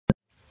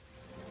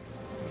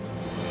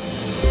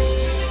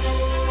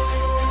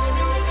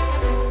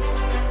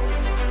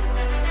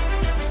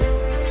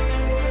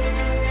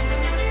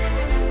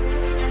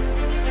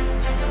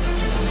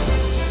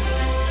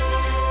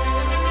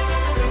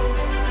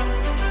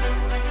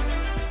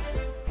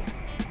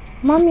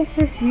Mommy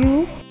says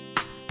you.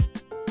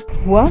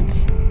 What?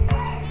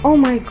 Oh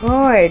my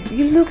god,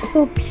 you look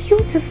so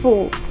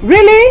beautiful.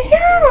 Really?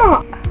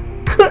 Yeah.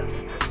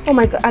 Oh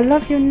my god, I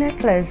love your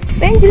necklace.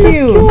 Thank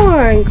you.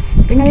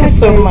 Thank you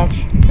so much.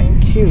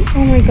 Thank you.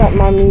 Oh my god,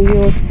 Mommy,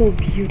 you're so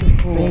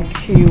beautiful.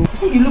 Thank you.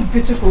 You look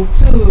beautiful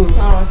too.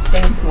 Oh,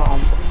 thanks, Mom.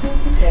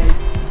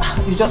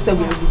 Thanks. You just said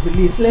we will be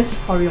released. Let's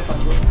hurry up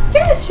and go.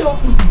 Yeah, sure.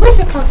 Where's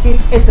your car key?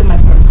 It's in my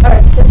purse.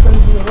 Alright, that's what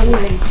I'm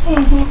running late.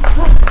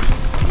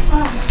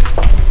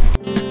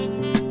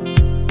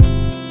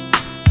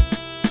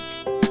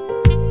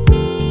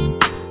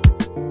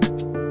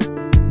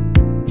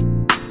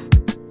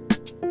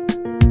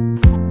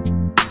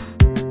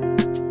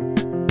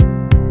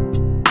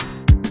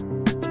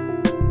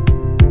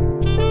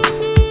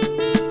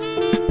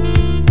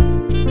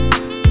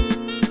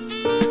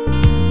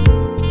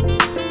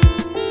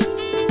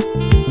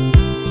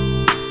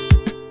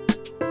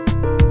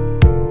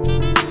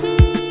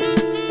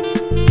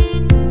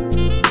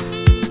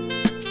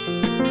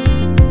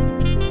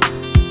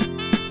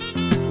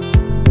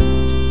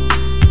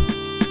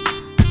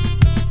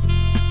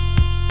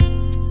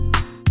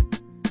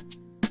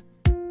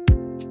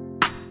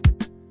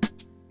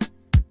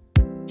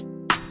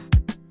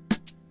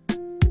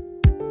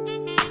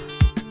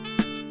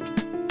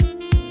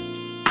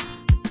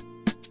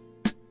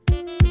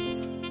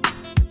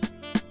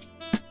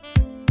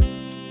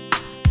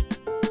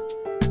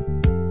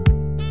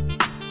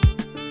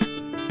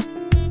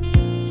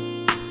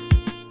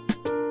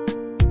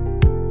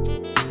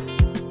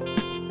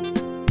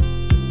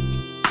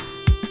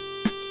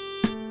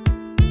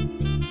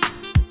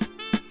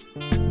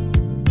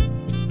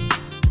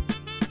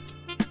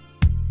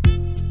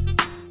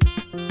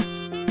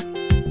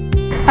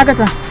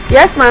 Agatha.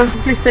 Yes, ma'am.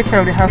 Please take care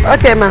of the house.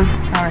 Okay, ma'am.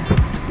 Alright.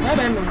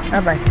 Bye-bye, ma'am.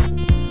 Bye-bye.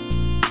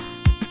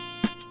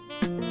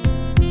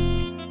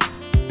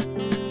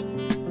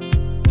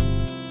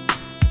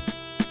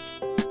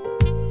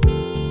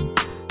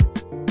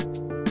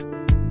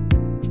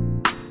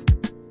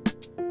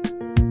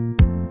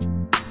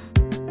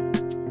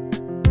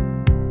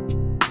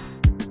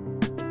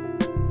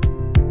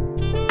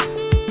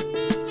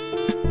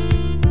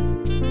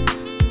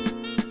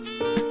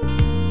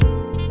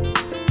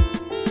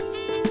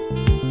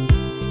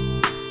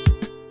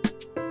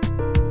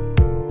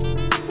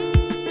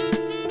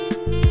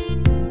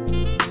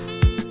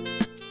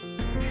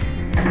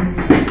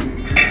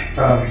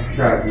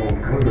 Dad,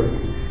 Mom, can we just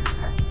eat?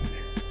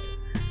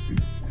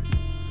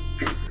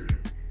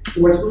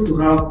 We're supposed to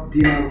have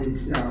dinner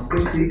with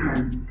Christy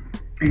and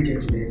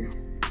Angel today.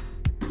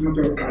 As a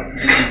matter of fact,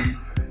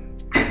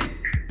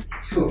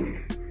 So,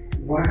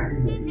 why are they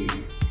not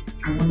here?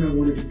 I wonder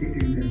what is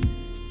taking them.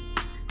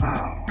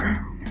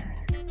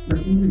 But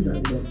someone is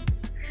at the door.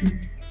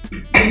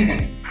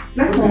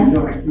 Let's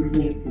go. I see who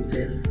is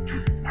there.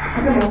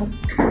 Come on.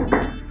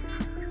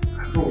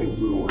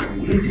 Oh,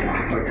 I'm waiting.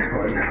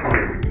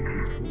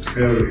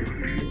 Very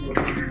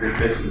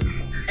patient.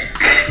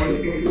 Why do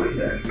you like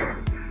that?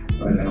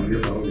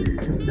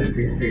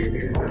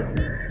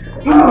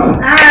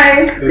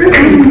 Hi!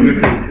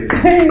 Christy!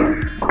 Hey!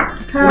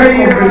 How are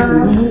you?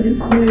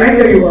 I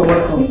tell you are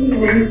welcome.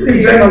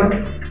 Please join us.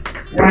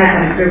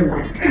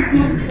 It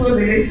looks so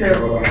delicious.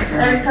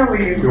 How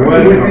are you? You're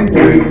welcome.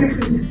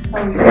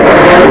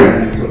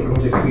 So go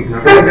just eat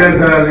now.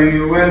 Darling,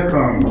 you're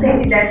welcome.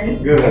 Thank you, Daddy.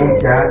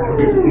 Good. Dad, go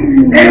just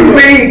eat.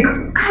 Anyway,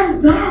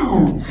 calm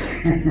down.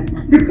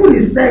 The food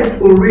is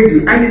served already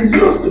and it's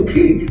yours to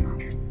eat.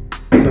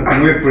 So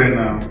can we pray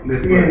now?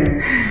 Let's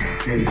pray.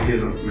 Yeah. In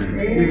Jesus' name.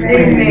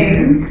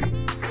 Amen.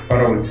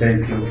 Father, we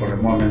thank you for a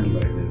moment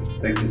like this.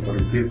 Thank you for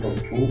the gift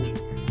of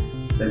food.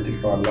 Thank you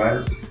for our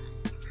lives.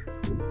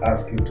 We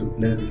ask you to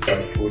bless this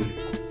our food,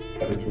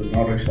 that it will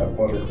nourish our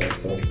bodies and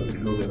souls and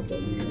glory for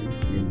you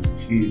in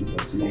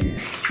Jesus' name.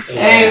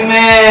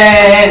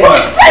 Amen. Are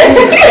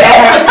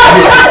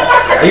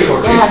you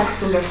for Yeah,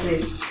 hold on,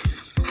 please.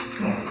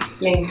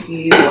 Thank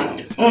you.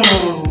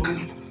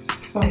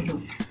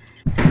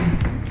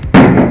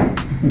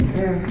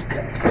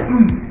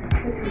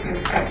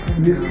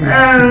 This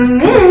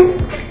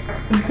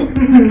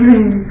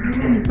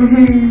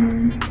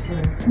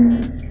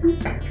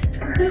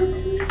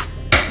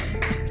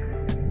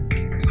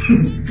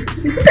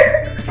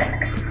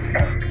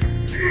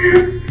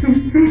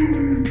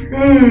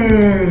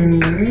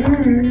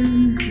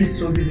It's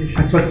so delicious.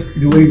 I thought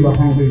the way you were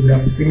hungry, you would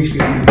have finished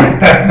it.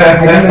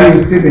 I didn't know you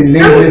still been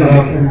nibbling on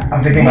it.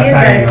 I'm taking my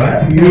time,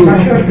 right?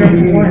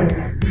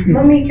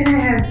 Mommy, can I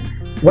have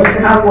What's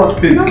that? what?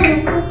 Please. No,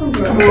 you're welcome,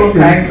 bro. Don't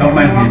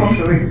mind me.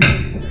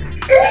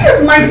 Can you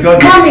just mind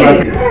God, Mommy?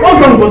 God. What's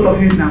wrong with both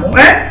of you now? Eh?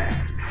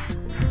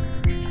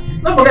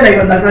 Don't forget that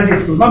you're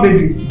undergraduate, so not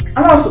babies.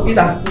 Allow us to eat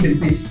our food in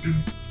peace.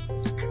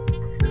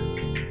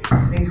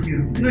 Thank you.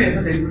 You know you're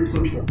such a good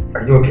coach.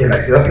 Are you okay?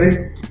 Like,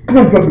 seriously? Come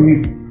on, drop the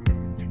meat.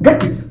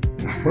 Drop it.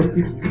 What did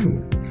you do?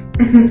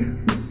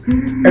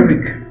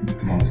 Eric,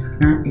 Mom.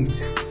 now eat.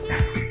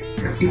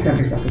 Eat and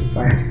be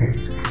satisfied. Thank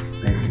you.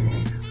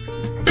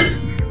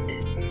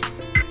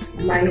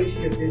 Manage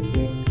your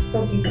business.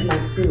 Stop eating my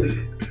food.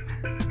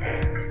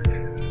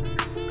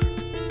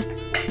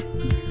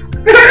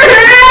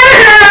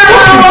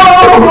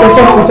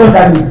 return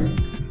that meat.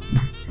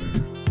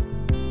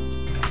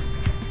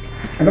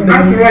 I don't know.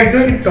 After all, you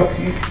don't eat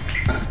turkey.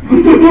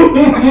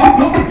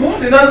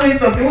 She doesn't eat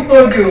turkey. Who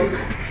told you?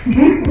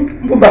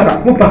 Put back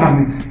her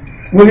meat.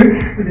 Will you?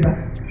 Put it back.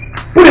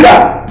 Put it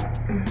back.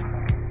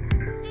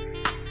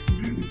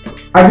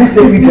 I didn't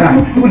say it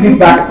down. Put it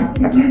back.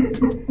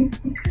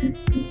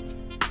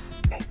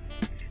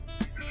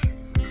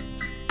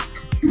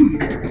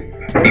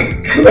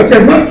 Look at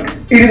she's not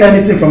eating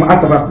anything from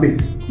out of her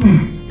plate.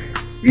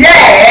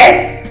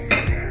 Yes!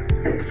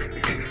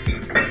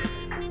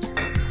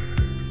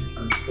 I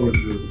told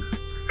you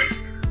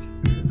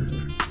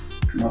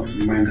not to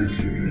mind the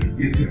children.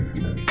 Eat your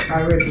food. I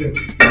read it.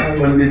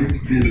 I'm only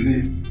busy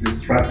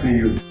distracting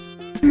you.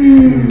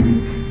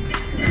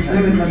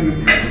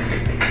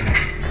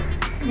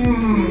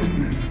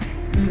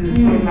 This is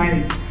so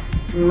nice.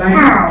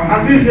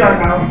 As usual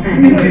now.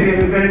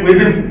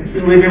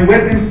 We've been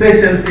waiting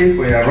patiently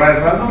for your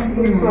arrival. I'm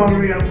so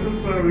sorry.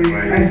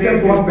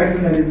 Except one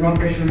person that is not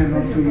patient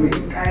enough to wait.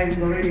 I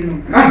already know.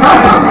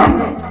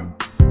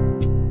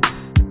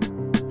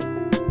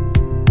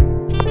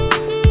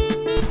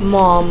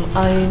 Mom,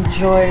 I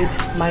enjoyed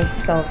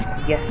myself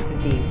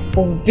yesterday.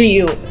 For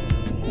real.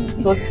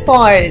 It was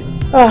fun.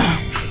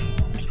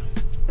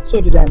 So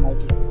did I, my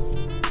dear.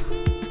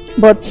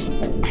 But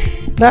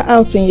that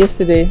outing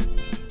yesterday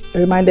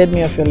reminded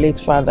me of your late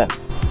father.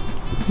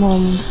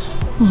 Mom,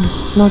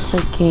 not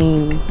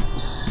again.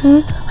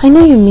 I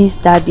know you miss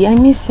Daddy. I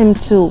miss him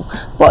too.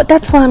 But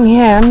that's why I'm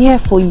here. I'm here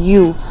for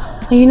you.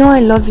 And you know I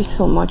love you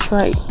so much,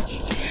 right?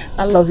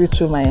 I love you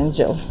too, my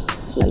angel.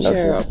 So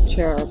cheer up.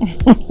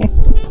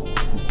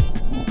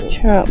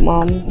 Cheer up,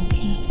 Mom.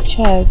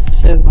 Cheers.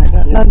 Cheers, my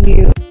darling. Love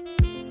you.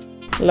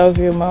 Love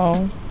you,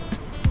 Mom.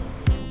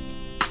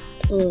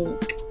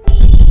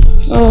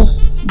 Oh,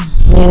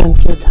 man, I'm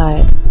so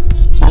tired.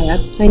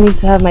 Tired? I need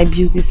to have my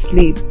beauty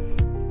sleep.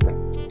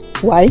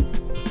 Why?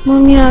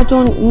 Mommy, I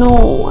don't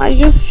know. I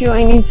just feel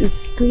I need to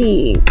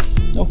sleep.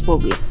 No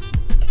problem.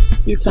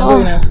 You can go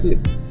in and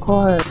sleep.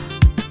 God.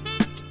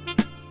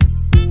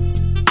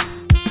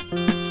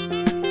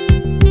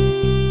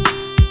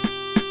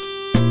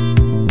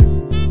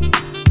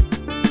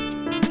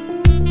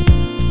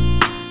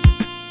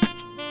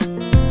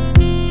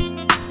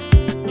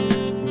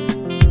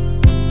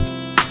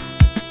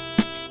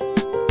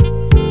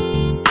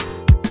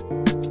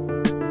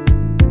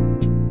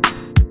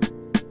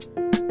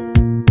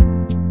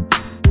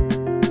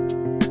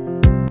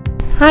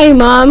 Hi,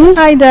 Mom.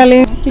 Hi,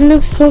 darling. You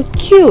look so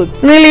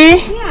cute. Really?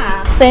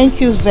 Yeah.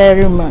 Thank you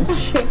very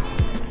much.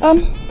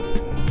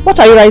 What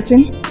are you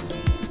writing?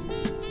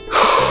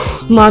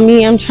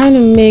 Mommy, I'm trying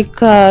to make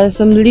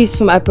some lists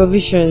for my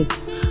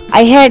provisions.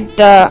 I heard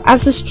the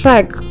ASU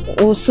strike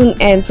will soon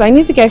end, so I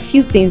need to get a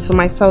few things for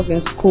myself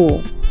in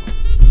school.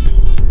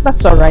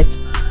 That's alright.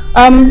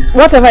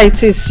 Whatever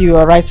it is you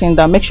are writing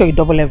down, make sure you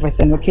double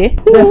everything, okay?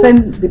 Then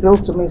send the bill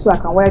to me so I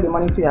can wire the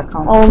money to your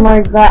account. Oh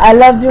my God, I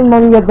love you,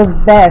 Mommy. You're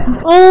the best.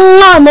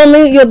 Oh,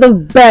 Mommy, you're the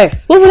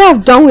best. What would I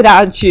have done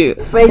without you?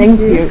 Thank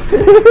you.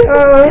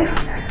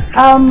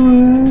 I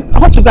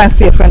want to go and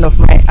see a friend of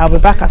mine. I'll be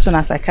back as soon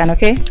as I can,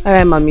 okay? All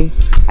right, Mommy.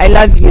 I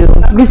love you.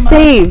 Be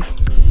safe.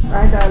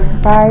 Bye,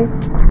 darling. Bye.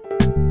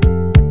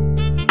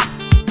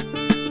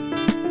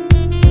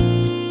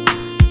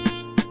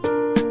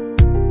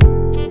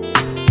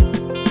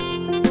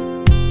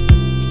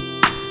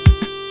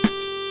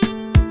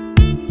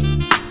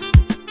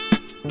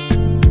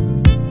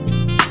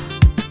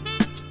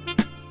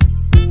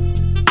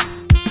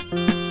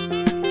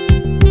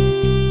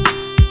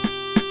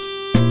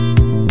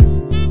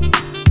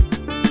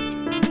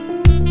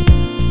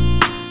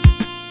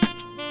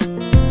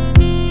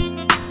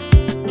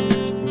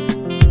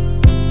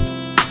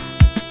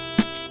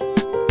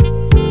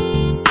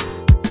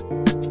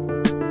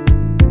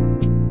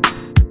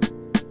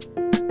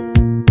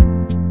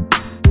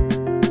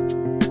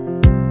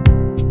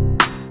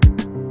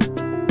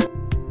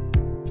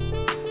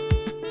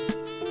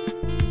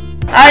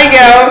 Hi,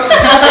 girls.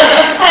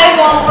 Hi,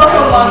 Mom.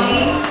 Welcome,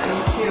 Mommy.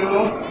 Thank you.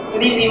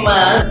 Good evening,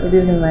 Ma. Good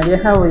evening, my dear.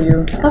 How are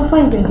you? I'm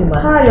fine, thank you, Ma.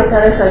 Hi, your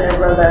parents and your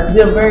brother.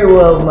 They're very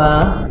well,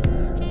 Ma.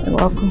 You're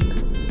welcome.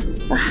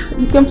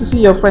 You came to see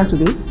your friend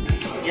today?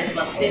 Yes,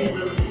 but since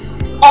this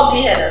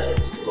ugly head has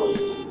refused to go with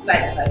it, so I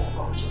decided to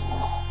come check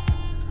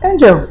her.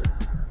 Angel,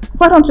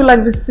 why don't you like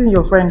visiting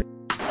your friend?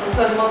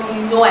 Because, Mommy,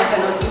 you know I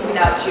cannot do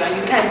without you and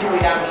you can't do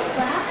without me, so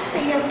I have to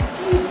stay here with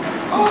you.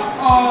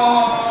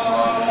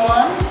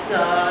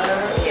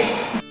 Yes.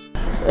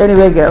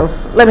 Anyway,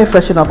 girls, let me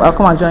freshen up. I'll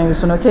come and join you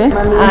soon, okay?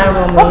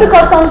 Hope you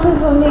got something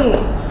for me.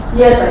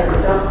 Yes, I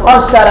did. Oh,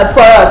 shut up.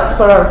 For us.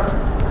 For us.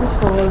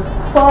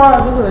 For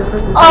us.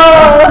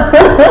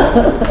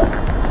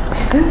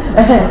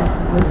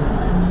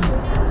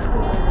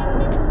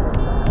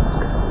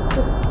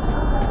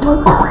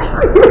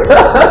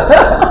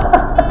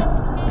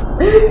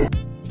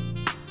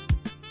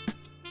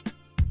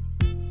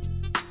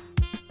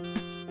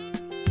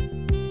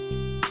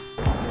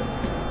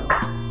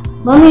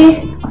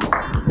 Mommy.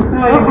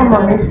 Welcome,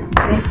 Mommy.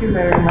 Thank you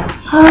very much.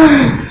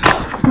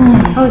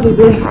 How's your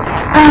day?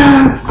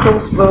 So,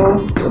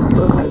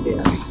 my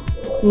dear.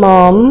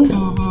 Mom,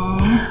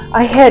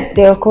 I heard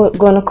they're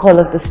gonna call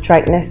us the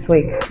strike next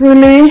week.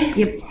 Really?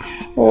 Yep.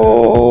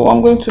 Oh,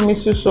 I'm going to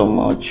miss you so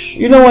much.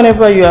 You know,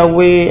 whenever you're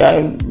away,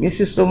 I miss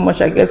you so much.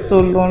 I get so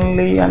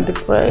lonely and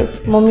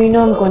depressed. Mom, you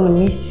know I'm gonna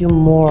miss you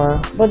more.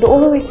 But the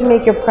only way to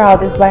make you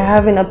proud is by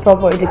having a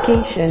proper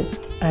education.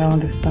 I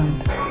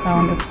understand.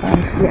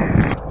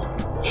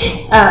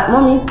 Yeah.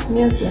 Mommy,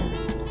 yes.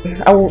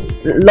 I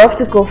would love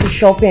to go for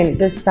shopping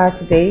this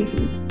Saturday.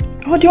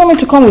 Oh, do you want me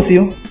to come with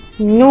you?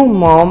 No,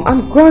 Mom.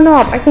 I'm grown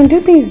up. I can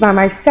do things by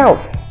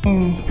myself.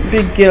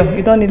 Big girl,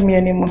 you don't need me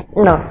anymore.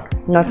 No,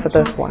 not for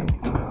this one.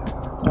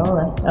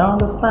 Alright, I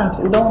understand.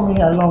 You don't want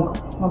me along.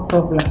 No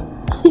problem.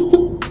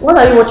 What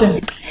are you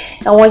watching?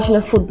 I'm watching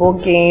a football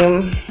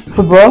game.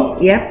 Football?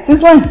 Yeah.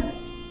 Since when?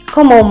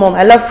 Come on, Mom.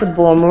 I love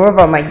football.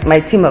 Moreover, my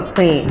team are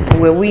playing.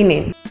 We're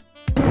winning.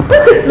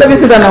 Let me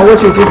sit down and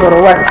watch with you for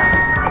a while.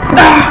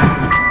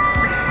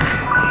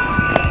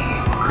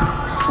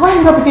 Why are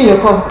you not picking your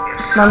call?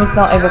 Mom, it's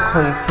not ever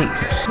call you take.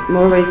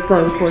 Moreover, it's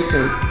not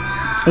important.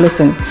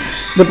 Listen,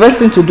 the best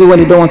thing to do when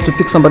you don't want to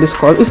pick somebody's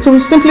call is to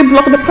simply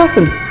block the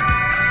person.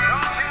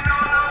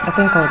 I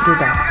think I'll do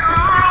that.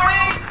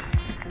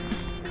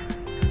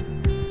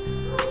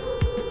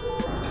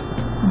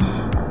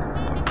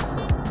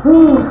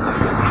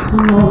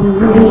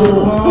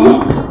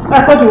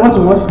 I thought you want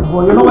to watch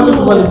football. You're not watching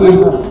football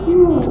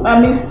again. I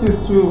missed you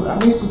too.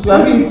 Have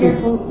you eaten?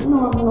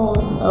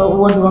 No.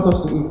 What do you want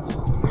us to eat?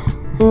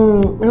 I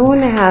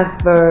want to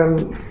have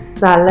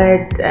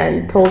salad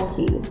and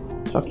turkey.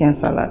 Turkey and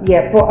salad.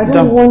 Yeah, but I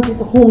don't want it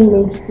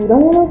homemade food. I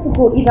want us to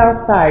go eat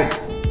outside.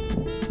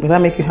 Does that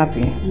make you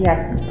happy?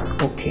 Yes.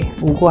 Okay,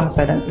 we'll go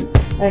outside and eat.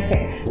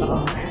 Okay.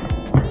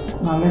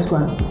 Now let's go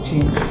and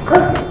change.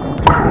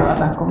 I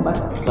can come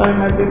back. Sorry,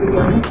 my baby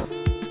girl.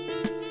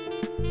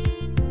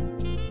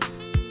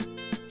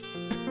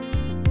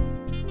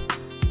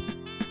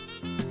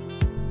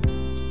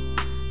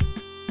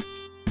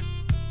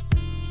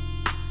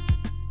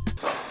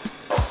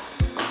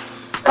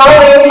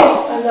 Hello.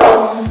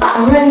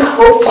 I'm going to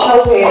go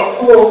shopping.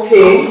 Oh,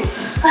 okay.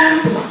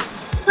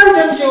 Why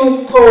don't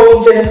you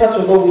call Jennifer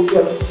to go with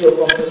you to see your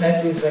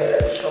comprehensive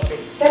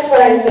shopping? That's what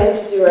I intend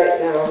to do right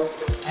now.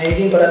 And you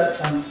didn't bother to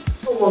tell me.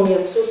 Oh, Mommy,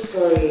 I'm so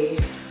sorry.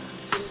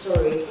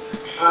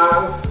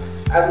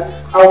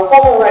 I'll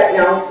call her right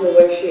now to know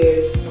where she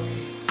is.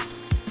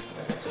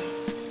 Okay.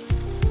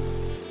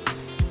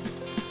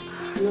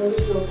 No,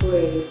 it's not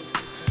great.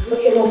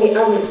 Okay, Mommy,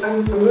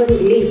 I'm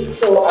running late,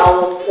 so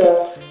I'll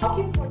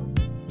keep calling.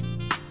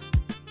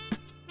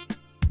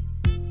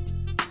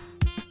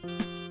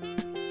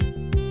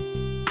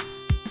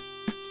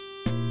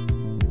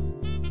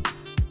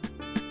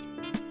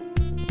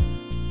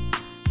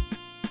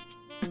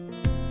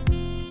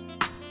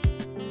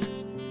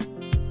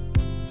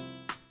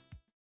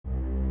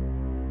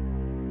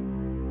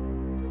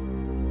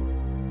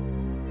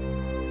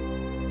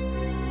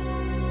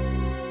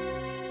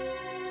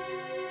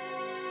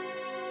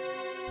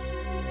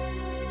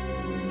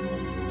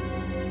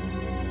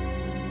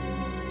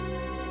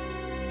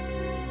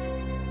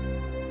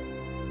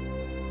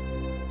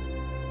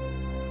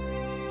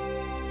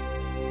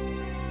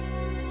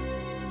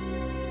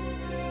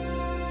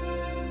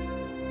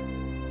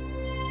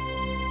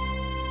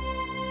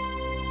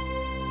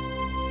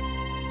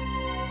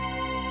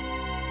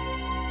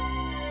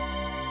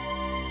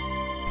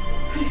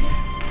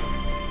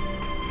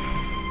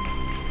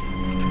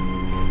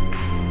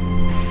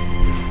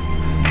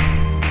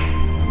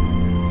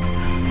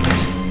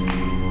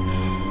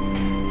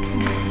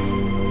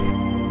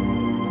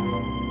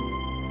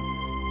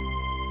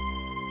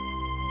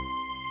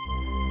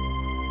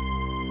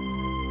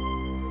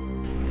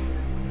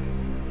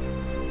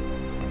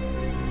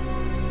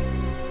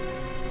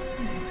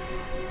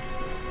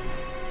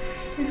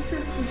 It's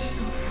still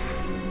switched off.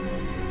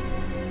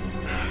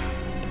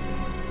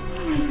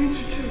 What am I going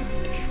to do?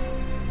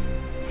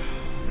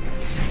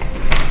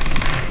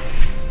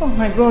 Oh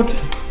my God.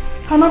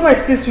 However,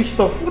 it's still switched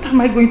off. What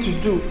am I going to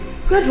do?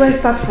 Where do I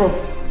start from?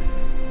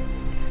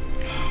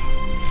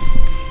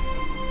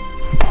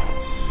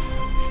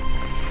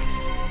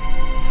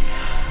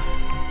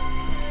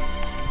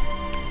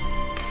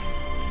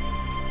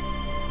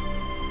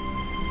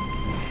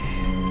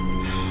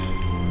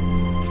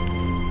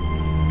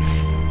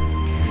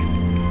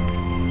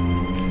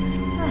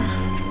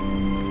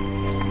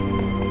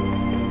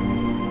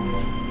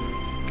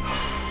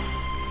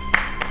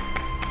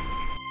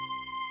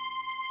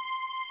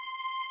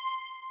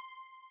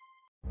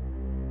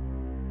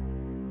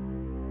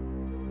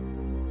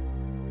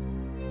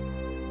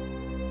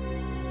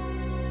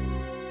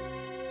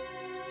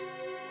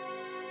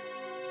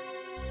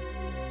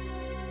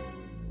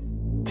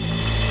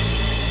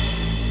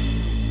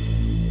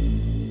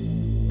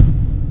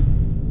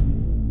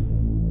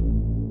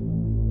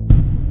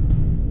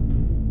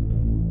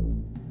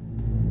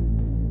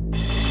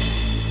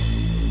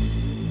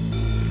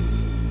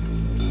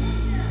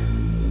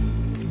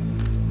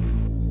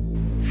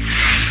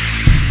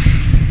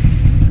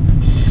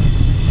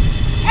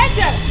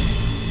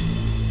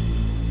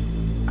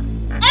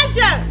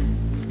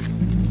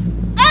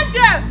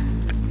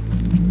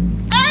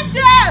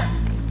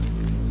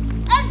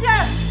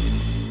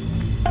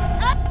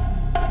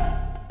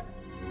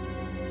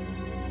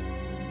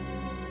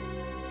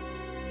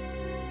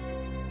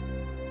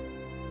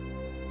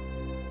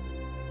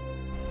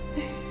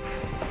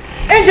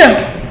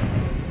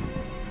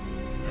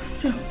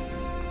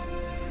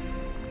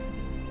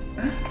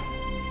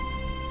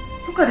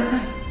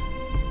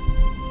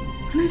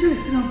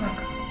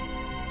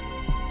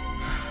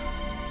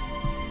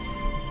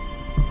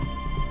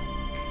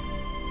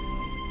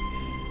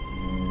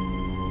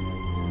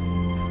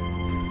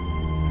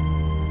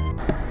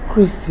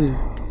 Christy,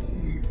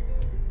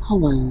 how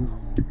are you?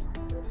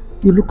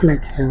 You look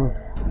like hell.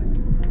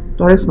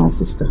 Doris, my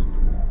sister.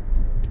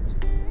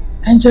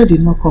 Angel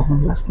did not come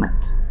home last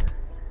night.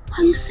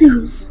 Are you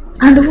serious?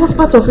 And the worst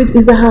part of it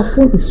is that her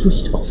phone is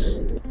switched off.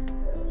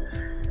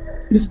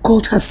 You've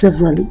called her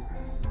severally?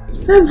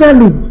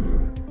 Severally.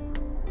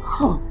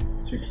 Huh.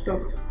 Switched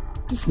off.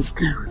 This is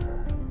scary.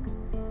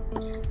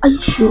 Are you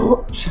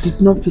sure she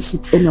did not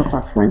visit any of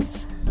her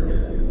friends?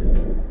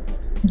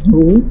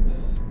 No.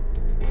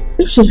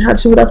 If she had,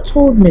 she would have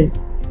told me.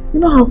 You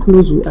know how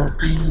close we are.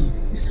 I know.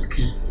 It's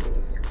okay.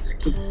 It's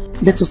okay.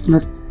 Let us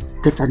not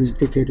get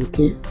agitated,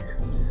 okay?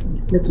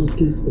 Let us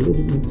give a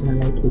little more time,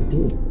 like a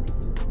day.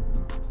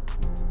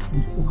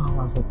 24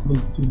 hours at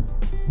least.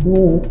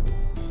 No.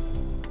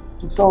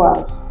 24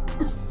 hours.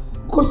 Yes,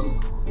 because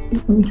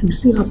we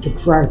still have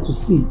to try to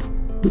see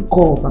the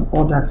calls and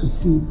all that, to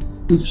see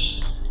if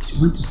she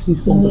went to see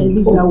somebody.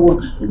 Leave that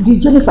one.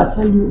 Did Jennifer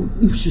tell you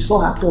if she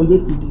saw her door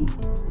yesterday?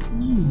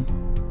 No.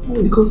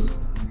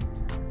 Because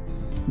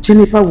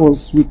Jennifer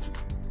was with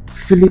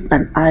Philip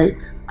and I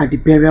at the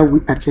burial we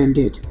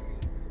attended,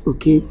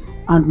 okay?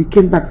 And we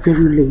came back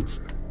very late.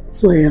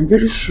 So I am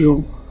very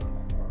sure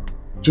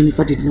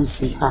Jennifer did not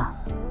see her.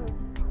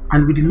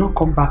 And we did not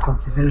come back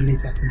until very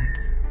late at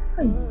night.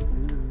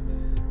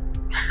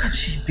 Where can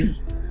she be?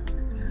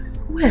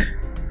 Where?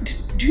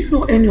 Do you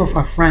know any of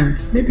her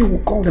friends? Maybe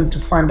we'll call them to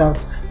find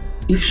out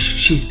if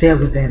she's there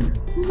with them.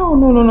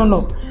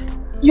 No.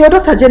 Your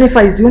daughter Jennifer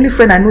is the only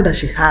friend I know that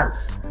she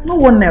has. No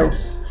one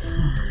else.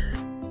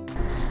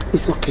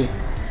 It's okay.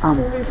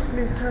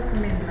 Please help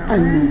me now. I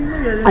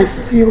know. I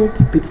feel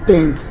the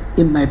pain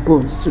in my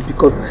bones too,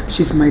 because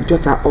she's my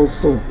daughter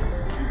also.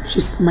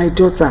 She's my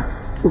daughter,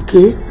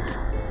 okay?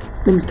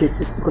 Let me get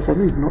you, because I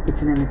know you've not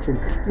eaten anything.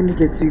 Let me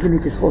get you, even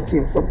if it's hot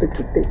or something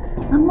to take.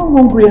 I'm not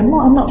hungry. I'm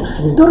not. Just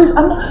wait. Doris,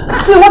 I'm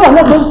not. See, what I'm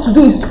not going to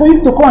do is for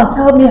you to come and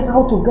tell me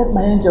how to get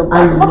my angel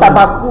back. It's not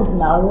about food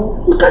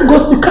now. You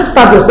can't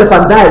starve yourself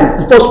and die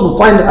before she will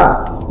find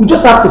her. You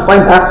just have to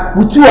find her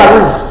with you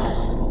alive.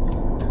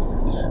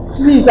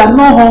 Please, I'm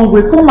not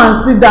hungry. Come and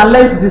sit down.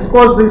 Let's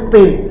discuss this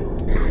thing.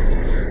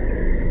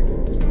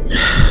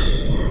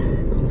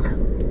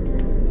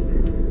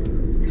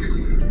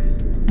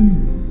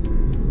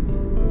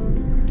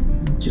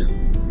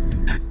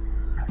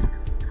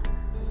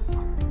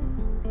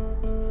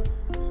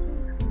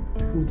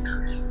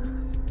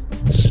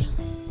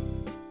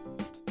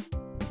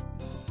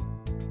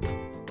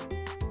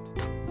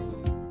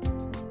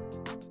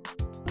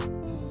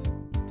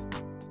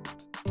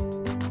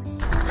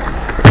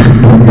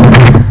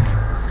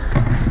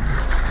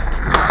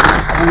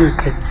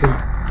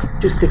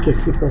 Just take a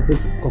sip of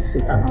this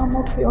coffee. I'm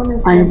okay,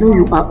 honestly. I know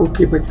you are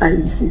okay, but I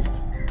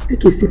insist.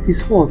 Take a sip,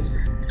 it's hot.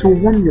 It will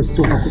warm your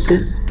stomach, okay?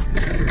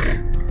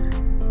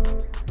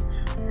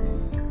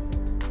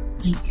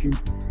 Thank you.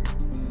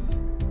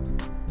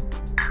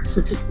 It's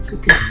okay, it's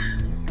okay.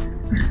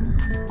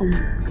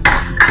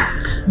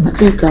 I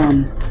think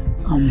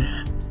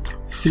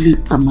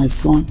Philip and my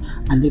son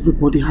and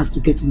everybody has to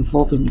get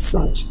involved in the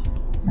search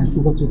and see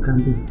what we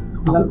can do.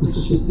 I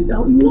appreciate it. You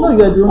know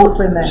you're the only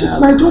friend I have. She's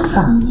my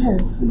daughter.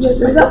 Yes,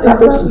 She's my daughter.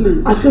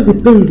 Exactly. I feel the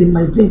pain is in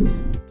my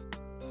veins.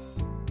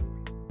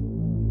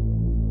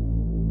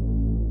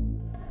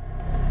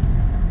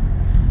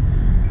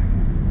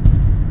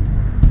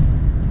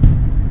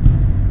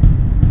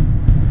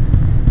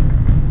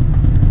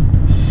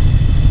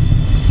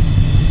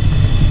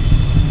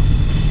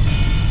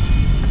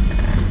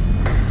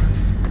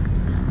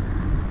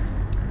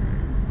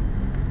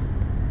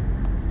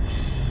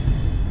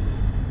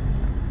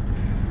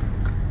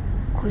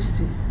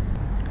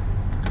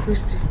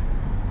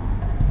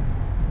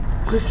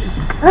 Christy.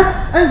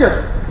 Angel.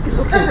 It's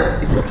okay. Angel.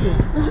 It's okay.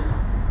 Angel.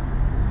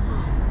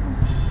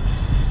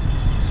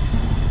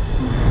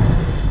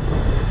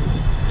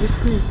 It's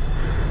me,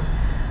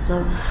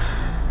 Doris.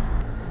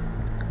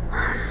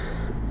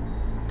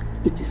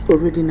 It is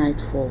already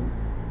nightfall,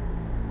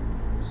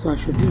 so I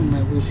should be on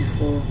my way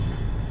before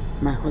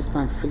my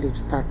husband Philip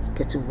starts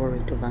getting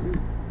worried over me.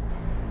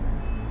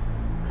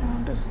 I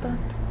understand.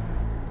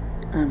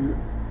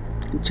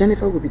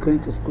 Jennifer will be going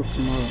to school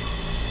tomorrow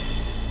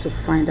to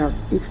find out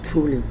if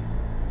truly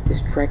the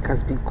strike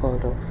has been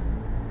called off.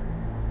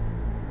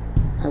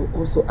 I will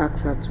also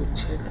ask her to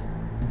check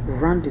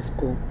around the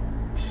school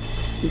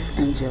if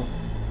Angel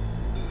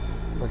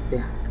was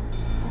there.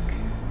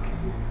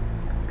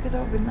 Okay,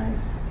 that would be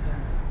nice.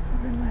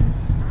 That would be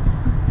nice.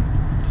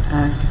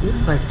 And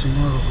if by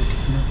tomorrow we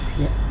did not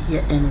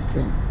hear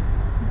anything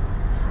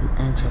from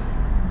Angel,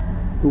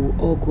 we will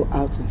all go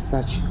out in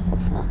search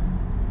of her.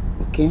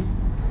 Okay?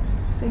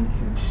 Thank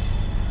you.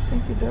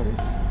 Thank you,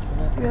 Doris.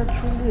 You are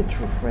truly a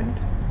true friend.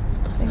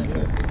 Because I love you.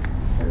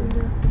 I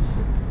really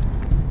appreciate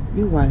it.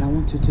 Meanwhile, I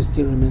want you to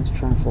still remain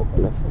strong for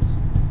all of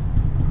us.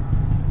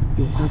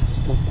 You have to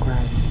stop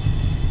crying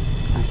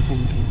and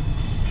thinking.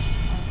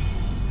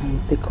 And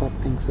we'll take hot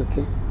things,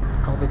 okay?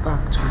 I'll be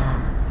back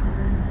tomorrow.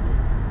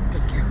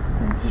 Take care.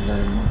 Thank you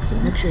very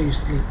much. Make sure you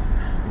sleep.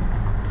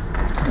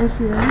 Yes,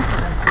 you are.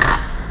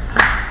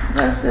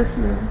 Very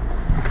safely.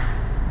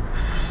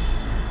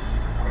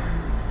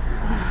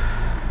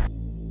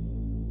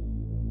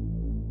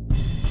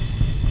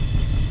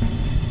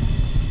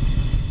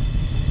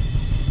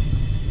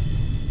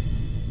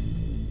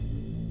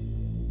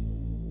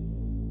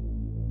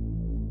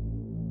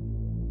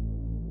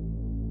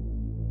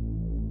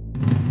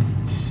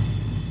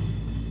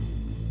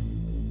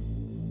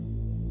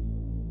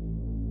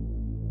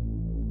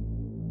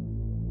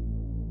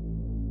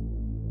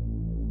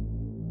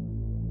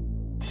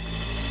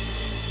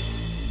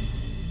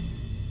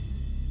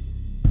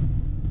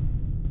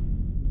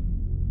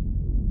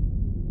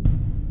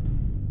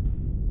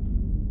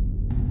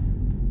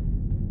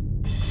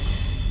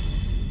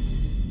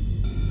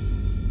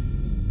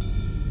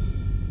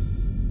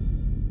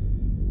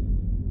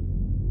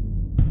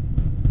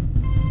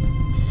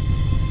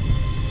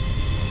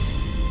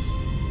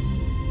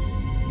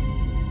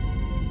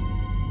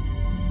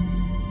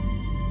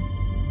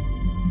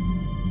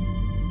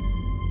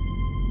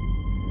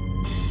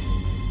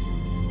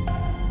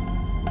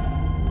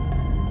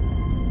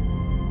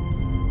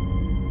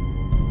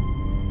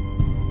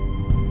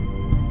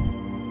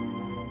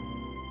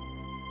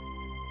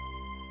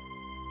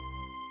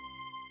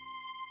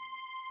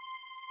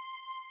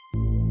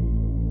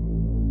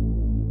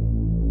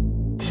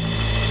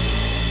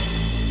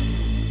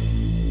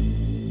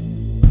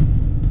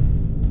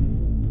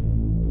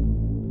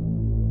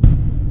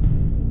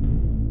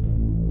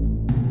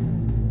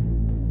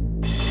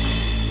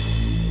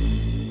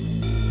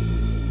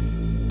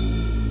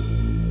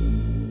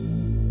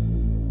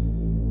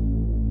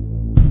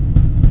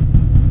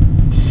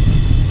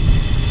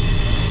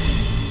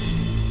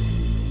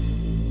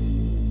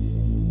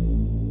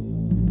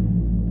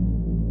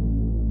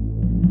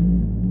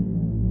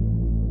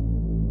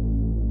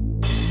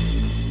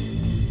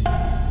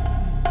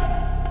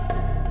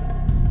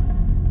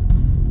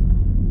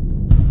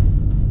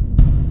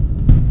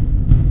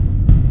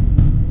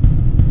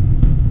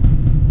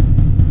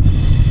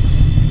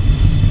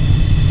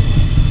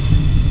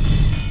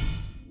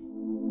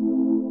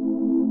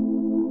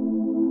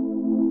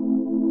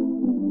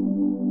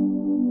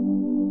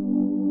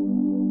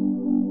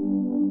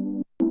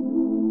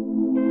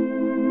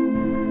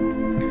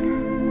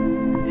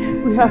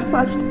 We have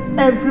searched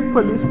every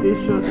police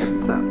station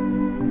in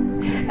town,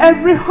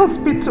 every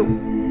hospital.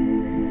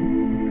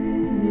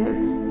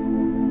 Yet,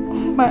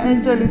 my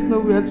angel is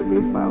nowhere to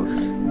be found.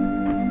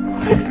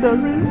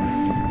 Doris,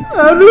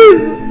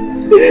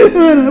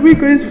 when are we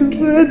going to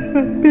find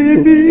my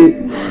baby?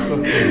 It's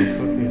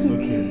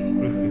okay.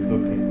 Christy, it's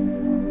okay.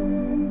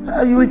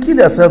 You will kill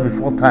yourself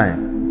before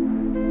time.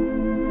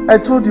 I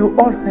told you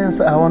all hands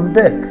are on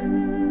deck.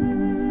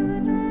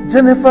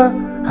 Jennifer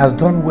has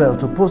done well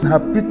to post her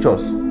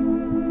pictures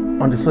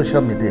on the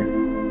social media.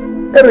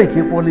 Eric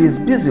Ipoli is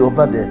busy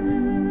over there,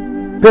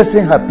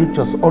 pasting her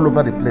pictures all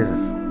over the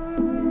places.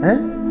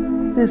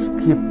 Let's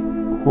keep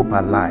hope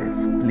alive,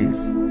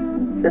 please.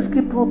 Let's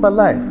keep hope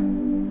alive.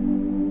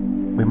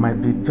 We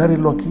might be very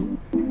lucky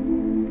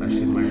that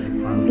she might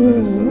be found.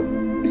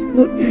 No, it's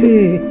not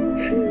me.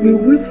 We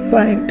will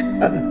find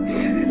her.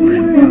 We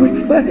will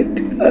find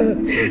her.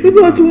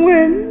 But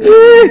when?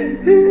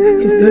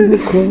 Is there no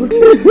God?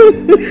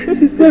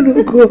 Is there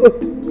no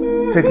God?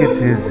 Take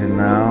it easy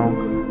now.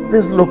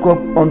 Let's look up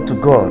unto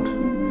God.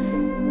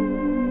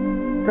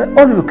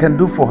 All you can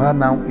do for her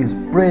now is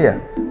prayer.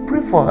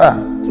 Pray for her.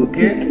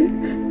 Okay?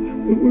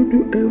 We will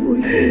do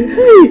everything.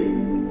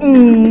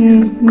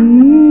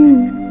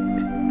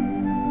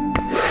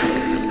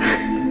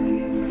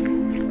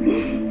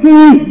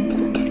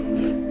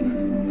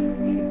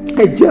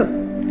 Angel.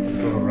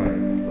 It's alright.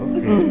 It's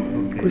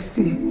okay.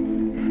 Christy,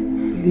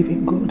 believe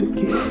in God,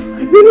 okay?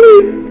 I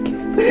believe.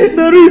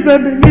 There is, I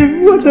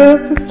believe. What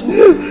else?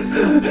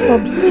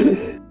 Stop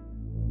this.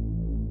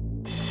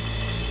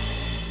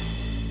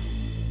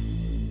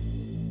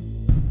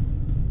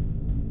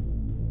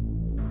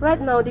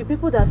 Right now, the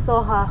people that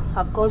saw her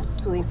have gone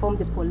to inform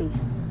the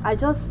police. I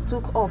just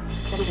took off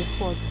from the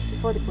spot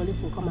before the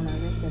police will come and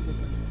arrest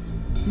everybody.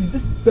 Is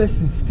this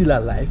person still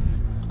alive?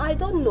 I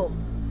don't know.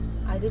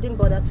 I didn't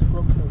bother to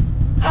go close.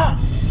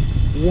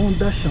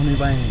 Wonder shall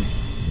never end.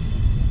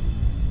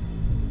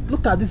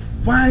 Look at this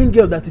fine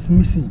girl that is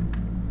missing.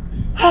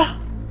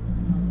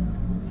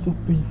 So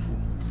painful.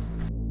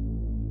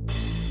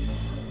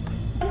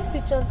 This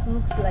picture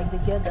looks like the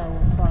girl that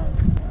was found.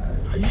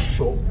 Are you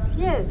sure?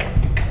 Yes,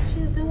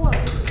 she's the one.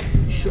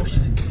 You sure she's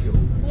the girl?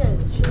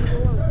 Yes, she's the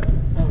one.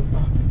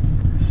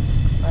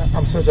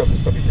 I'm sorry to have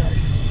disturbed you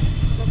guys.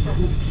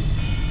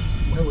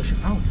 Where was she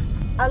found?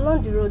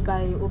 Along the road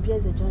by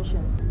Obieze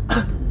Junction.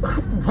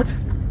 What?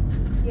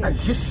 Yes. Are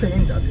you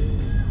saying that you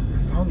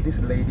found this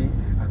lady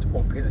at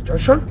Obieze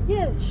Junction?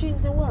 Yes,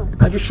 she's the one.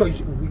 Are you sure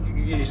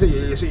you're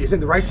saying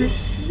the right thing?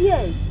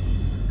 Yes.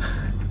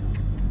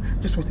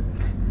 Just wait a minute.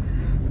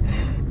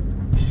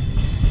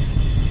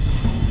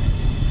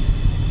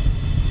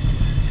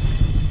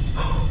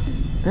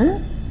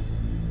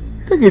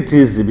 Take it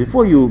easy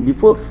before you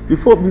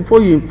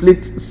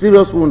inflict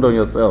serious wound on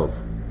yourself.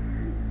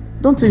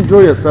 Don't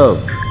enjoy yourself.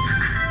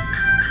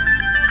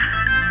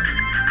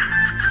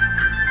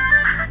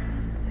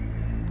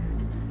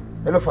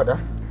 Hello, Father.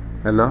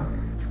 Hello?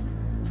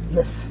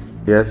 Yes.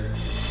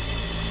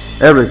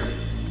 Yes. Eric.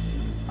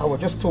 I was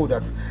just told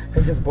that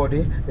Angel's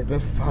body has been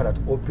found at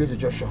Obieze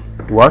Junction.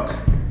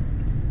 What?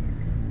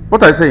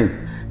 What are you saying?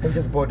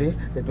 Angel's body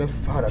has been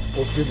found at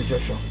Obieze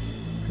Junction.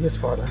 Yes,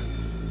 Father.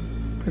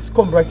 Please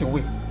come right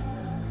away.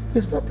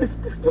 Yes, Father, please,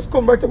 just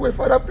come right away,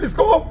 Father. Please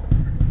come up.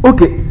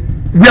 Okay.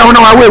 We are on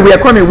our way. We are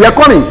coming.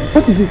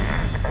 What is it?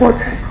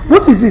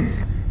 What is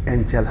it?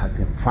 Angel has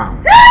been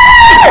found.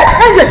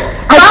 Angel!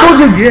 I told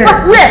you.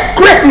 Yes. Where?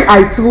 Christy,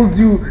 I told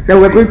you that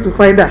we're going to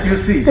find her. You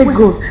see. Thank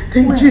God.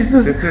 Thank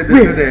Jesus. They said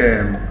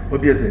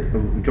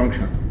Obieze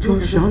Junction.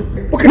 Junction?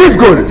 Okay, let's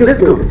go.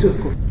 Let's go.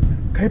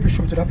 Can you please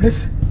show me to that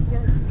place? Yeah.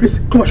 Please,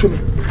 come and show me.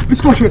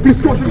 Please, come and show me.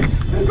 Please, come and show me.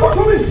 Come and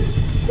show me.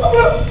 Come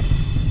on.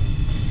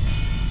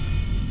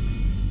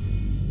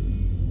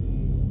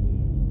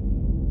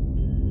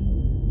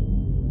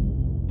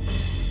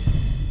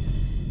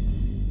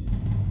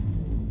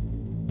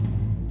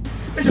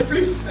 Angel,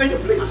 please! Angel,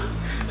 please!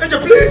 Angel,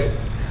 please!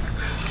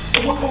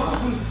 What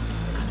happened?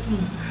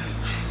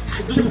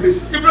 Angel,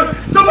 please!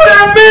 Somebody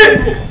help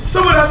me!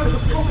 Somebody help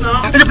me!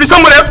 Angel, please!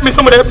 Somebody help me!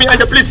 Somebody help me!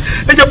 Angel, please!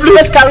 Angel, please!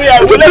 Let's carry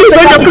her! Angel, please!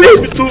 Angel, please!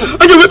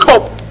 Angel, wake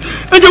up!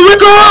 Angel,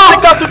 wake up!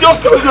 Take her to the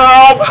hospital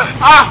now!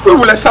 Where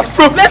will I start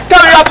from? Let's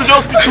carry her to the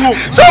hospital!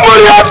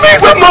 Somebody help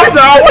me! Somebody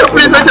now! Angel,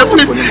 please! Angel,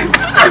 please!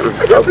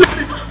 Angel,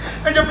 please!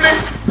 Angel,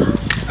 please!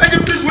 Angel,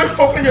 please! Wake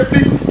up! Angel,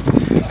 please!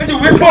 Angel,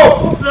 wake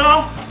up!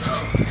 Now!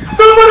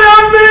 Somebody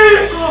help me!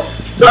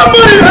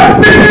 Somebody help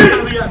me!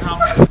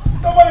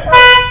 Somebody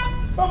help!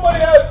 Somebody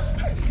help!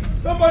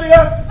 Somebody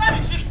help!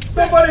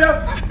 Somebody help!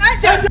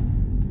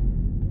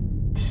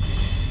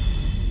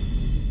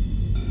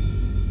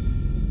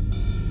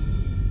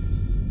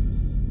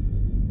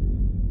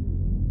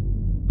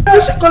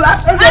 Did she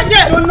collapse? I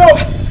don't know.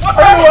 I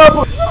don't know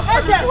what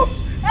happened.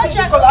 Did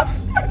she collapse?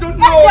 I don't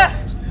know.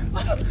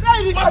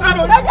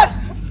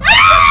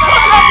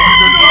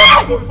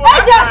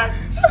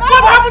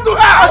 What happened to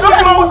her? I don't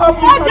know what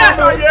happened.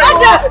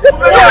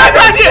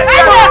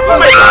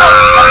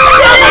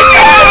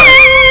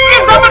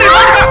 Somebody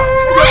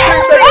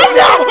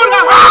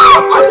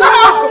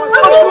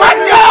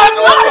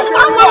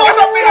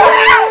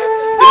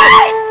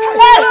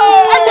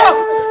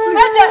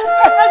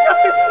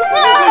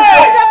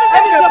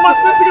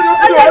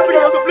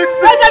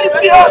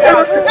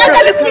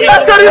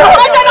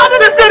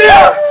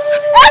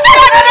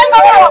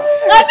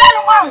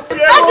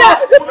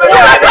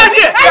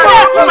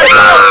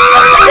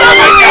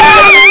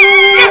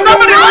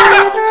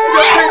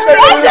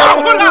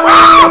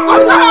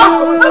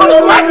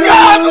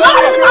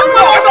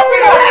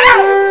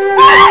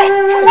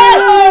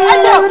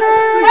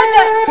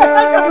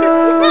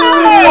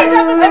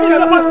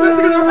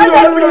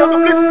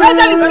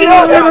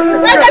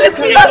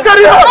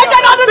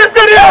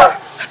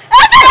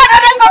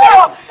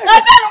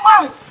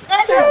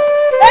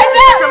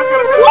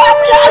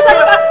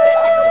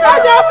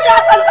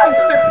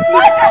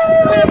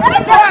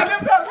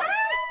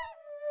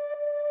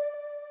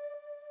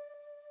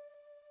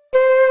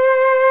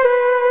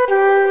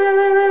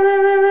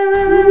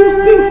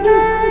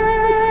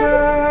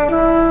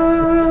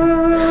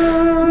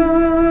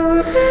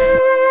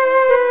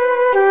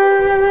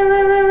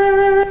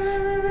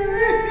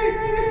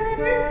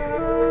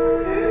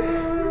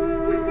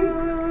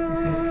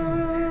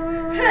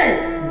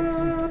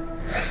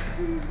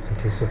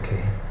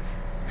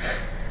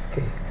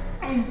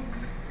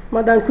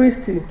Madam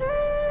Christie,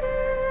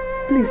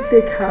 please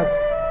take heart.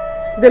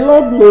 The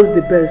Lord knows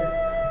the best.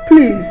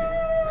 Please.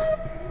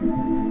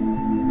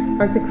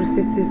 Auntie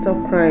Christie, please stop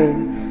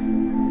crying.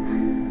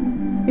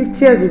 If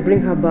tears will bring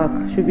her back,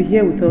 she'll be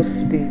here with us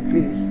today,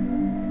 please.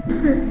 I'm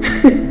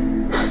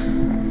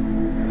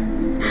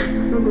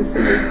not going to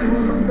say this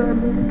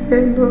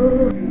again,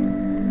 no.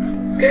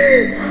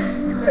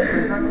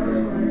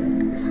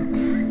 It's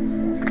okay.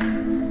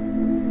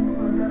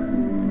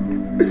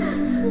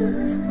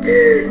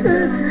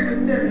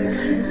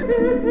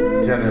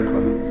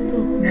 Jennifer,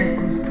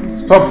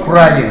 stop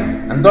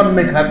crying and don't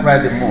make her cry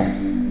the more.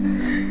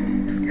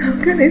 How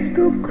can I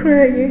stop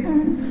crying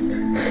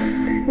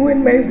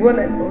when my one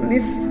and only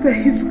sister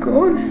is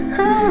gone?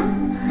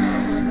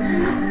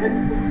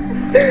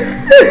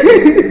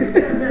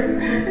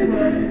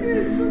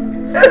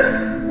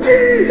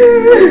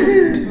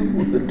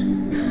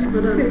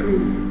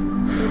 Please,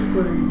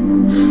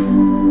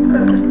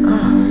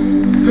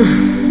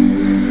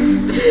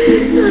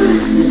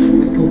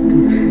 stop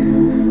this.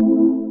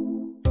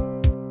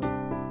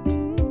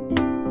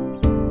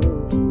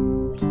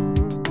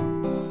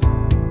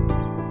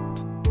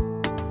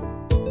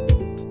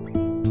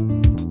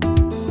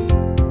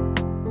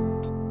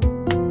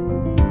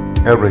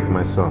 Eric,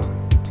 my son.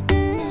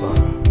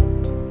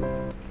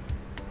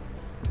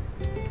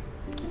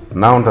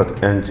 Now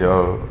that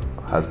Angel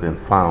has been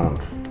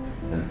found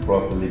and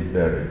properly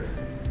buried,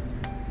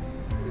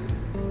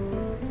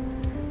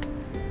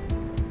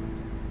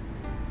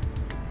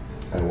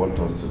 I want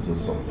us to do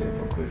something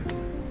for Christy.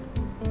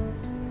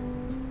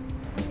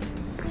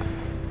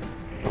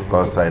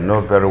 Because I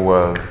know very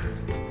well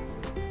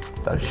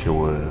that she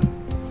will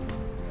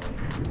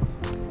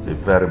be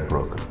very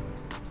broken.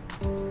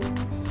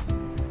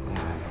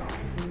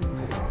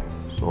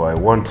 So I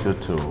want you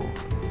to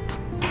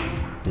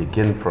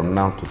begin from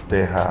now to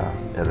pay her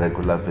a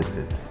regular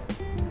visit.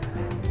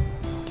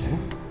 Okay.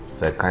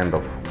 It's a kind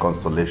of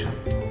consolation.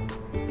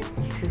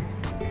 That's true.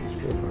 That's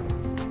true,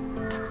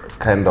 Father.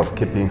 Kind of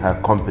keeping her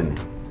company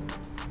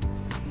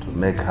to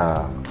make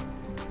her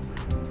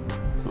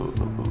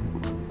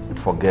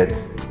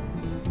forget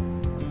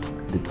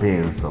the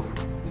pains of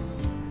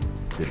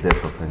the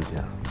death of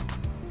Angel.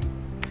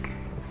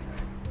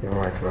 You're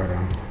right, Father.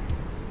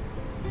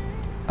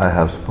 I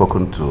have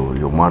spoken to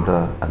your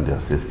mother and your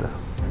sister.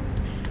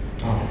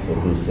 Oh, to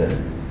do so.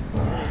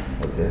 Alright.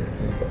 Okay.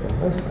 Yeah,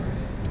 that's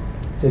nice.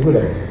 It's a good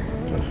idea.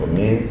 And for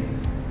me,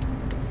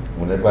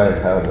 whenever I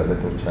have a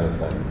little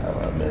chance,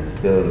 I may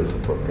still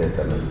reciprocate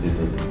and I still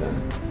do the same.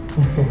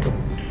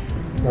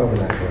 That would be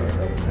nice, brother.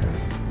 That would be nice.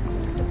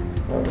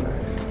 That would be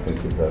nice.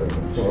 Thank you very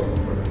much. You're welcome,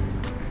 Father.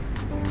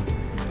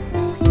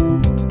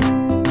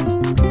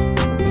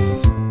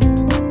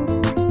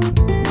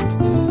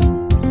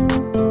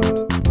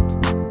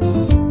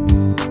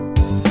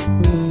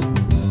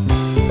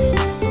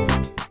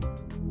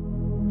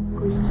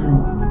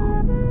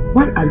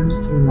 Why are you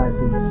still like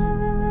this?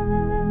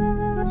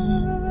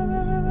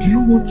 Do you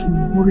want to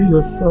worry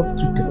yourself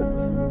to death?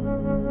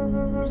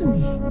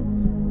 Please,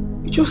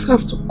 you just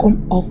have to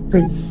come off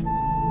this.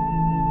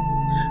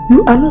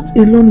 You are not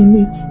alone in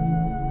it.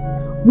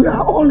 We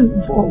are all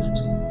involved.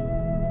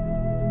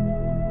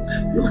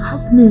 You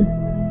have me.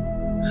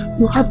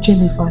 You have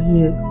Jennifer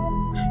here.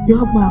 You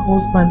have my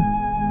husband,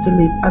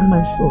 Philip, and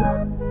my son.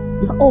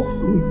 We are all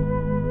for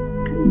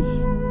you.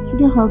 Please. You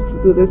don't have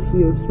to do this to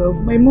yourself.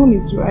 My mom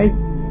is right.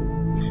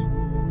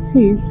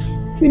 Please,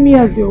 see me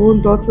as your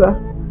own daughter.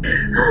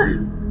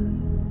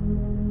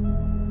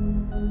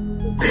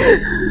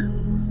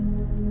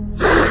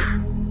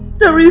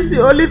 There is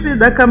the only thing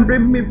that can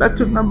bring me back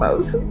to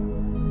normalcy.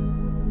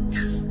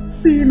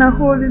 Seeing a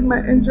hole in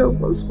my angel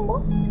was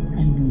more.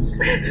 I know.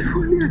 If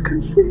only I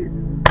can see it.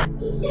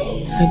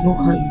 I know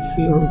how you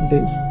feel in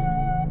this.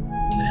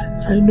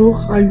 I know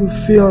how you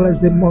feel as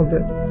the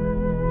mother.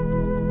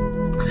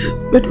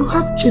 But you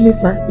have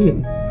Jennifer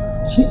here.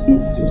 She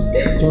is your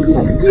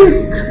stepdaughter.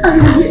 Yes, I'm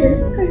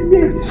here. I'm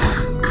here.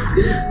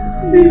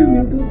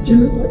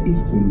 Jennifer is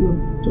still your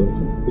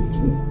daughter,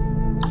 okay?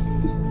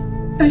 Yes.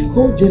 I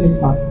call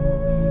Jennifer.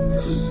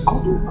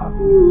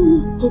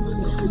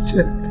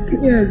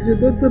 Yes, your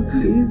daughter,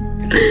 please.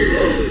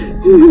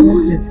 I'm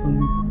here for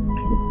you,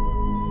 okay?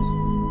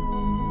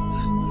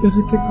 If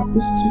anything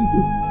happens to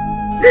you,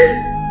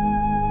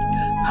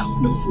 I will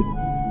lose it.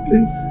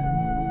 Please.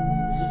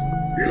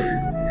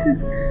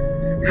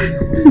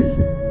 Please.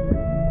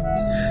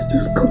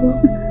 Just come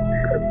out.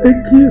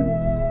 Thank you.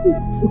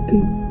 It's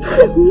okay.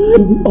 We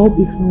will all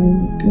be fine,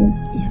 okay?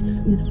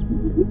 Yes. We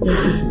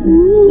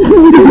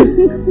will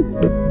all be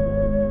fine.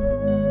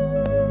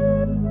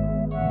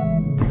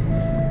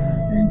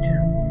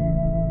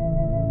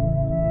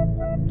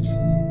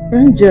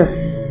 Angel.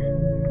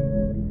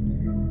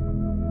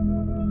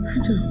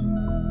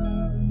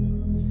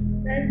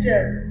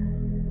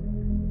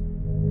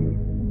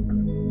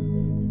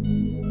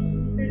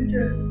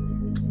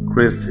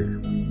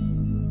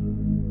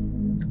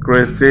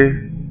 Christy,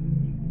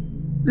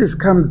 please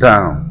calm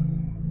down.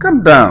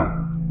 Calm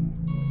down.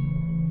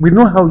 We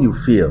know how you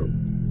feel.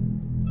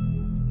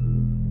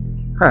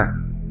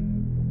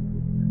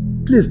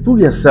 Please pull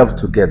yourself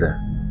together.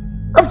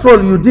 After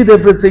all, you did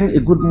everything a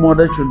good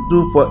mother should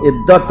do for a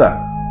daughter.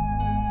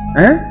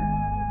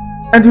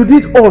 And you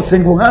did all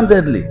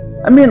single-handedly.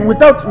 I mean,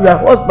 without your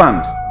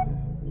husband.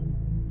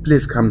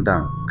 Please calm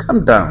down.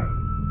 Calm down.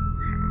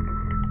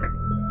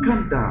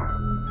 Calm down.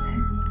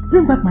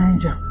 Bring back my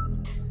angel.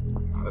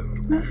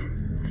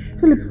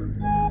 Philip,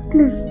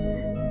 please.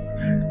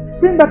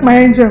 Bring back my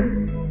angel.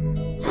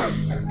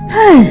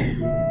 Hey!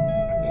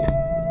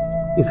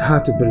 It's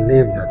hard to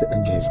believe that the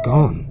angel is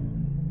gone.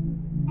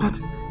 But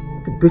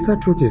the bitter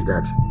truth is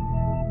that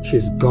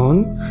she's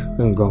gone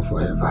and gone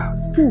forever.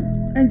 Who?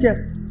 Angel?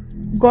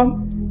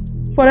 Gone?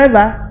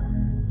 Forever?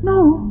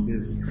 No.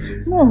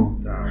 Yes. No.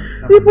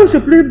 People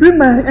should please bring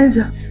my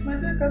angel. My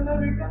dear, can I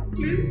be back,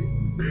 please?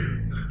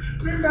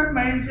 Bring back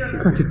my angel.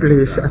 Auntie,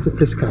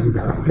 please calm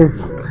down,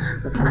 please.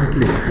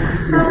 Auntie, please.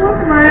 I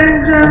want my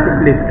angel. Auntie,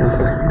 please calm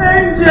down.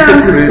 Angel.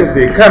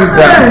 Christy, calm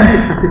down.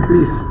 Please, Auntie,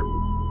 please.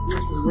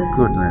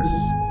 Goodness.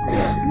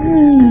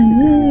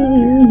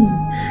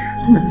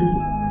 Auntie,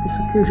 it's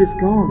okay, she's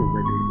gone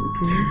already,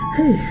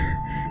 okay?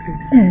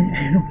 Hey, I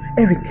know,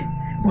 Eric,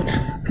 but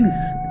please,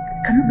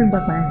 can you bring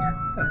back my angel?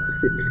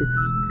 Auntie, please.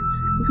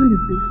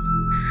 Philip, please.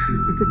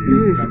 Auntie,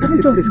 please. Can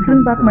you just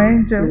bring back my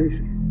angel?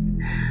 Please.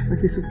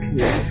 Auntie, it's okay.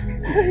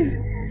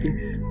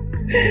 Please.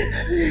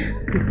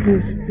 Auntie,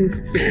 please,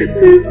 it's okay.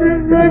 Please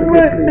bring back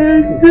my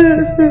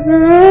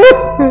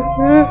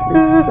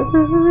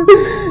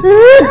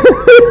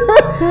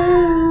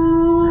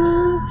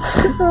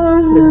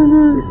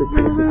It's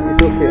okay,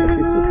 Auntie,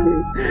 it's okay.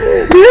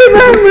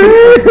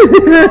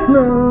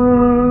 No.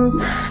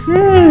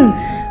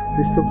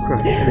 Please stop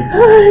crying.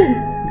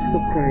 Please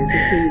stop crying, it's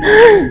okay.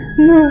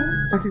 No.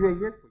 Auntie, we're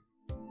here for you.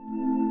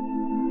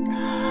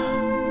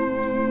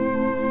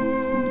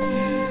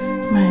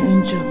 My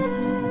angel.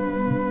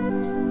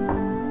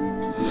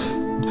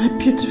 My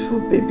beautiful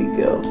baby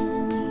girl.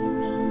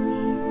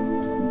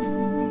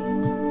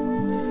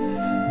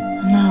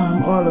 Now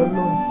I'm all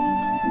alone.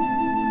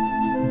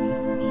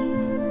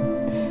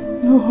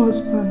 No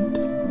husband.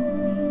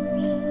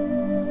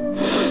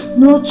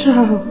 No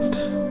child.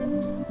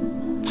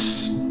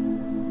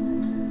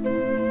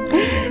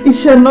 It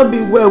shall not be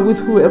well with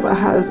whoever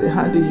has a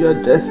hand in your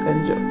death,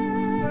 angel.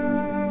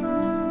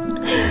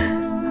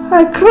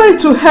 I cry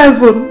to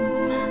heaven.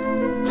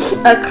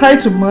 I cry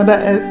to Mother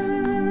Earth.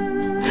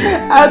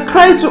 I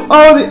cry to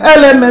all the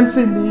elements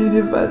in the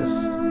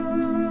universe.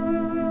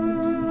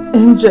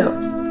 Angel,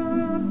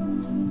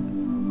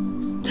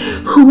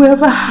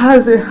 whoever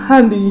has a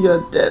hand in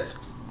your death,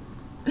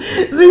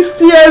 these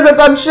tears that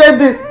I'm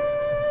shedding,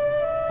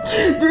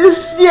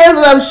 these tears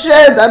that I've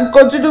shed and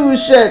continue to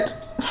shed,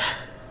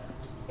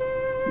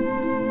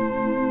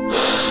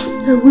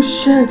 I will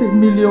shed a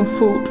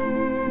millionfold.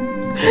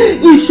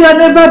 It shall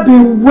never be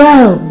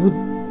well with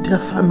their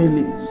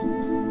families.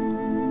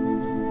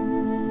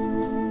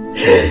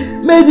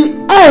 May the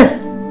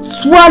earth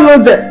swallow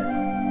them.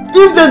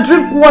 If they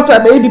drink water,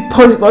 may it be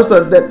poisonous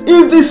on them.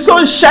 If the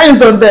sun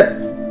shines on them,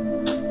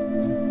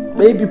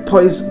 may it be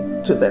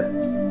poison to them.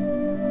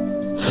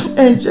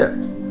 Angel,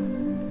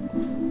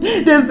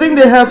 they think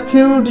they have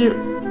killed you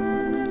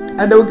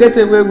and they will get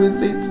away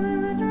with it.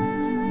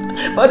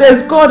 But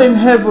there's God in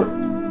heaven.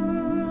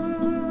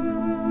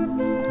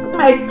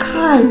 My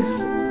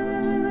cries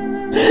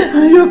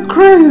and your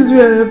cries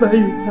wherever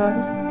you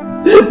are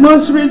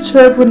must reach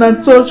heaven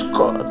and touch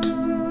God.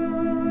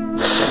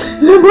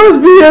 They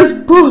must be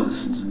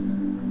exposed.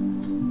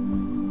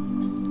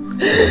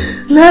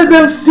 Let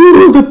them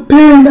feel the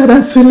pain that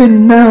I'm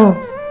feeling now.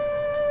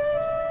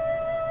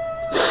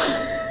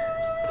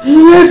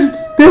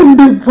 Let them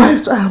be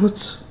wiped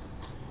out.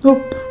 No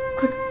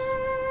progress.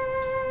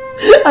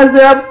 As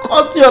they have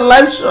cut your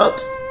life short,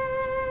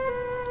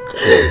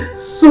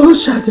 so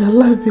shall their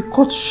life be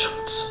cut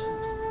short.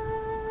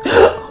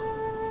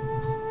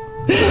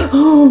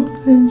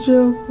 Oh,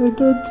 Angel, my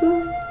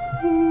daughter.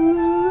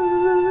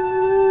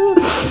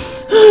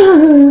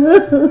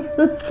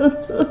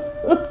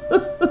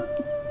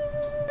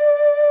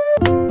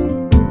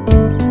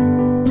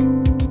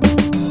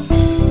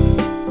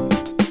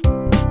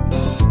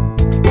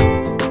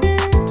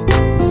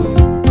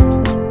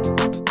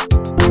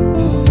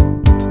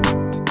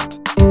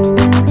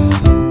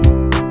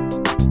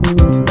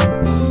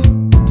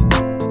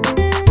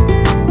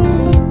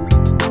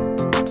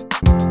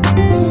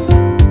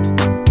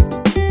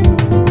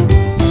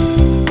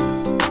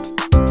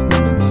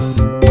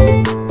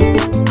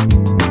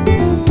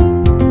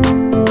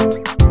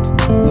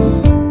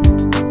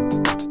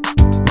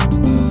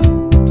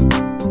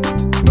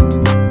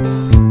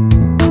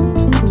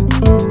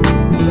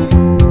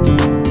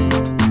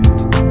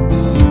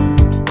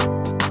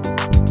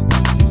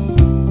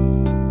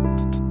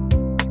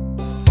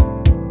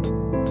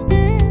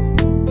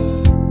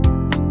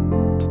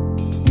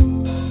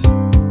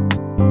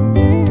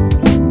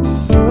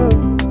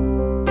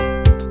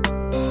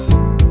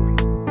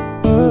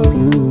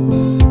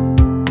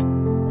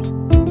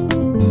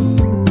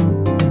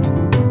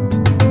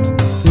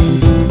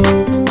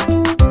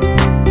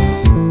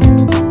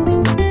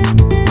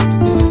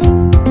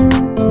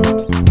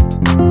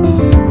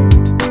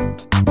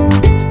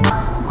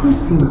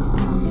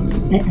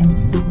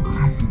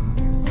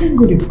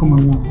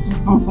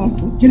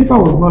 Jennifer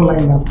was not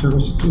lying after all.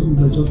 She told me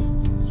you were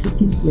just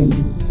looking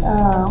splendid.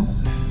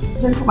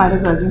 Jennifer, my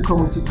daughter didn't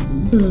come with you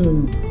today.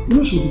 You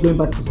know she'll be going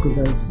back to school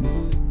very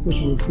soon. So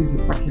she was busy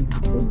packing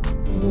her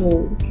things.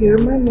 Oh, okay.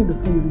 Remind me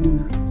before you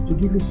leave to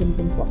give you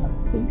something for her.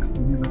 You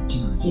never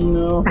change.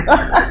 No.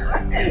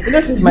 You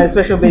know she's my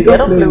special baby. I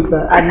don't play with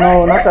her. I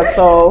know, not at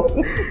all.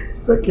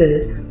 It's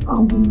okay.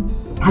 Have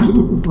you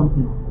eaten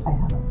something? I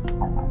have.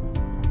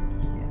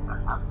 Yes, I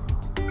have.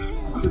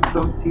 I took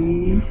some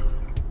tea.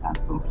 And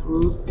some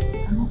fruits.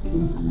 I'm okay,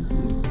 honestly.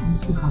 I'm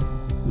so happy.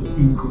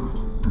 Thank God.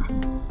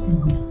 Thank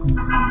God.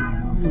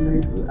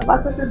 Very good. I've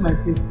accepted my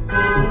fate. I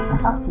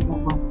have to go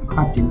back.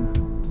 Have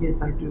Jennifer?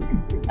 Yes, I do.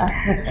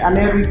 And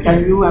Eric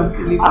and you and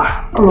Philip.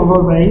 All of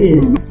us are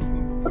here.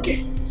 Okay.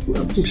 We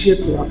have to share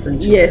to our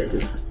friendship.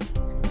 Yes.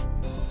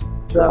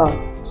 To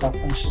us. To our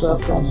friendship. To our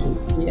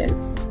friendships.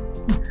 Yes.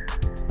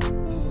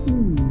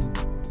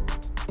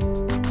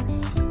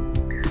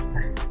 This is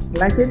nice. You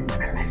like it? I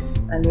like it.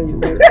 I know you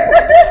will.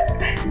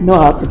 You know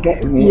how to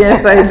get me.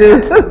 Yes, I do.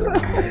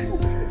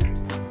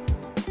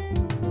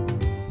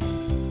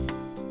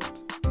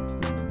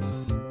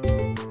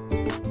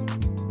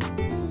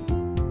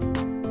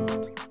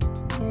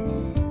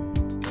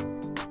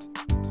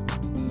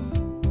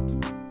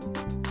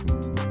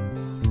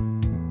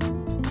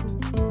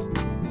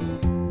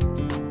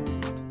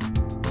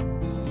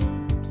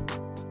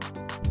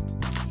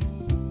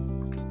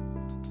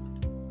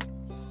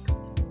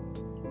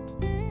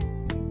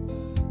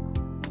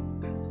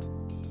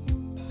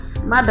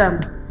 Madam,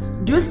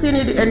 do you still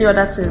need any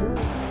other thing?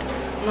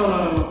 No.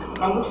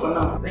 I'm good for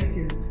now. Thank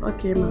you.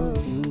 Okay, ma'am.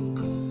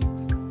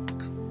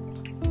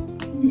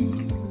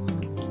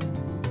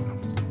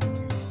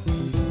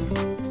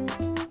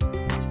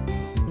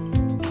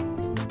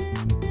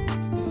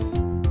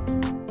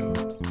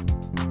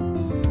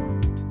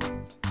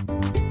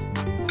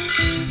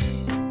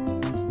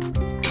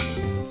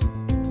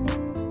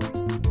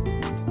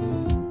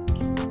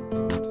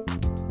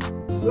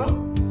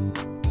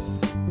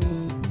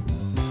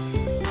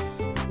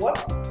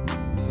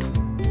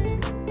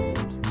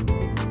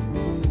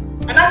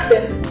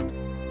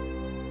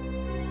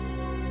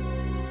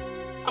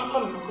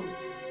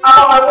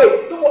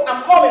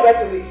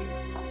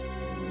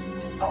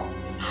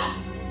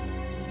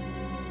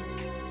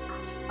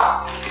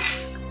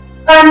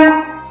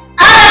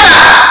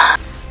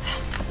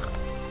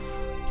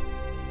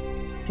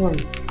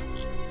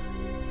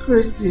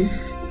 Christy,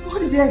 what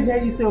did I hear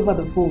you say over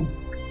the phone?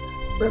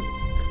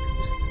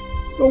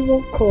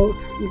 Someone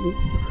called Philip.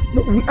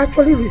 No, we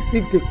actually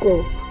received a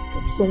call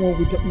from someone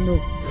we don't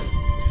know,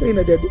 saying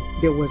that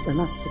there was an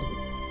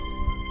accident.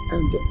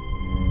 And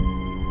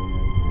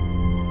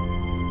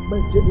my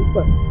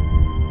Jennifer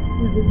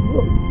is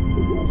involved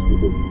in the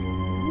accident.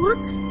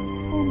 What?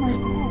 Oh my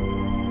God.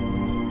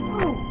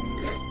 Oh.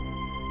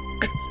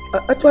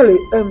 Actually,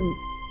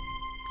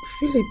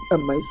 Philip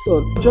and my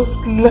son just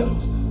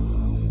left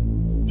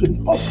to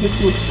the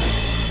hospital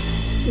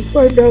to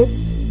find out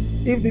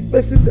if the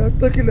person they're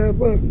talking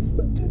about is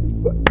my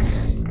Jennifer.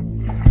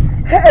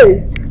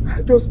 Hey!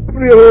 I just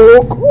pray,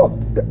 oh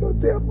God, that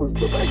nothing happens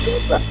to my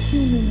daughter.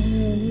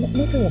 No.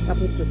 Nothing will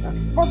happen to her.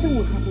 Nothing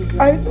will happen to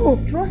her. I know.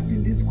 Trust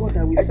in this God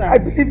that we serve. I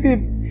believe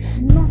him.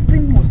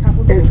 Nothing must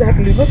happen to her.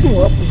 Exactly. Nothing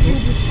will happen to her. She'll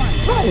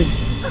be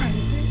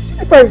fine.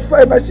 Jennifer is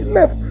fine and she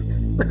left.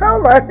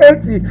 How are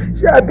healthy?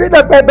 She had been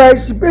a bye-bye.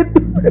 She paid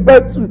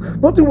about 2.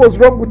 Nothing was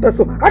wrong with her.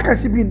 So how can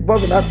she be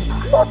involved in that?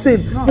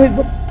 Nothing. No. There is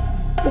no.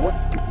 But what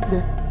is keeping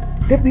them?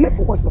 They've left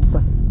for quite some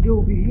time. They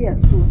will be here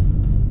soon.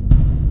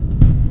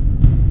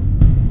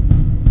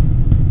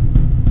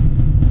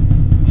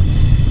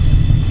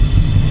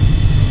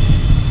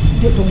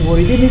 Don't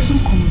worry, they will soon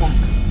come back.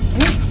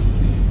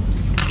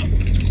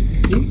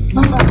 See?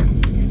 Mama.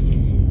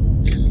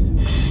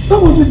 That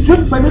was the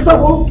dress my daughter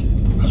wore.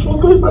 She was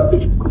going back to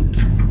school.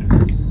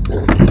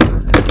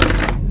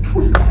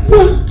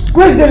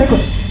 Where is Jennifer?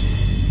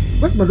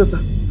 Where's my daughter?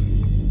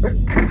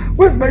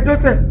 Where's my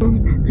daughter?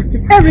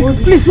 Eric,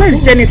 please, where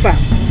is Jennifer?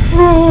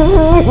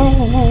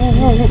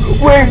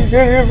 Where is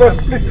Jennifer?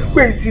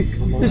 Where is she?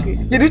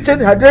 Did you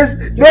change her dress?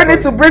 Do I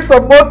need to bring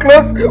some more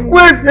clothes?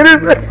 Where is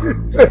Jennifer?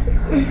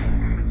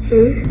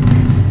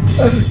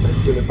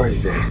 Jennifer is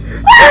dead.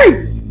 Hey!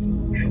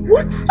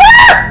 What?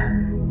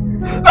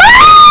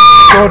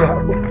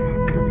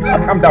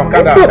 Calm down,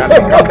 calm down,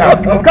 darling, calm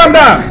down. Calm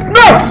down!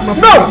 No!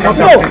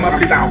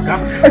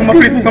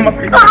 Mama,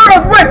 please.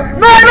 Wait!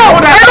 No!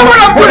 I don't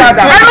want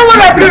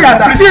to please.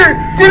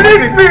 She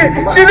needs me.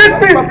 Just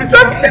please.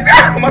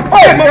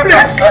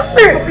 Excuse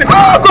me.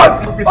 Oh, God.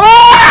 Oh!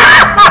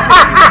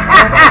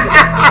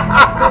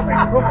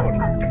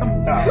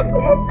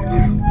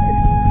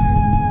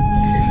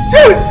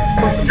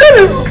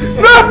 Jenny!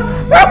 No!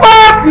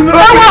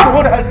 Mama!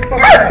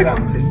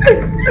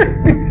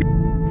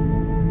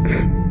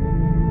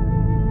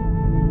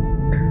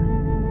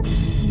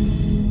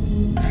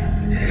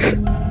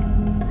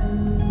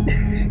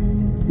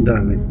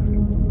 Darling,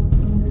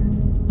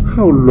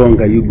 how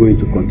long are you going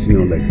to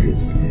continue like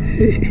this?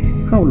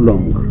 How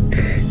long?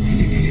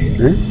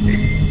 Eh?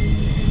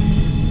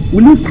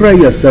 Will you cry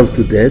yourself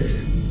to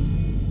death?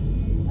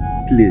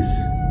 Please,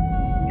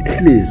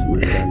 my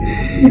darling,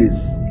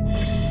 please.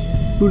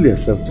 Pull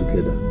yourself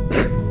together.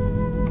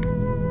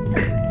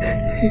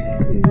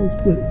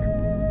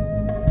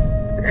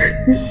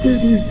 This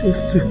pain is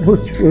just too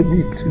much for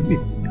me to be.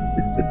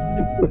 It's just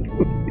too much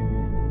for me.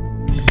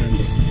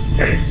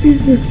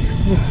 It's just too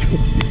much for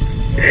me.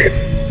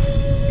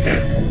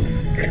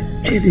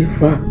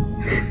 Jennifer,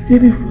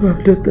 our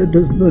daughter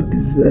does not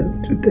deserve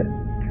to die.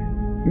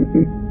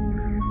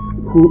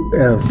 Who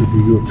else do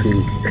you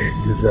think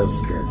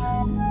deserves death?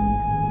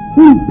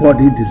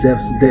 Nobody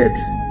deserves death.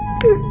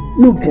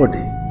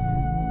 Nobody.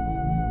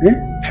 Eh?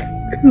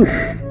 Look,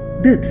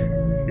 death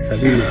is an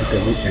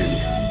inevitable end.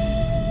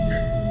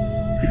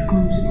 It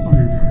comes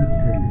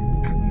unexpectedly.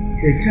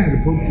 A child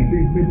born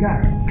today may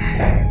die.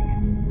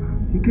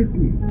 You get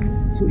me?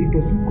 So it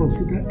doesn't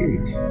consider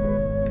age.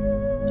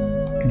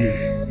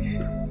 Please,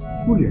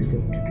 pull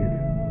yourself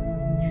together.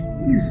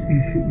 Please, you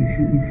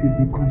should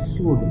be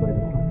consoled by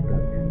the fact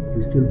that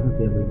you still have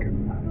Eric and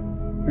I.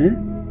 Eh?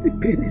 The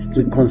pain is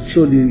to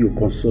console you, you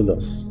console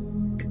us.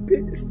 The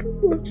pain is too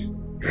much.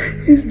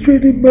 He's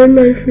draining my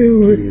life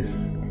away.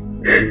 Please.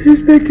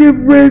 He's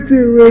taking breath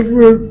away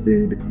from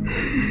me.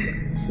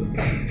 It's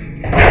okay.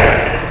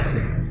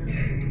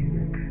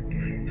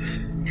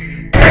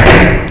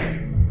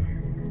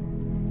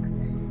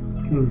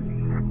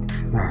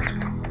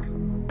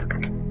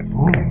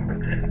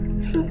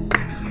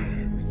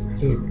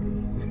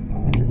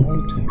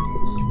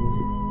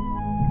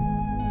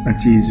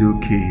 Auntie is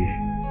okay.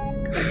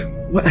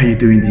 Why are you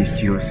doing this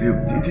to yourself?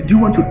 Do you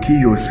want to kill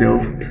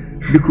yourself?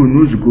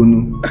 Because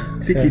no,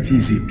 take it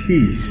easy,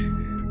 please.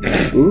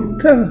 Oh,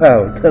 tell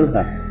her.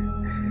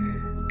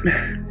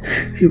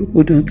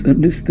 You don't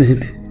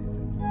understand.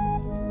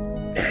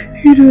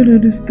 You don't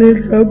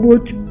understand how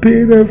much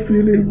pain I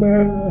feel in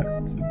my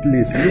heart.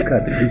 Please, look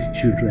at these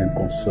children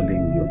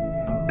consoling you.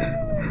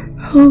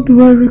 How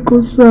do I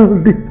reconcile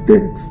the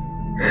death?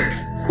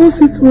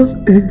 First it was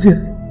Angel.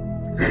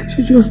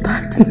 She just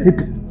acted like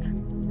that.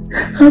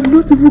 I've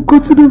not even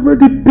gotten over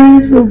the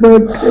pains of her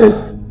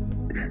death.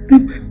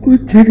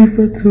 When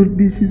Jennifer told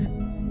me she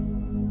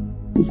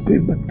was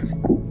going back to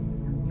school,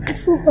 I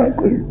saw her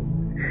going.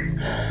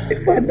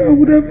 If I know, I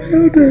would have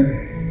held her.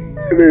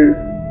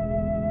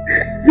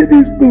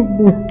 Jenny's no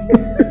more.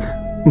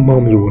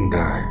 Mom, you won't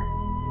die.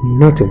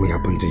 Nothing will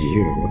happen to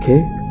you,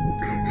 okay?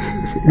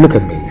 See, look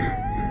at me.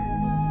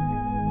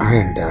 I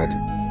and Dad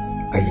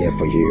are here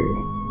for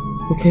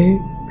you, okay?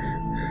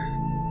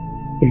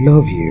 We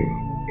love you.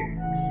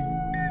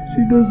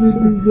 She doesn't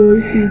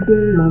deserve to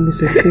die. Mom,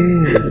 it's okay.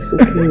 It's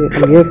okay.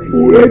 I'm here for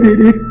you. Where did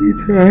it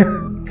hit her?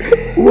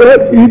 Where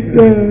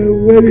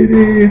did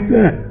it hit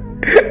her?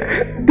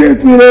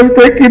 Death will have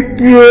taken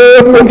you.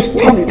 Mom,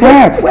 stop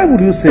that. Why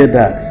would you say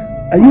that?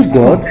 Are you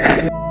God?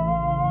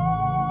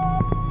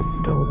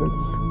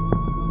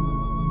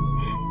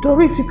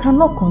 Doris, you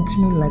cannot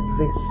continue like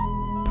this.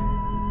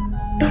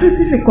 Doris,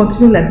 if you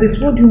continue like this,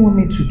 what do you want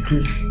me to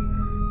do?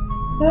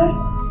 Eh?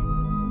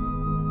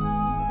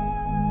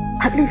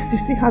 At least you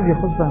still have your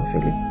husband,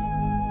 Philip,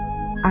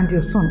 and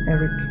your son,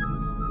 Eric.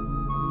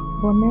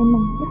 But Mama,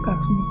 look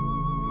at me.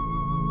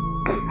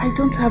 I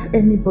don't have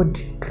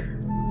anybody.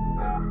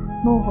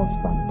 No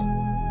husband.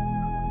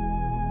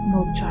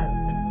 No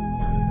child.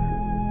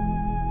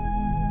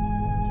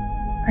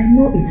 I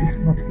know it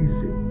is not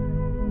easy.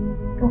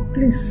 But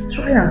please,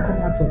 try and come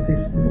out of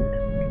this mood.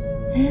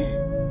 Eh?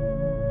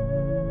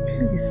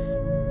 Please.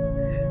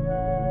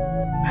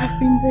 I've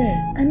been there.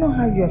 I know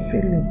how you are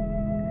feeling.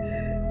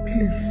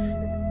 Please.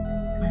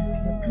 My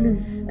dear,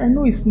 please. I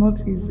know it's not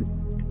easy.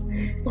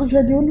 But you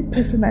are the only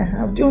person I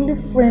have, the only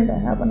friend I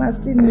have, and I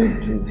still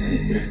need you.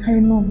 I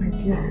know, my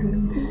dear,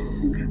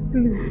 please.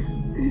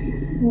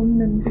 Please. Don't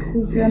let me,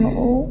 because you are not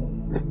all.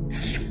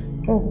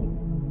 Oh.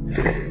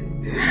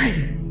 Hi.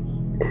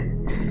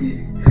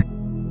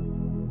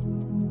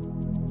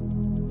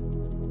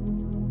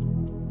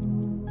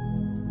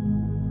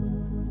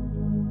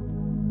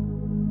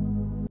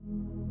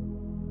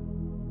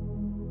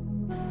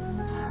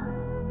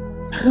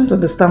 I don't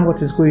understand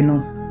what is going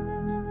on.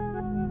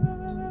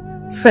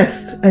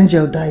 First,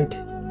 Angel died.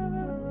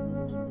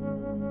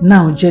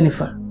 Now,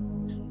 Jennifer.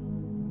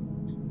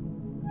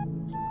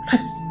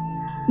 Like,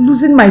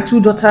 losing my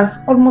 2 daughters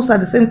almost at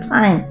the same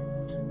time.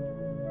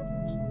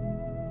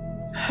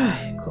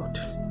 Hi, God.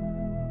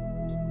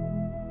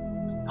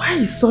 Why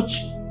is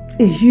such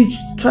a huge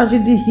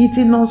tragedy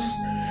hitting us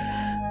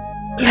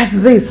like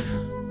this?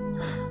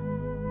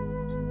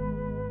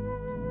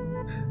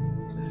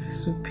 This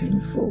is so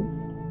painful.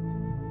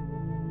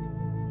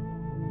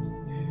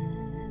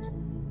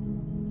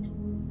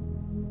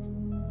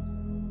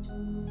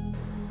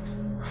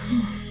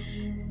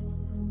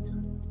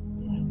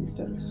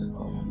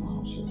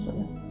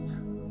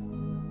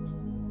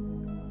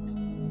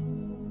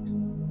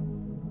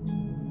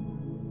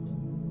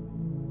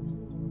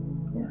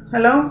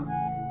 Hello?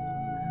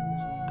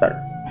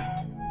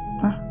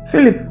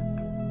 Philip.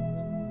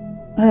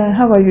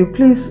 How are you?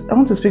 Please, I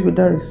want to speak with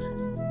Doris.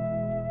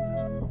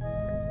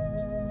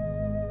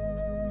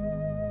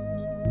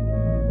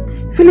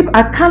 Philip,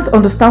 I can't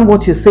understand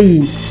what you're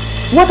saying.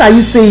 What are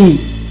you saying?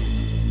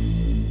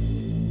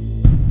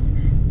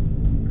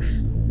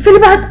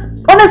 Philip,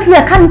 honestly,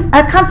 I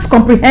can't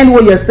comprehend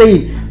what you're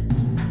saying.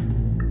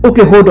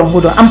 Okay, hold on.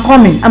 I'm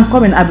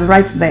coming. I'll be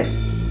right there.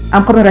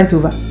 I'm coming right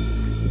over.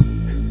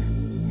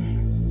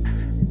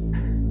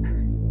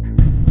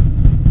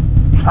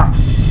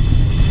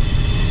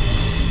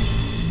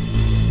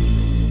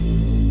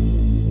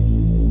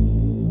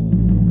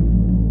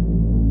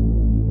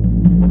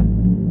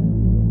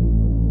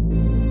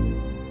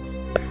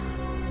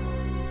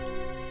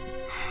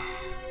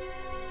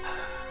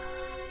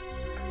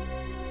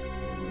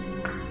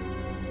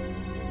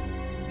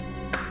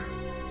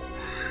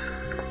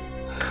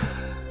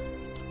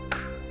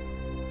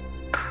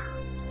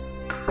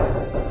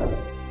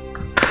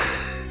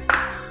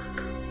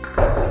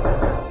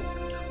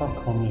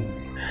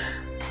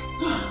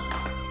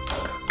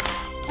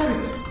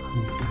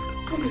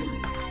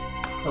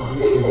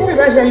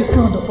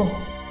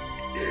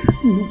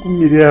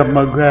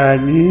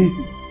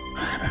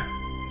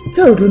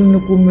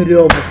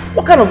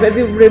 What kind of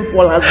heavy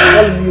rainfall has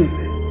befallen you?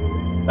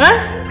 Huh?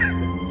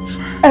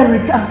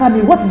 Eric, answer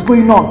me, what is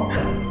going on?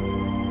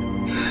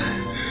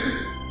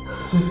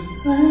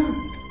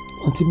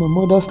 Auntie, my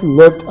mother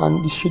slept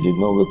and she did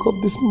not wake up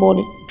this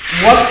morning.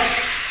 What?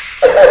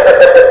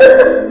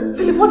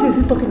 Philip, what is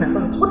he talking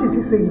about? What is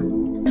he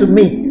saying to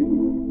me?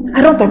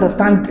 I don't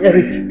understand,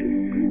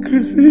 Eric.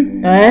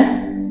 Chrissy?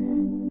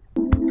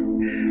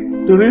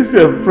 Doris,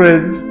 your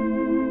friend,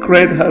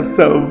 cried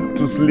herself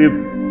to sleep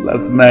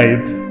last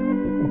night.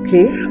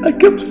 Okay. I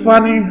kept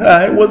fanning her.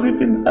 I wasn't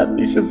even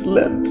happy she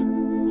slept.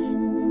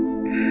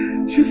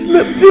 She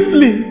slept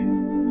deeply.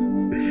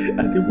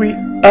 At the wee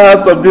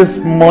hours of this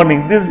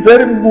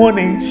very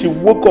morning, she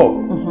woke up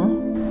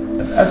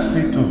and asked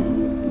me to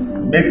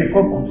make a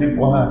cup of tea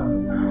for her.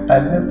 I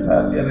left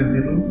her there in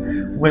the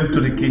room, went to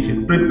the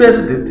kitchen,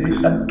 prepared the tea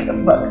and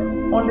came back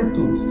only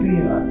to see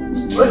her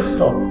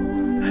stretched up.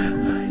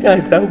 I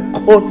now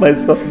called my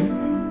son.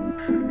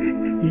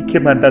 He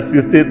came and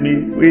assisted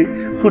me. We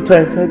put her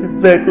inside the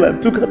vehicle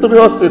and took her to the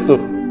hospital.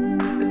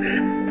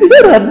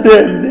 There and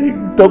then, the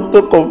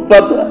doctor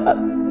confirmed her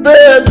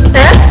dead.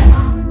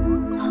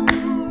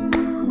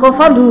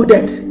 Confirmed who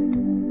dead?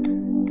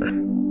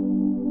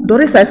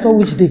 Doris, I saw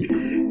which day?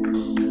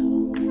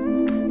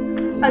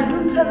 Are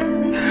you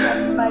telling me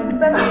that my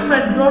best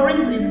friend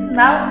Doris is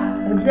now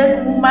a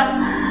dead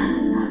woman?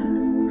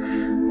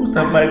 What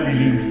am I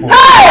living for?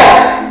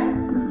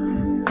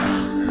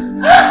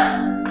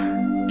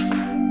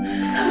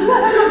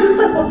 What are you this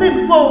type of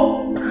info?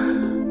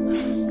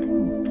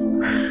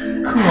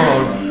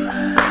 God,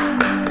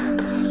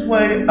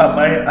 why am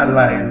I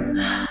alive?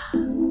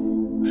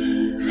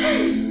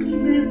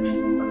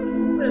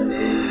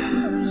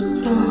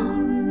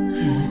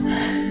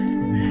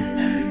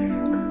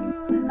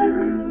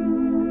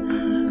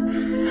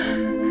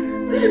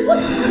 Philip, what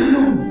is going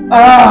on?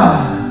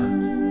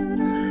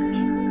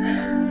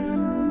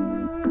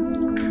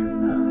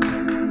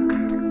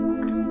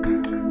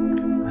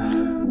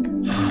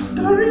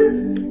 Doris.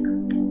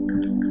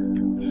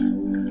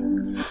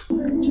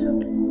 Angel.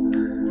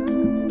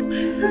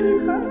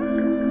 Jennifer.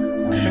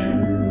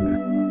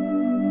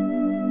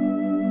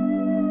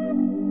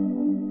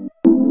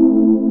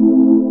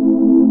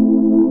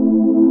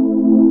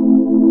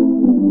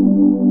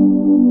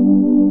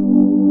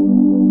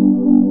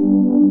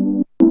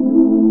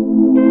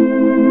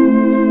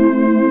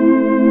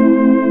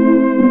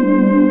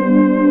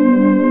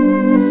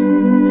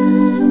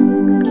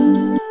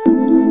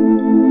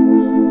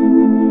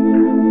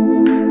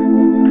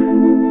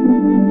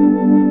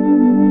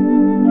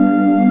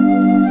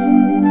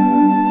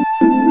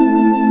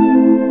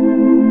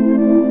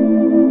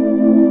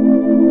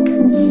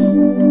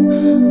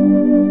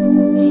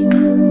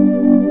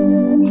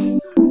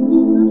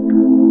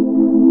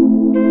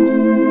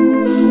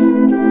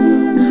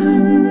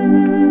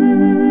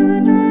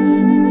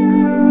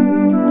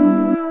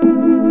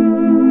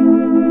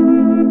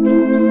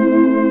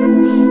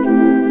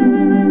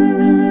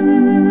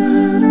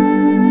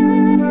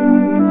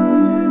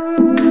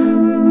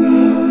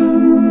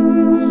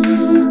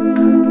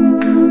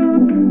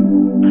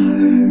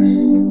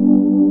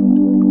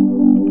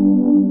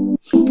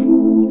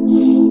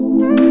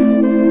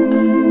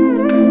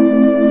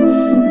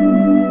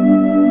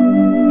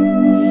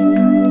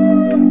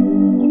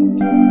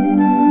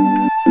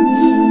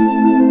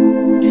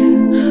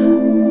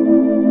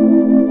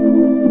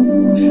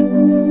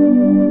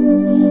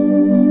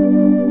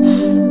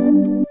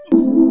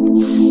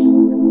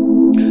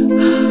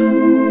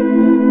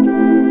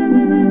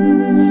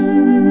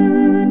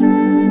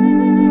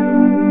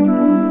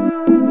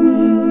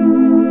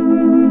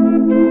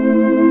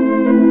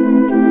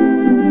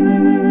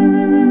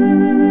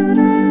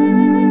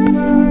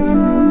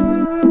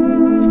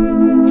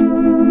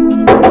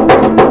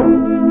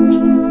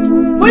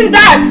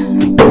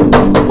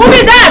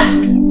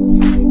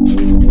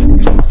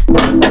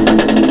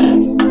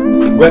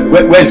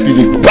 Where is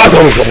Philip? Come.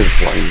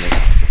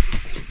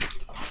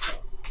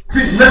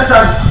 See, next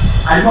time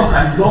I knock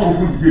and you don't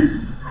open the gate.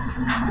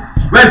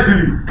 Where's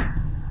Philip?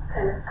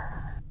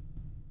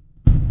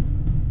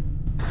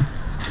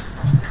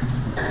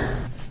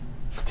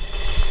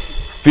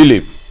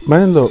 Philip. My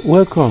in-law,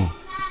 welcome.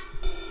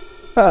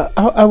 I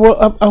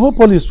hope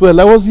all is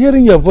well. I was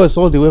hearing your voice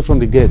all the way from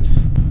the gate.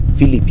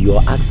 Philip, you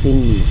are asking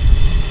me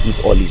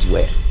if all is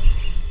well.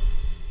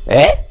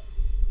 Eh?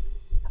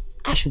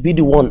 I should be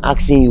the one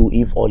asking you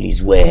if all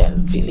is well,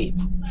 Philip.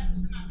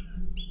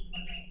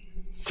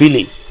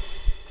 Philip,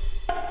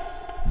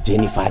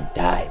 Jennifer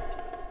died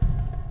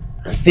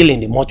and still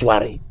in the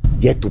mortuary,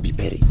 yet to be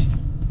buried.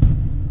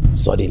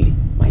 Suddenly,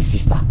 my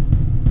sister,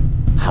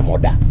 her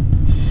mother,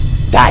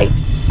 died.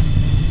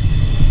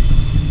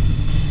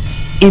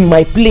 In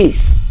my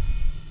place,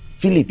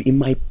 Philip, in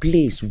my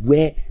place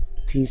where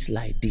things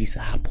like this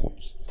happen,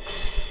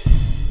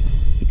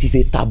 it is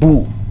a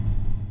taboo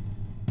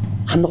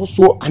and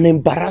also an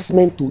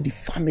embarrassment to the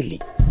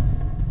family.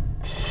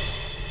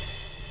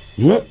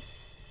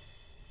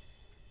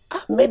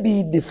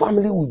 Maybe the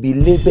family will be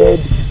labeled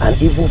an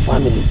evil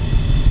family.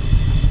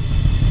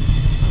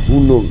 Who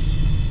knows?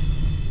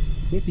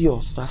 Maybe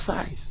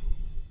ostracized.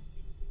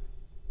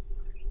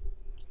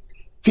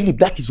 Philip,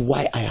 that is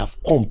why I have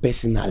come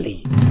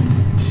personally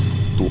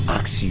to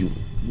ask you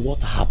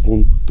what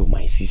happened to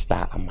my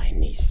sister and my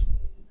niece.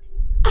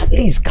 At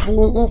least,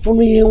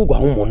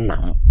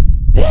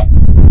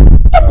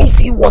 let me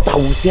see what I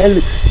will tell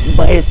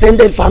my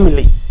extended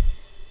family.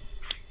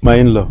 My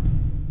in-law,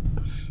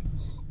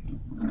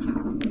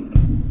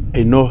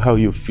 I know how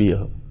you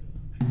feel.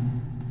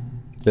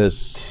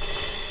 There's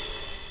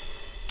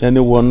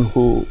anyone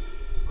who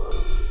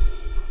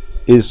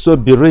is so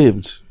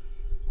bereaved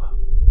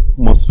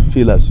must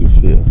feel as you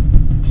feel.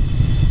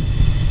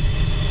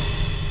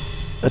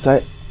 But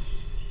I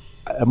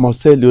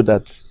must tell you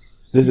that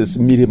this is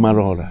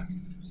Mirimarora.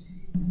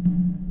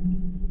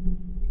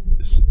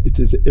 It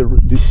is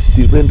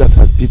the rain that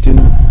has beaten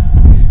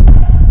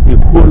the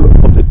whole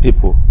of the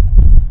people.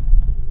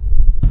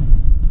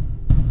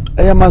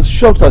 I am as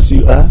shocked as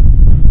you are.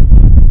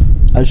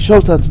 I'm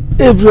shocked that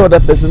every other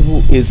person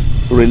who is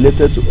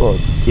related to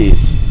us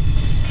is,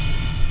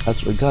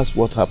 as regards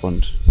what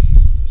happened.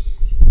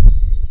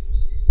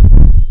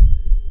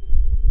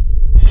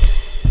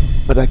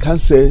 But I can't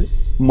say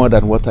more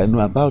than what I know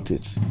about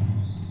it.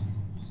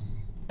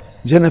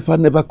 Jennifer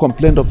never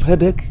complained of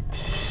headache,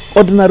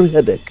 ordinary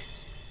headache.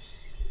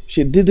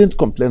 She didn't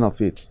complain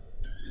of it.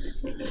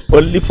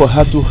 Only for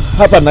her to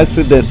have an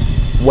accident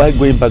while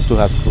going back to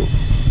her school.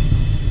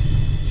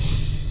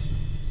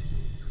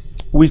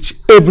 Which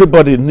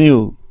everybody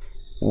knew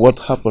what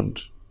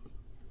happened.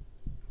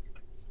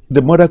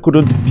 The mother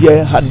couldn't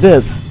bear her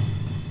death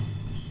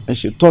and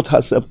she taught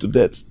herself to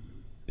death.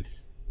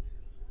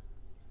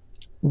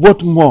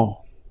 What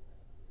more?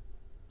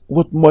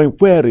 What more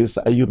inquiries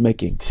are you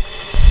making?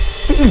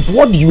 Philip,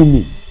 what do you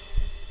mean?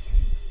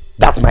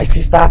 That my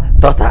sister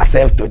taught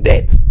herself to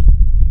death?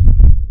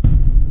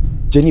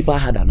 Jennifer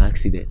had an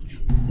accident,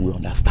 we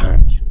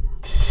understand.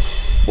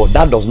 But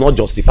that does not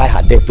justify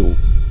her death, though.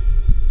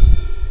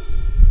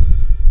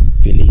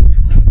 Philip,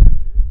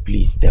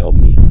 please tell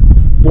me,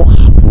 what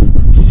happened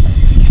to my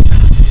sister?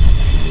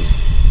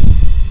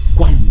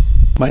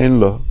 My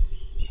in-law,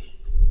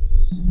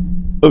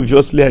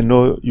 obviously I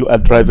know you are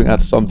driving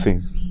at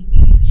something.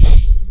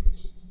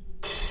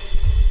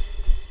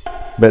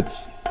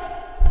 But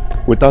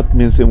without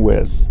mincing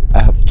words, I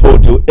have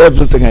told you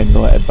everything I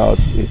know about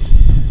it.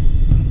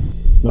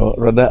 No,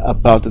 rather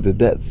about the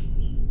death.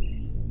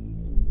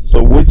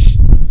 So which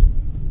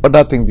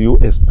other thing do you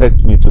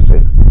expect me to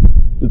say?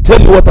 To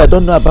tell you what I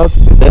don't know about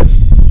the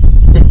death?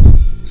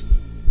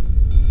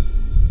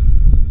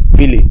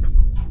 Philip.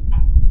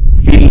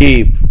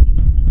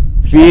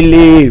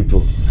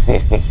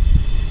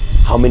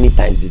 How many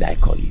times did I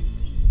call you?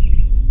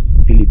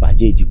 Philip, I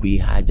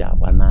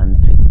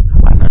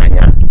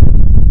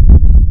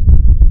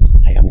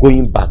am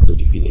going back to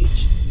the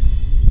village.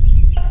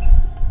 I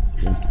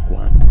want to go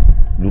and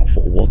look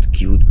for what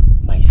killed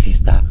my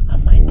sister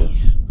and my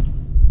niece.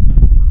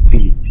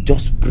 Philip,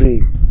 just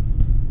pray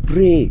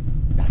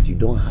that you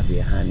don't have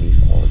a hand in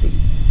all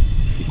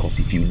this. Because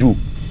if you do,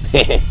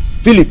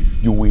 Philip,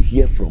 you will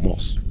hear from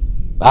us.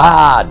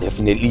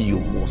 Definitely you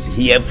must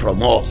hear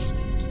from us.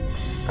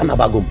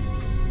 Anabagum.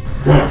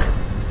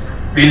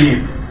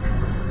 Philip.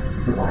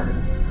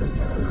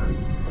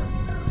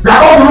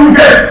 Open the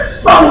gate.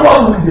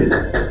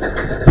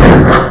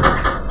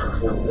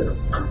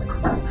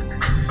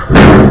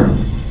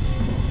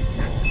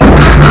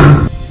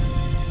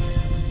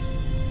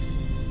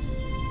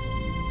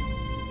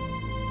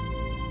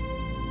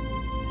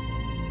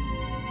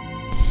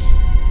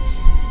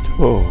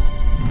 Oh,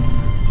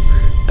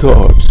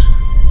 God.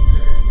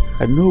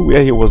 I know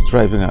where he was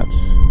driving at.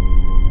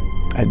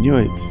 I knew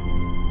it.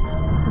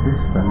 This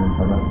is an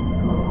embarrassment.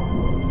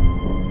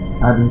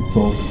 Having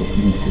sought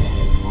opportunity.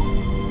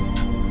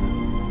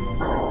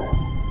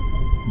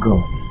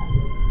 God.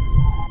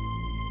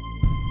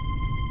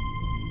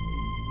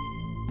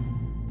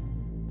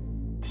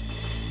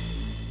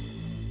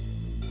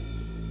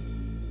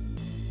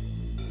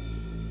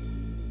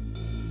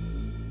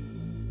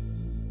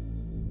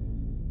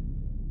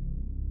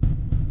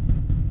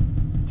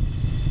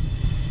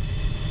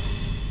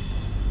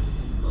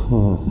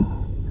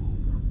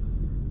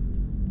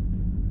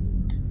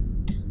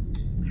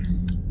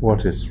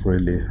 What is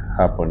really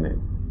happening?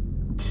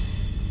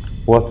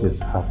 What is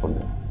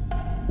happening?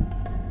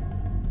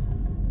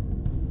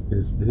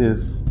 Is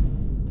this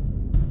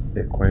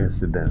a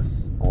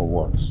coincidence or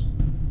what?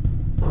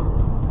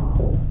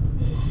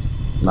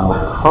 Now,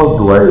 how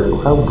do I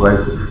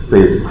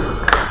face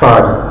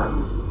Father,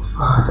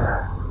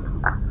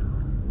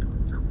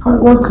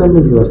 don't tell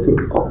me you are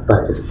still up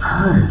by this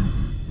time.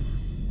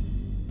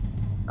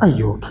 Are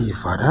you okay,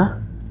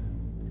 Father?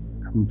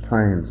 I'm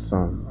fine,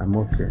 son. I'm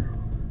okay.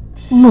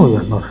 No,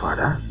 you're not,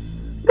 Father.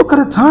 Look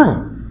at the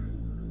time.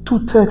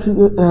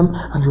 2:30 a.m.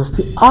 and you're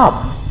still up.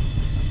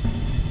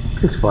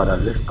 Please, Father,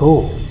 let's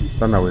go.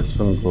 Son, I will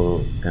soon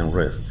go and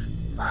rest.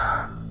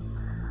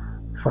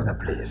 Father,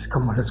 please,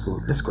 come on, let's go.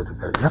 Let's go to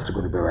bed. You have to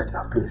go to bed right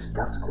now, please.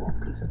 You have to go,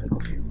 please. I beg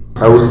of you.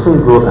 I will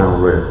soon go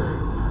and rest.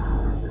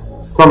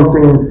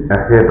 Something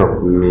ahead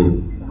of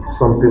me,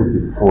 something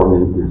before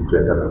me is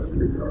greater than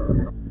sleep.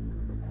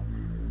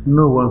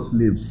 No one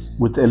sleeps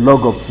with a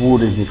log of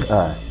wood in his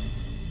eye.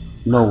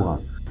 No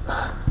one.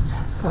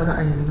 Father,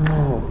 I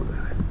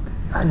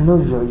know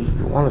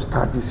you want to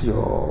start this,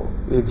 your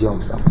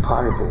idioms and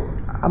parable.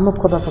 I'm not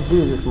caught up for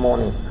this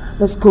morning.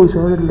 Let's go, it's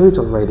already late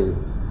already.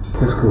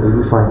 Let's go,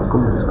 we'll be fine.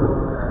 Come on, let's go.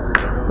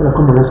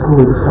 Come on, let's go,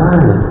 we'll be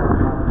fine.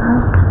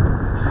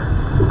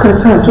 Look at the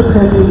time,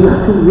 2:30, you are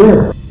still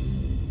here.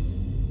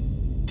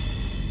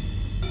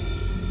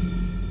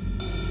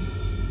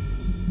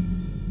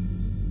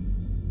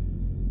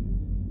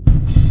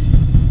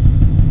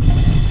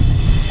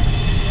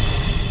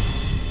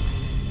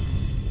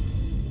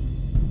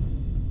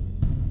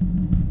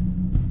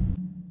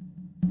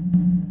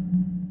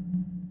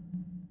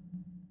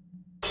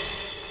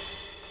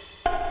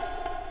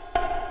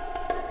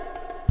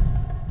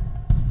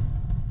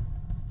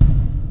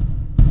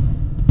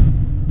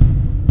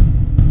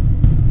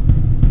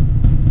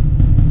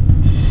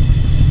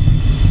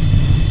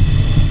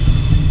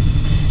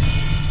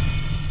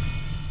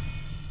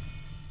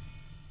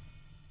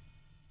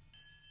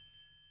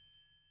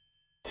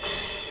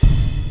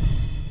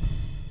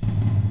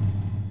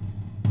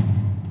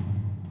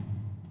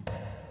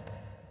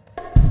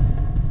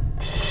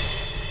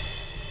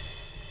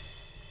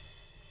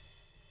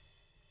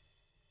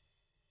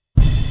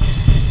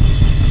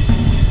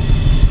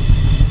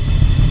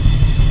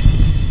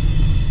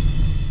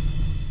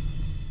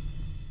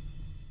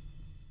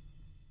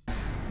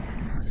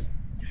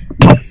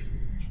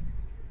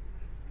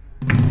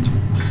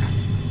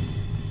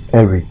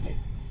 Eric,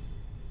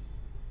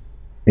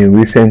 in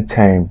recent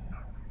time,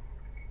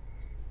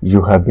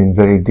 you have been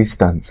very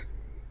distant.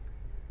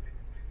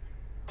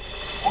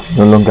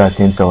 No longer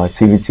attend to our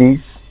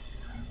activities.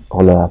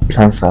 All our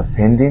plans are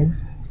pending.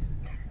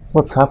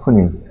 What's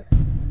happening?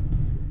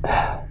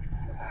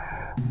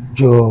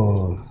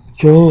 Joe,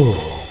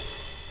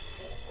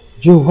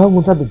 why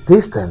won't I be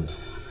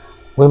distant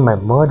when my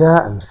mother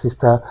and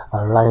sister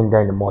are lying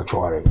there in the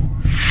mortuary?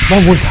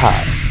 Why won't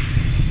I?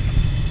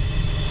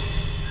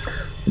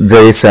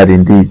 Very sad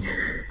indeed.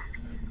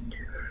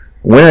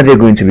 When are they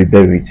going to be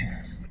buried?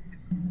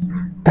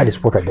 That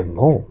is what I don't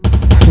know.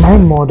 My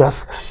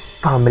mother's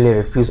family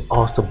refused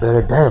us to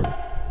bury them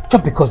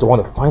just because they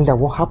want to find out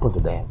what happened to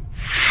them.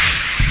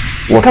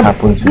 What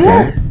happened to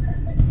them?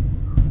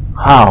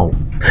 How?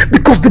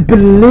 Because they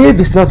believe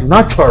it's not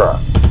natural.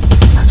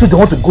 So they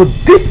want to go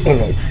deep in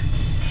it.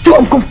 So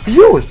I'm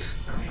confused.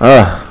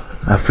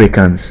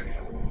 Africans.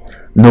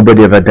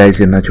 Nobody ever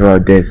dies a natural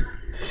death.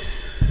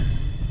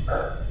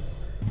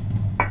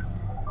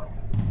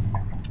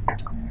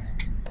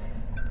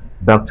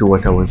 Back to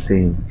what I was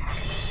saying.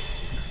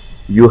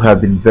 You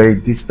have been very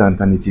distant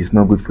and it is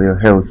not good for your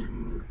health.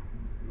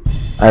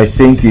 I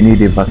think you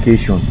need a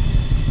vacation.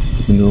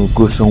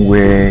 Go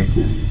somewhere,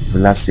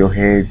 relax your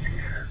head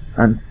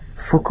and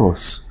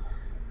focus.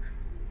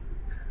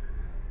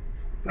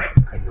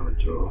 I know,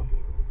 Joe.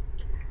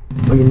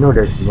 But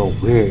there's no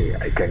way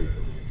I can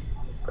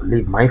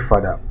leave my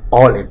father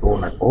all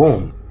alone at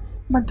home.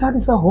 My dad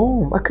is at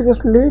home. I can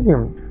just leave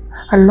him.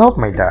 I love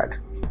my dad.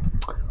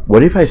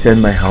 What if I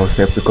send my house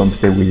help to come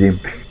stay with him?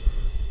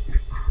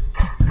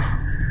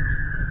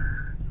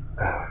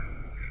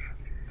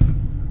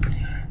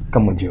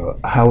 Come on, Joe.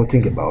 I will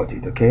think about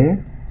it,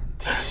 okay?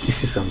 You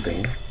see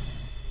something?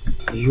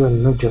 You are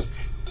not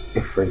just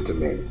a friend to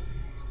me.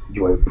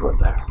 You are a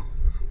brother.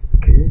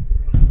 Okay?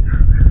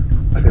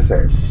 Like I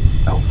said,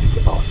 I will think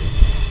about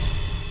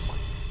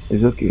it.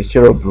 It's okay.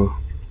 Cheer up, bro.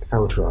 I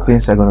will try.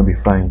 Things are gonna be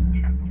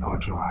fine. I will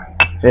try.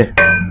 Hey,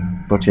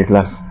 got your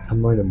glass. I'm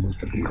not in the mood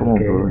for this. Come on,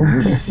 bro.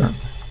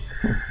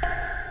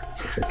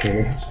 It's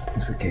okay.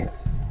 It's okay.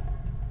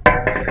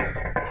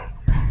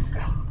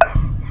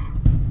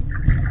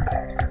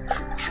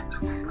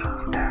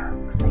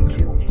 Thank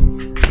you.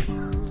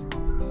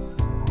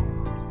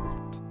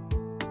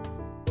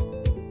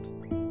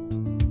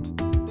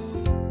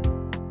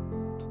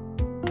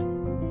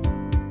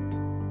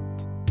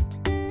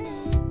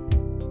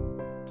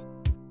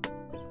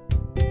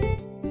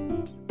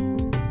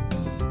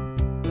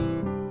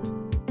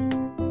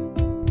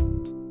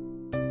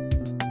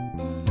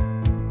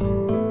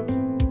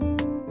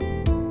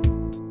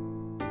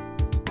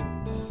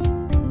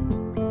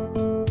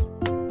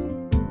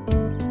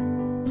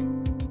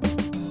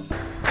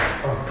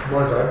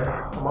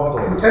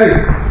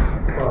 Eric,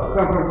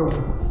 come.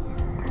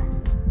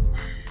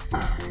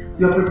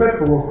 You're prepared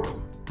for work?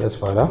 Yes,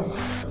 Father.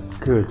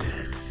 Good.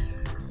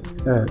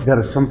 There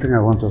is something I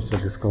want us to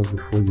discuss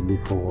before you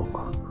leave for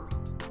work.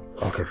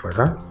 Okay,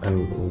 Father.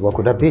 And what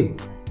could that be?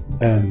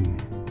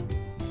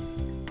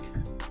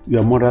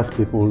 Your mother's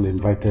people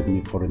invited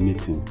me for a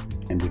meeting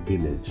in the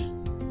village.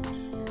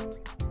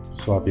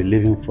 So I'll be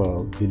leaving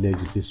for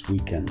village this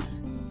weekend.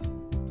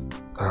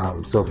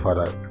 So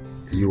Father,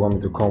 do you want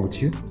me to come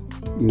with you?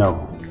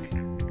 No.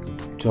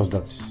 Just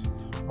that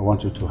I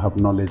want you to have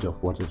knowledge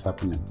of what is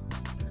happening.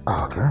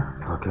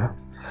 Okay.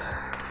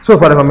 So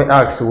Father, if I may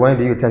ask, when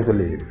do you intend to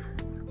leave?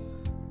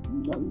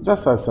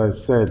 Just as I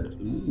said,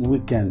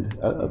 weekend.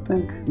 I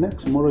think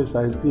next tomorrow is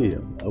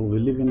ideal. I will be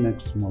leaving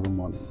next tomorrow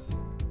morning.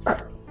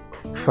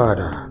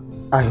 Father,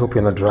 I hope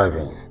you're not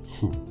driving.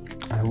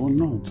 I will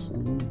not.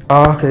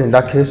 Okay, in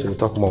that case, we'll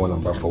talk more when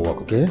I'm back for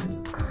work, okay?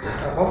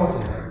 One more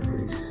thing,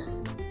 please.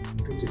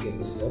 Don't take care of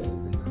yourself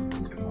and don't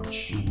think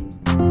much.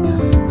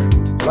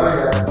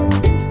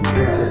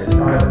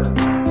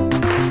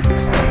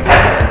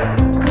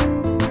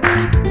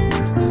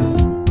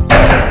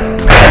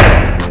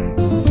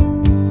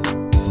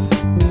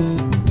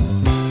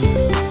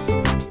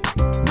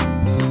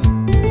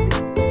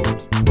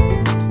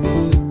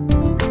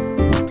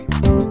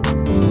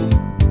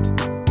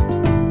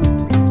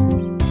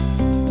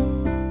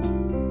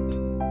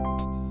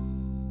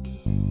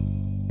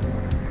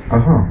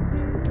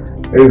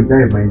 Eric, that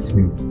reminds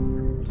me.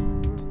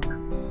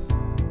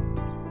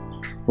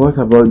 What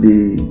about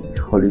the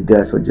holiday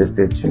I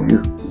suggested to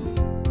you?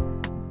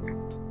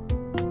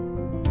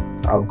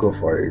 I'll go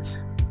for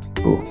it.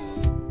 Oh,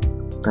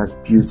 that's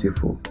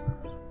beautiful.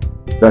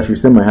 So I should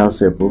send my house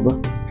help over?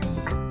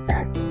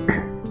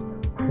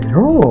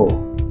 No,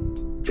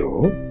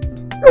 Joe.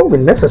 That won't be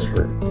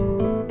necessary.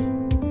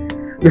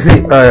 You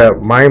see,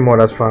 my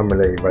mother's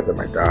family invited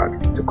my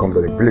dad to come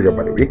to the village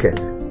over the weekend.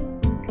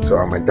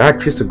 So my dad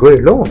chose to go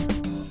alone.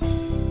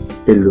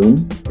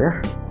 Alone?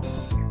 Yeah.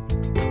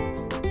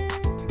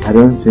 I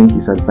don't think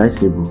it's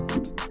advisable.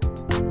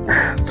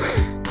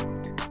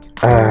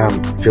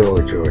 Joe,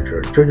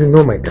 you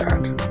know my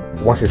dad.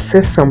 Once he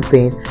says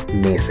something, he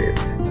means it.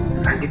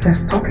 And you can't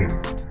stop him.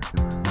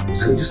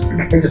 So just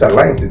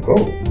allow him to go.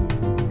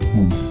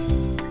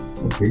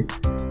 Okay.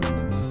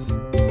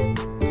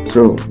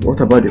 So,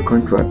 what about the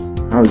contract?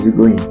 How is it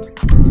going?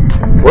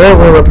 Well,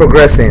 we're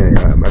progressing.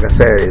 Like I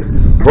said,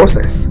 it's a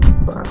process.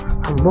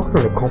 I'm working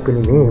on a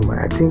company name.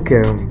 I think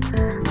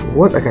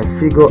what I can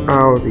figure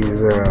out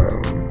is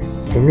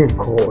a name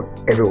called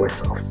Everywhere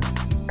Soft.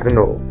 I don't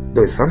know,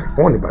 though it sounds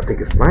funny, but I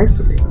think it's nice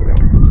to me, you know.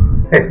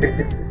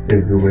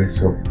 Everywhere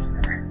Soft.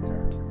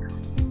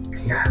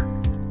 Yeah.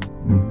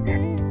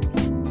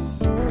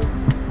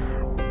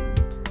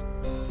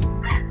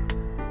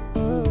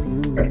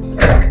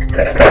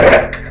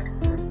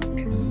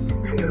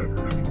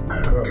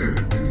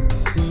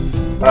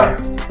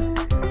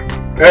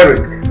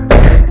 Eric.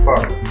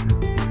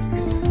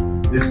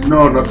 Is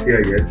no not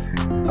here yet?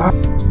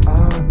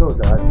 No,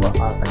 Dad, but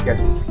I guess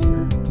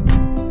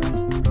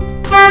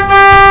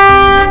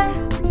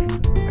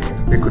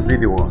It could be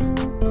the one.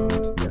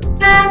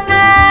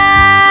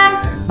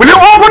 Will you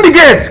open the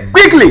gates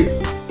quickly?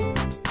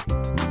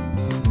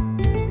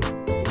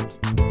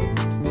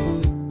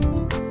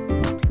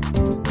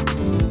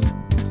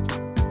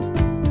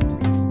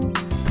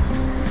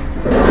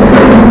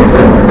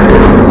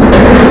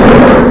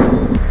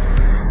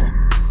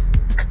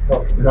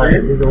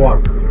 He's the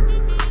one.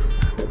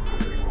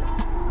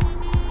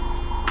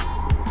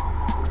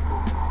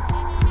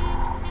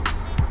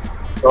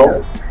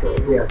 So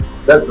yeah,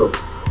 let's go.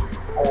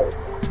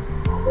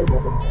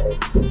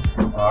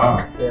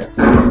 Yeah.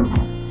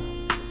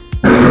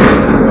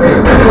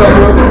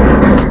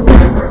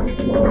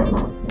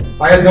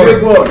 How you doing?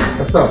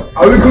 What's up?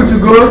 Are we good to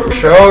go?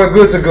 Sure, we're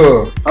good to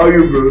go. How are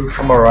you, bro?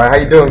 I'm alright. How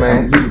you doing,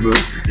 man? Good, bro.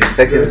 You're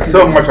taking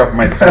so much of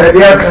my time.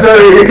 Yeah, I'm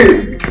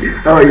sorry.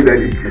 How are you,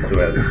 Daddy? This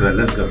way. Let's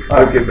go.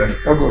 Okay, sir.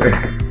 I'll go.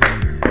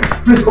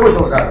 Please, hold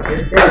on that,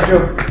 okay? Yeah,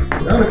 sure.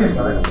 I'm looking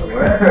fine.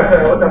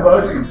 What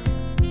about you?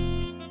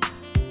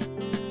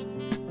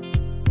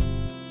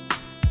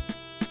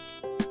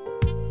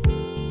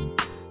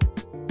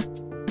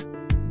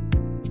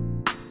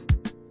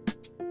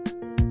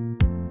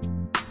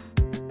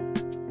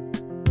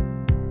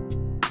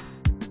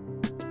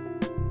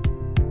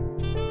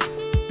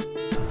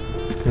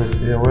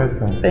 Yes, you're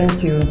welcome.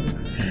 Thank you.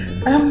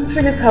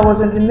 Philip, I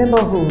was in the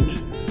neighborhood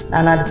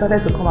and I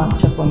decided to come and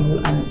check on you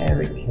and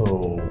Eric.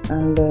 Oh.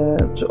 And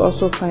to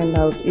also find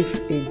out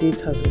if a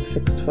date has been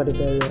fixed for the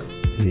burial.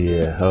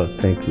 Yeah, oh,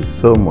 thank you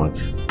so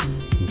much.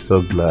 I'm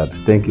so glad.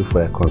 Thank you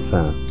for your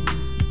concern.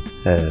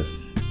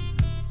 Yes.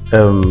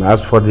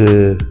 As for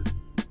the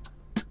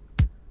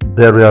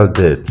burial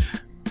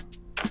date,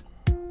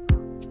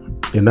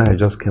 you know, I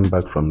just came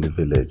back from the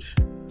village.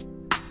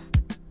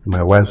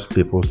 My wife's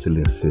people still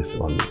insist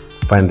on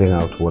finding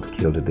out what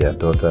killed their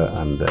daughter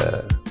and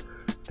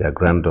their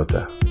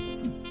granddaughter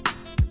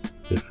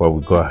before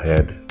we go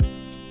ahead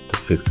to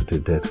fix the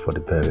date for the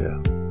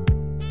burial.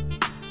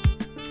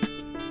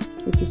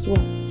 It is well.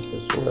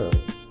 It's well.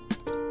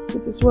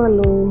 It is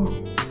well, oh.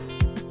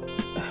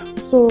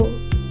 So,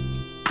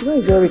 where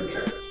is Eric?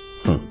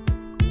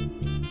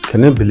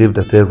 Can you believe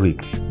that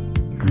Eric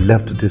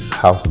left this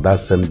house that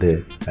same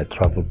day I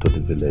traveled to the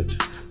village?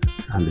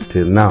 And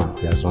till now,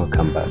 he has not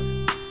come back.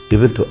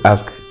 Even to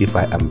ask if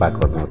I am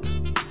back or not.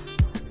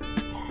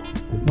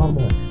 It's not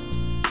bad.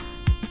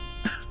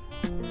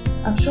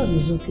 I'm sure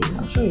he's okay.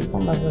 I'm sure he'll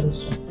come back very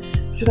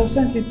soon. Should have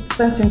sent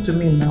him to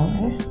me now,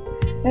 eh?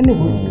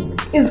 Anyway,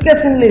 it's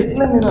getting late.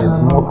 Let me know. It's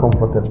more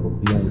comfortable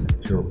being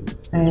with Joe.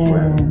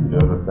 You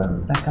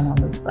understand? I can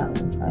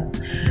understand.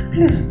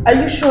 Please, are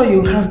you sure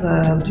you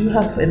have, do you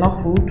have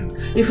enough food?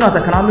 If not,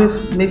 I can always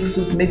make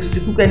soup, make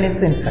stew, cook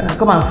anything. I'll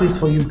come and freeze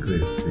for you.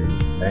 Christy,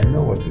 I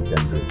know what you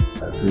can do.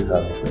 I still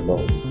have a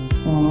lot.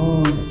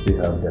 I still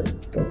have them.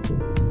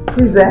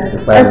 Please,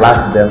 if I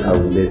lack them, I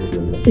will let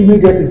you know.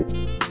 Immediately.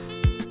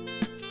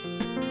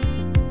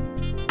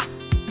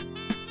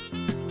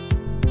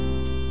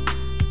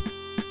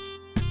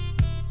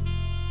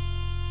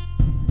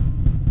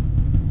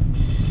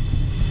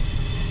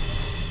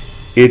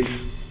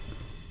 It's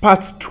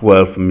past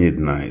 12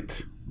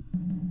 midnight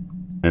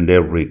and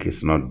Eric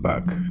is not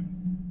back.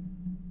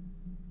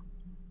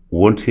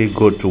 Won't he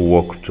go to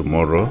work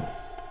tomorrow?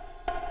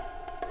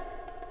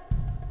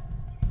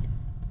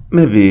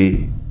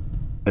 Maybe,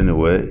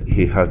 anyway,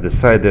 he has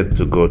decided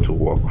to go to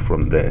work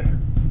from there.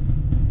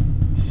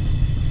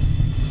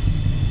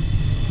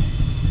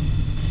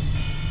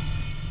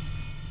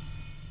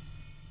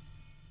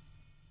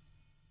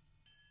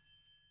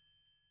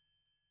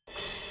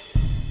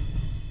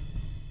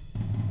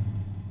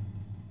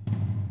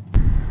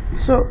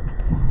 So,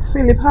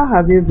 Philip, how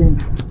have you been?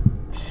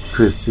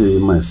 Christy,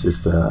 my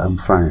sister, I'm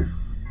fine.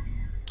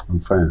 I'm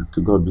fine.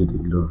 To God be the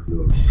glory.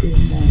 Lord.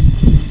 Amen.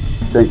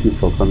 Thank you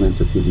for coming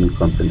to keep me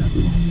company at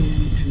least.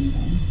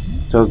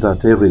 Just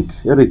that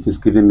Eric is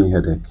giving me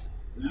headache.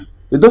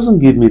 It doesn't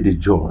give me the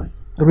joy.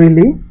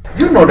 Really?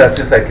 Do you know that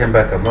since I came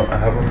back, I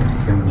haven't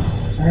seen him?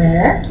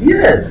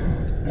 Yes.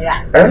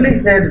 Yeah. I only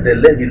heard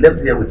he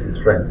left here with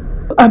his friend.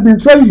 I've been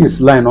trying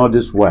his line all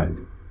this while,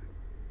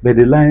 but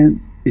the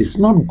line is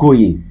not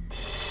going.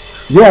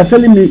 They are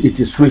telling me it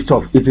is switched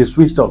off. It is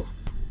switched off.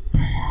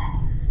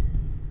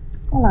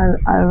 Well,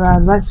 I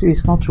advise you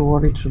is not to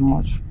worry too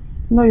much.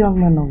 No young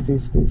man of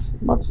these days,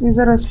 but he's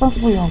a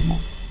responsible young man.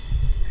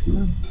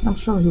 I'm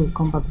sure he will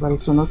come back very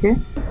soon, okay?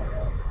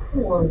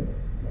 Don't worry.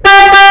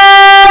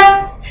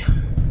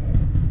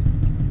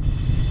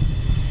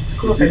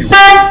 Open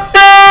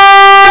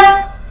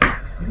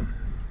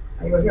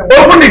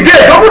the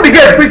gate! Open the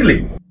gate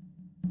quickly!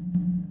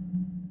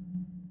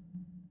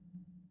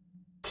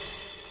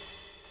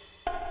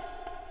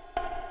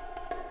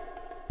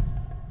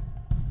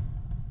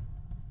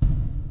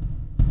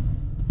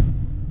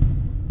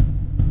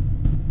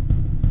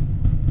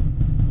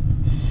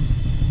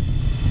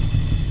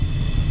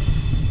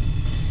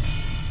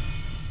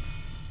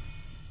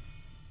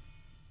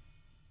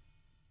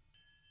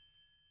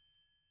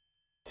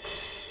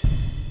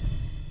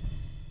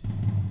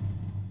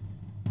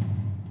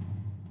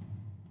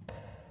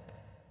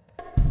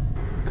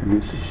 Can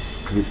you see?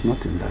 He's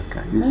not in that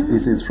car.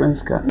 It's his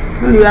friend's car.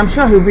 Really, I'm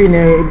sure he'll be in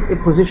a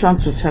position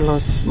to tell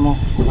us more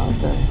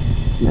about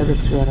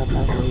Eric's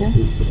whereabouts, okay?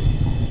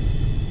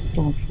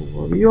 Don't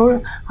worry.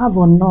 You have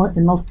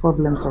enough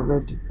problems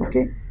already,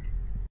 okay?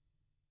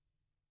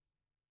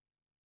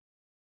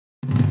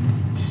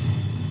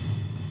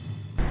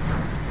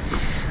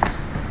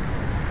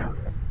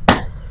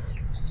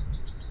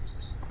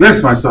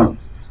 Where's my son?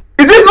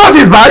 Is this not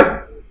his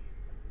bag?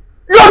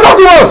 You don't talk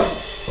to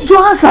us! Do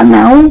answer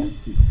now.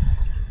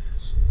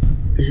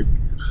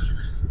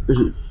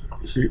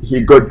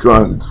 He got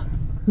drowned.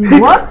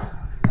 What?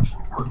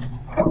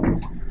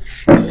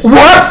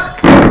 What?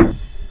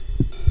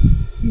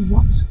 He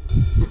what?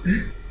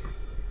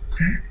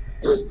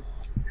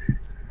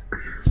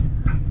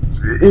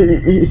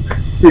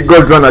 He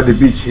got drowned at the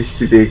beach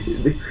yesterday.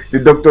 The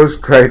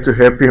doctors tried to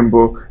help him,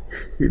 but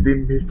he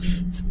didn't make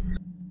it.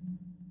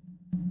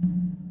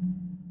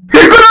 He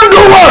couldn't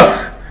do what?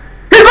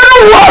 He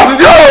couldn't what,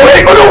 Joe?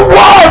 He couldn't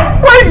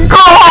what? My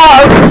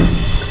God!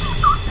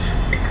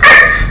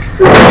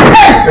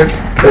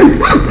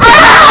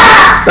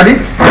 Daddy?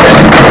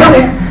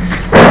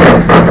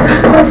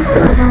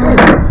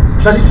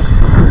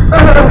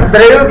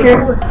 Daddy, okay?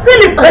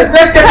 Philip!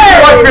 Let's get to the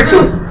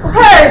hospital!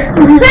 Hey!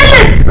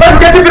 Philip! Let's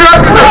get to the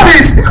hospital,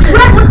 please!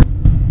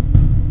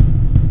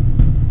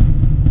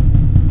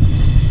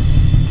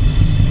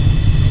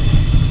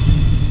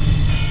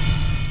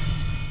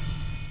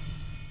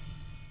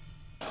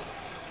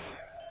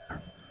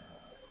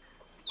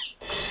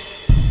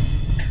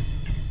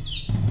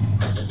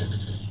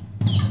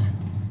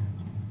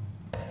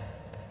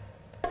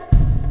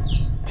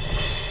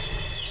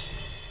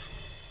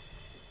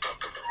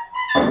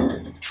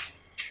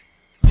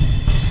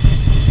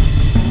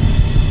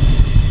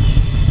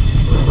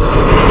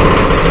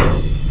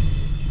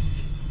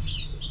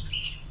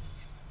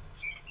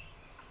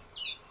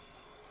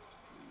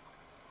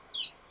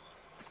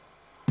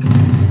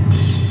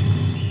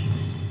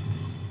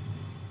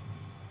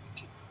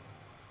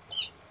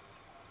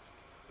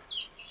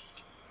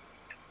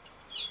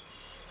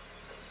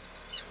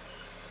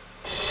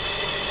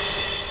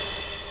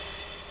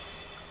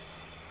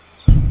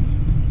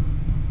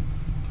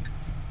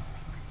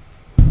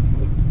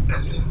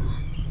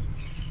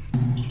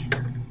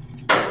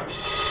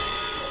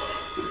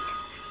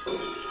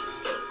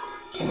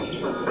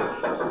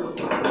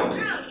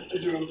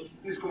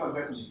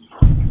 forget me.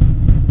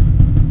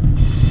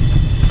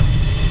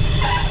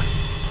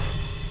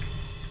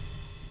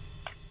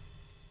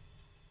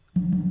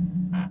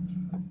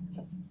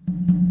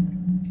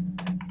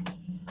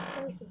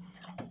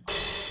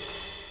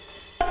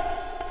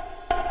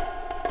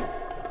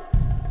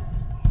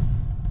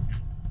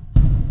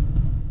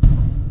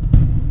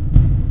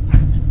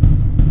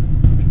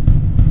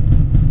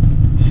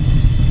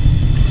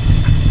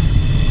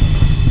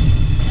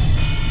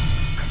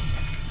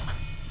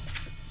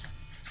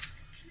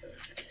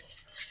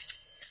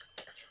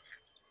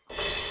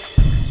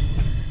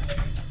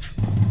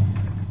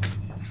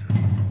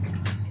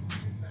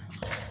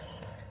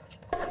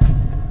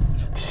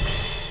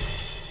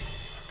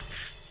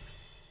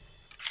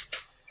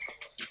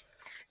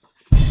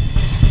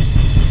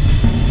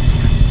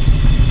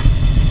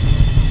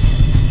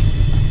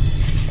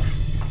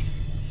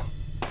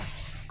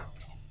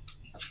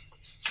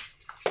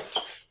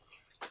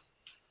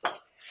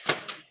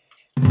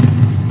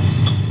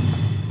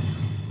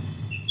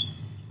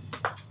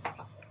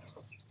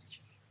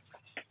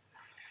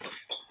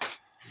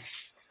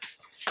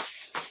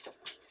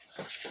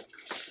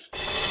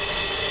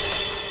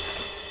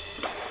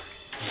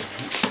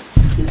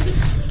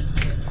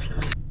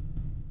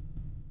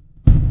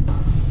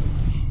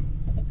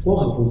 What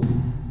happened?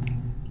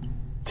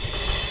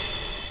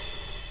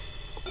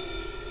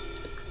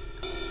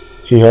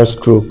 He has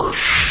stroke.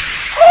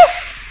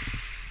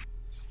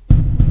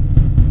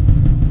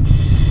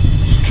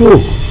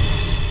 Stroke?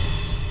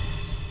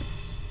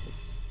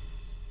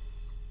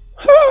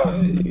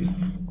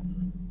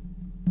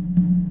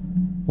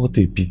 What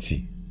a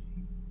pity.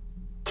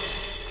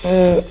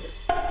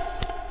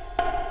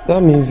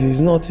 That means he's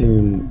not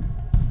in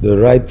the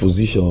right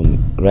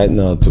position right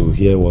now to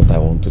hear what I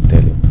want to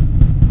tell him.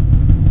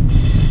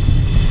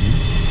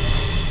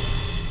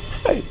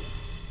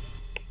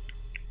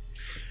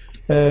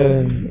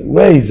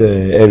 Where is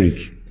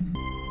Eric?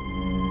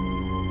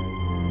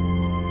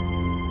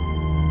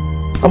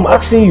 I'm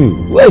asking you,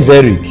 where is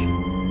Eric?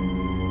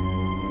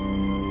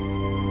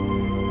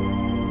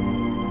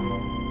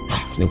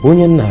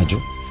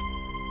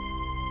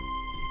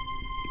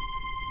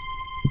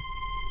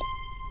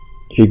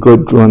 He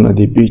got drowned at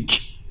the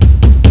beach.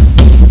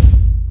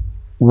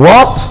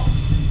 What?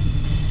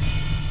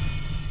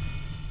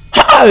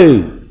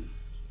 Hey!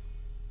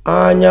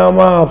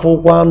 Anyama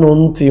afụkwanụ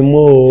ntị m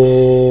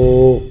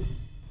o.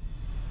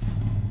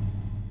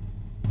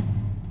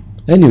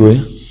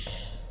 Anyway,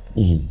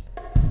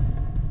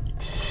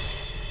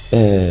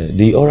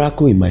 the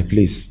oracle in my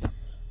place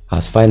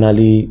has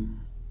finally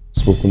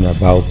spoken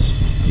about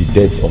the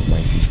death of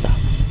my sister,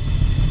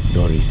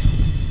 Doris,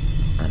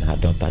 and her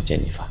daughter,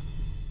 Jennifer.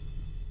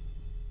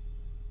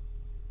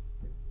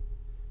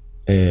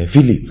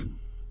 Philip,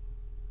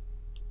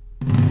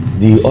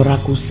 the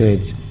oracle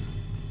said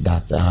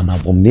that an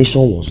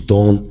abomination was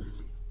done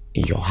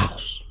in your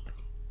house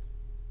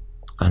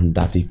and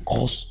that a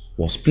curse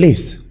was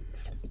placed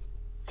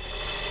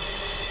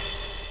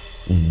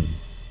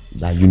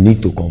that you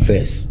need to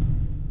confess.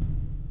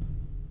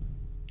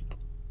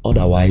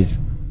 Otherwise,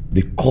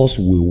 the curse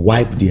will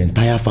wipe the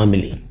entire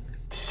family.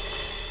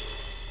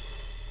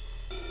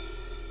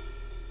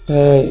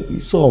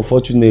 It's so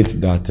unfortunate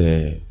that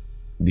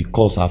the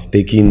curse have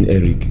taken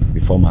Eric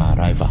before my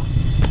arrival.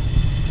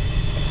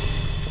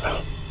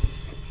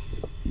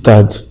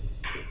 Dad,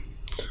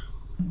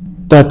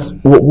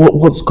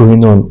 what's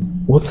going on?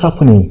 What's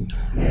happening?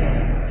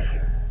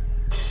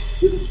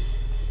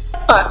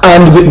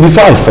 And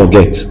before I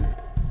forget,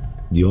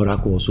 the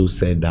oracle also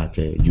said that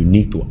you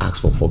need to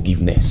ask for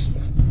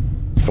forgiveness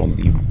from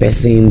the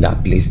person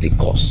that placed the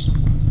curse.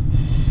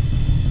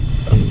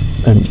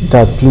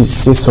 Dad, please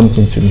say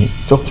something to me.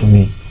 Talk to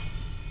me.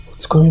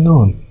 What's going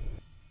on?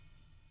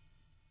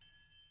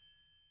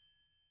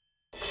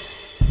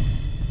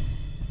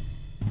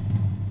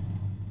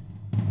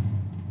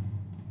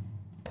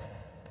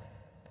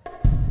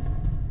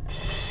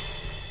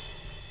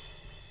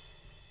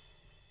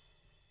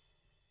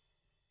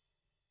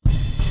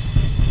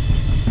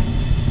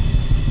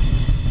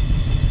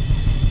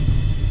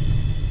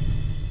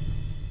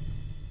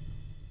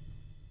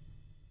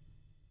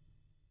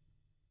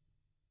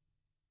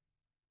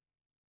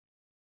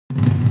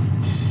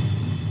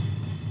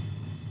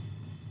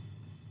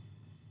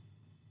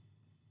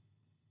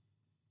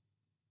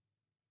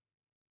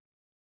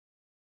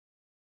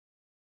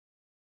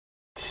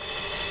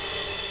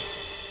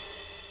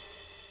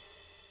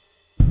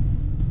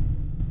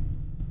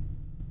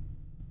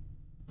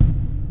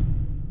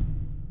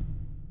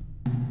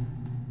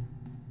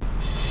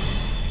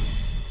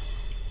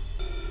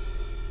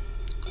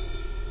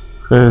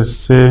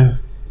 Say,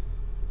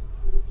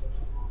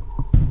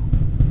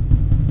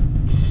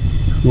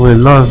 we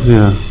love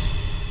you.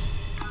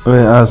 We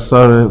are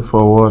sorry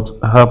for what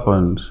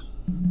happened.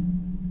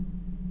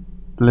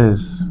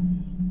 Please,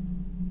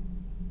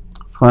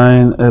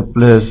 find a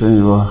place in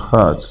your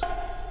heart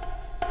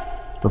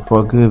to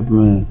forgive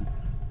me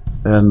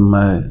and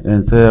my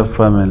entire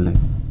family.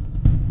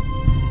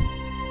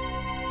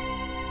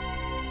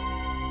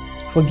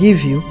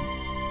 Forgive you?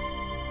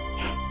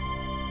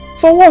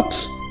 For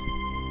what?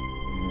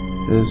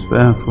 It's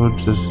painful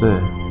to say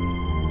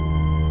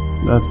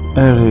that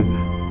Eric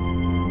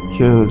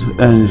killed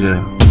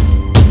Angel.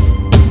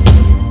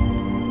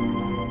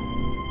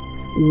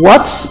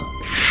 What?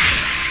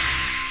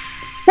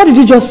 What did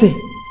you just say?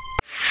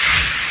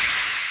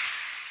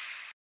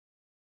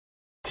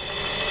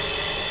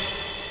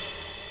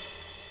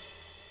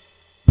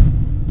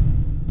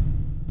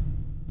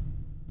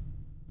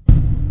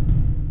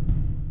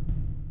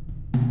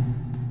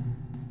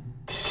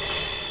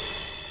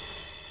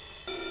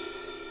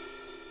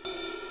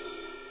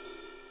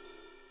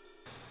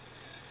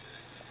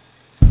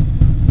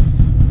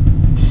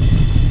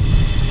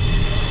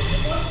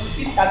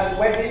 At the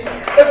wedding,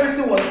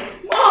 everything was.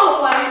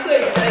 Mom, I'm so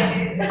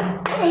excited.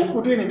 What are you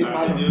doing in the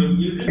parlor?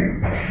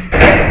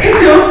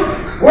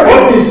 What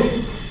is this?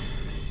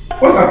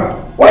 What's happening?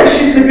 Why is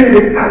she sleeping in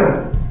the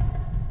parlor?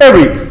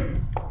 Eric!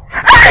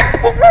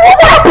 What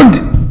happened?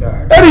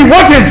 Eric,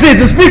 what is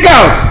it? Speak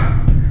out!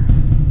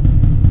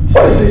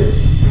 What is it?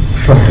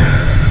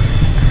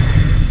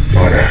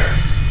 Mother,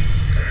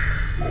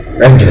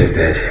 Angel is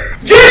dead.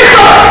 Jesus!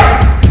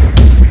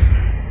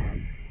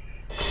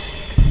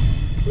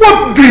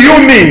 What do you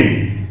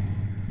mean?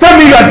 Tell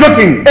me you are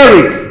joking,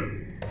 Eric!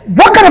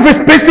 What kind of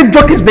expensive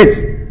joke is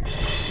this?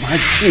 My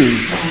chin.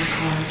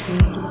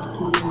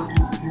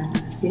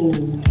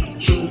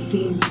 She's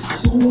seen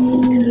so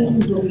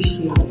many rubbish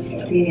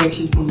things.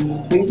 She's the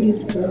most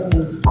prettiest girl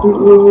in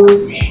school,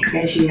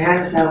 and she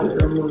hangs out with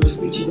the most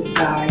richest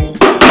guys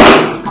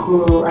in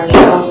school, and she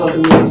comes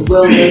from the most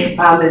wealthiest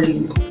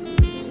family.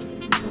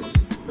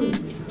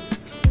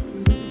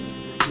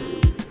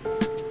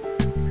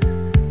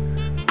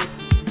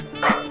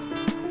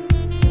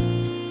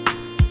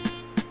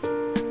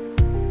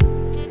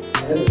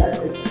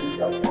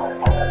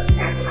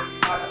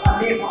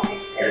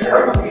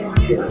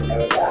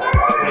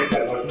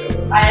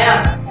 I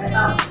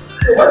am.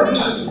 So what did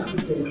you choose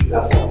to do?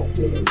 That's all. Look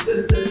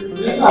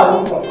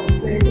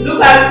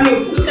at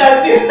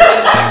you.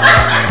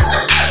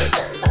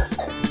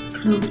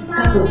 So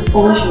that was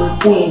all she was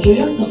saying. She was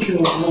just talking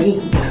about her.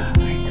 Just look at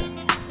her like,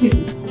 who is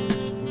this?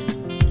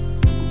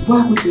 What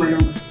happened to my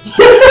number?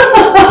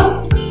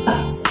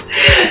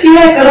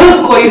 Yeah, I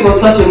don't call you for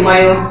such a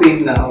minor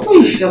thing now. Oh,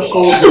 you should have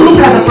called. So look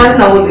at the person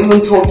that was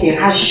even talking.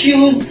 Her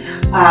shoes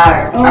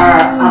are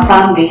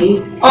Bambi.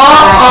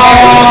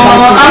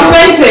 I'm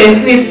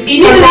fainting. Please,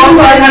 It wasn't even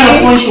the kind of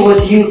phone she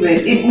was using.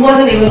 It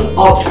wasn't even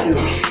up to.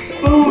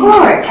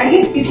 Alright, I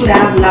hate people that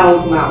have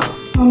loud mouths.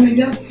 Oh my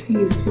God,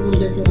 you seem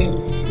better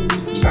than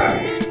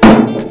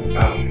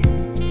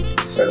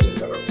Sorry to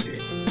interrupt you.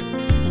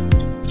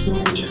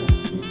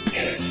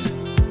 Yes.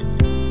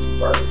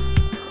 Pardon.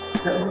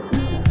 That was a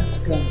person I had to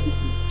go and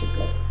visit to go.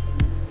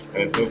 I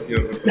hope you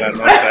are not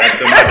trying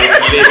to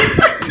manipulate.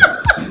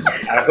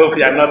 I hope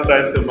you are not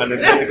trying to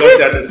manipulate because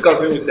you are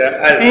discussing with your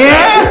eyes.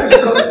 Yeah,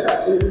 because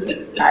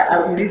I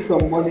need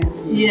some money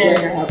to get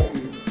her to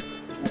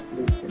that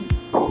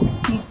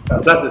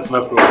place. That's a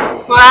smart program.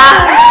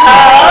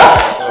 Wow.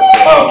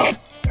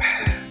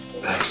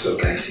 So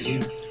can I see you?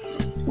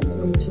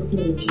 I'm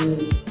talking with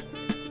you.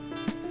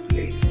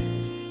 Please.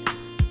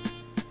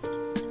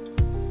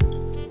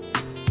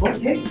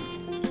 Okay.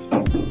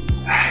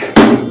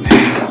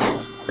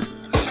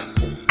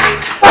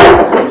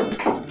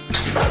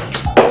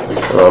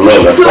 Oh no,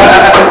 that's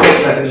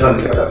not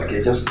for that,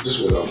 okay? Just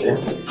wait, okay?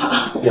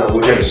 Yeah,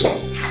 we'll get this one.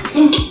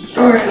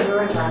 Alright, I'll be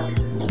right back.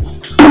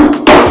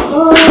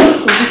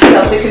 So people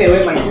have taken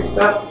away my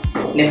sister,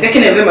 and they've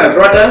taken away my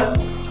brother.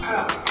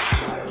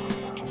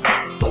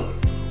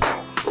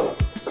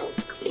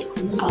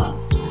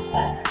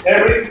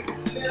 Eric, you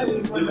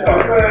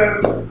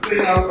prefer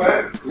staying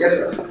outside? Yes,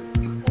 sir.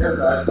 Yes,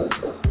 sir.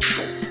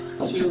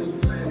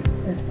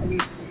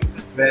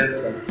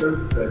 Best and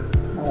self-defense.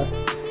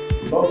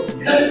 I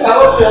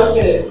hope you're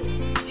okay.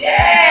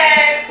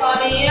 Yes,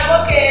 mommy, I'm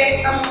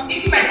okay. I'm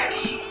picking my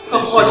key.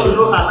 Of course, you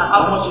know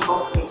how much it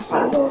costs me.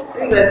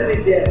 Since I've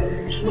been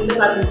there, she will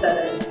never leave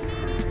that.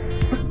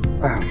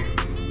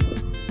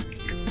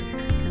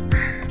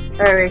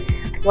 Eric,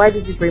 why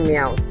did you bring me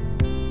out?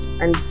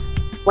 And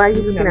why are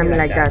you looking at me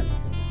like that?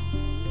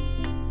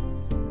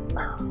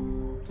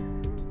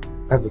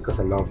 That's because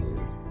I love you.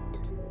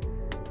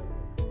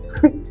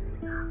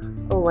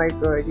 Oh my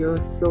God, you're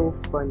so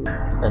funny.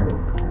 And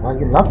why are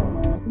you laughing?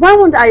 Why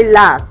won't I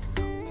laugh?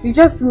 You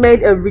just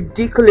made a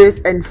ridiculous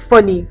and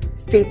funny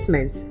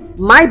statement.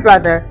 My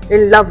brother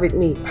in love with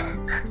me.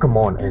 Come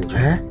on,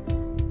 Angel.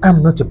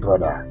 I'm not your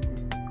brother.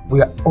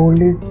 We are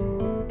only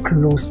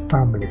close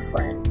family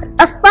friend.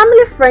 A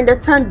family friend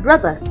that turned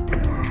brother.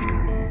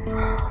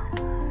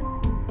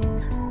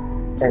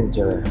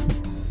 Angel,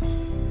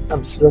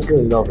 I'm seriously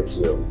in love with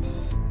you.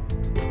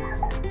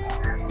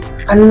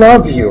 I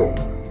love you.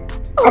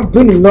 I've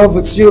been in love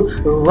with you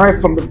right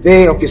from the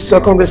day of your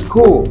secondary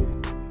school.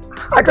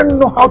 I don't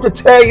know how to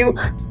tell you.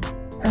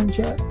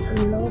 Angel, I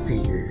love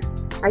you.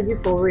 Are you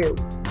for real?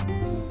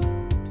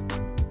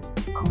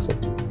 Of course I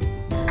do.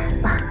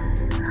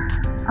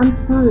 I'm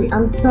sorry,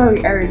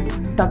 Eric, to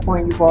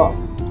disappoint you, but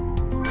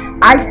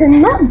I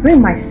cannot bring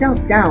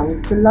myself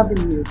down to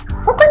loving you.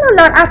 For crying out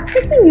loud, I've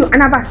taken you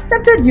and I've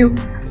accepted you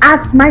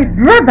as my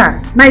brother,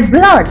 my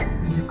blood.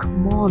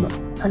 Come on,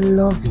 I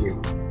love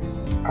you.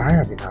 I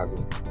have been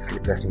having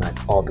sleepless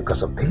nights all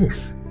because of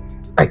this.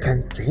 I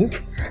can't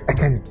think, I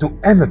can't do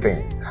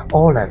anything.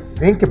 All I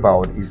think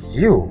about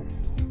is you.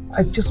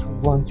 I just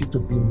want you to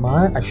be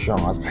my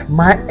assurance,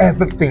 my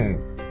everything.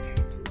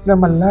 So that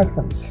my life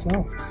can be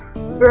soft.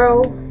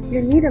 Bro,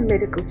 you need a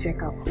medical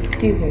checkup.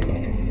 Excuse me.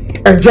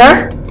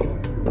 Angel?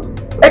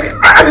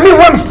 I mean,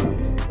 once.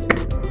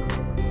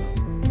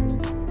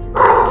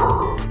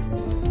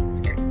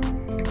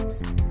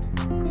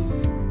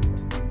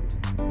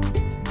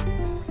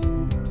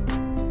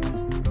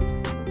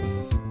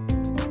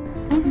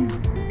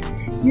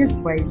 Yes,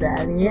 my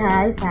darling.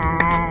 High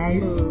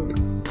five.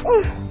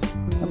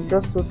 I'm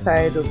just so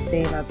tired of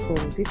staying at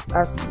home. This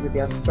has to be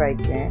their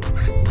strike, eh?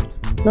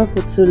 Not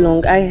for too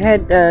long. I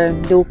heard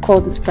they'll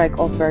call the strike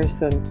off very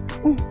soon.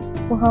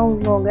 For how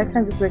long? I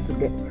can't just wait to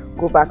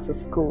go back to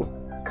school.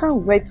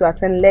 Can't wait to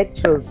attend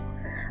lectures.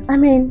 I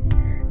mean,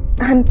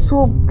 I'm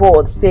too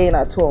bored staying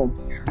at home.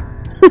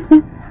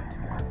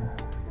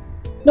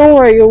 Don't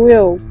worry, you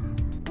will.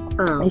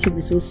 It should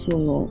be so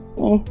soon, no?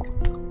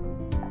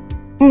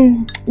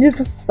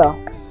 Beautiful sister.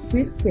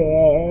 Sweet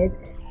said,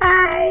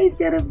 hi,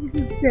 beautiful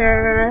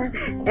sister.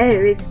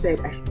 Eric said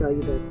I should tell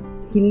you that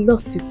he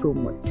loves you so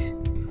much.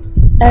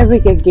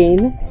 Eric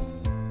again?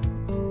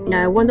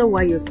 Now I wonder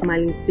why you're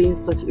smiling, saying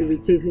such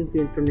irritating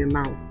things from your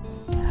mouth.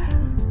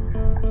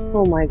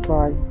 Oh my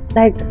god.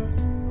 Like,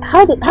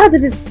 how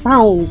did it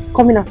sound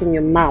coming out from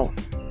your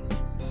mouth?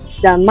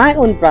 That my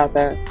own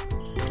brother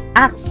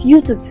asks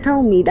you to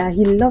tell me that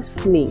he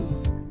loves me.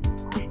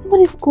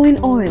 What is going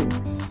on?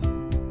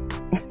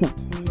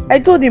 I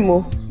told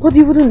him, but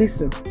he wouldn't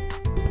listen.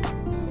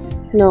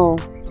 No.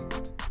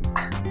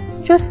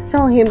 Just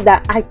tell him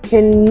that I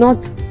can't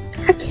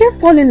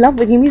fall in love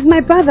with him. He's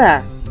my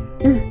brother.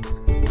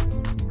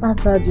 I've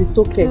heard you. It's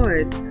okay.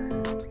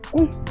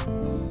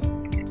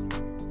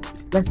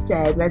 Let's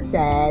chat.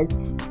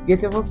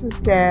 Beautiful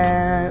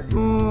sister.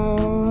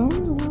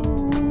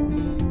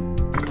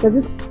 But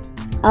this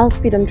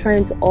outfit I'm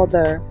trying to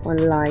order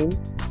online,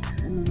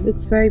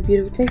 it's very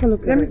beautiful. Take a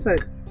look at it.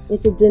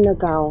 It's a dinner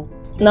gown.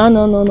 No, I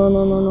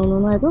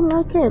don't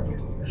like it.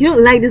 You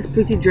don't like this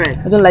pretty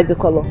dress? I don't like the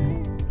color.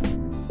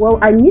 Well,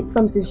 I need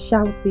something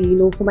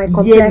shouty, for my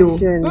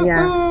complexion. Yellow.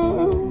 Yeah.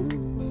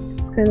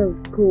 It's kind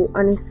of cool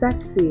and it's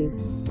sexy.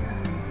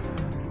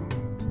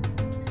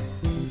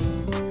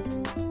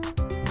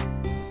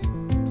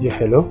 Yeah,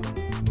 hello?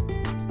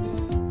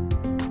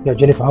 Yeah,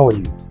 Jennifer, how are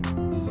you?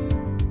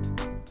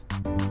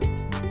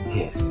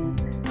 Yes.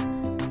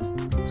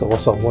 So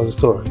what's up? What's the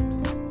story?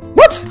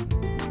 What?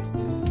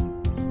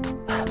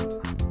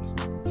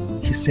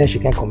 She says she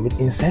can commit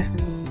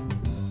incest?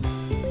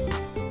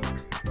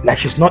 Like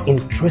she's not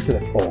interested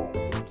at all.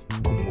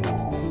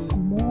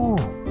 Come on.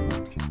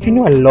 You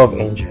know I love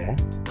Angel.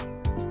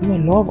 You know I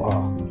love her.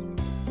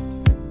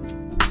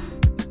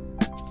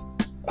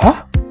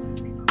 Huh?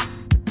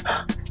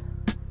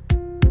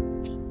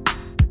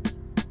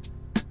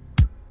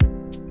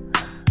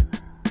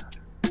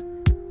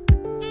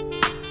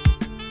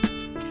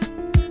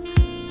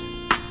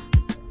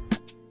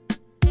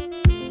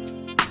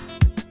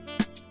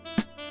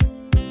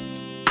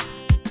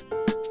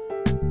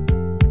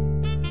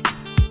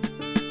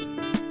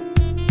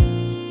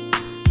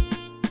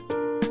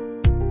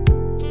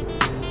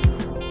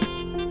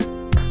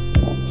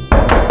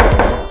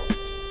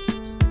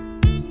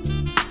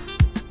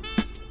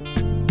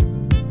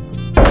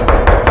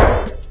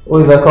 Who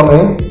is that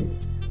coming?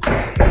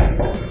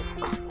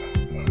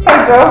 Hey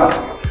girl.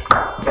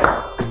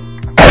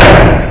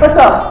 What's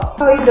up?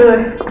 How are you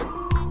doing?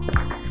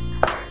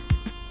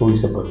 Who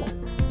is your brother?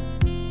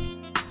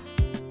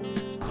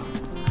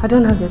 I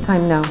don't have your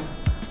time now.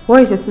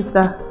 Where is your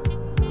sister?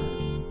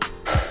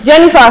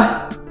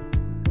 Jennifer!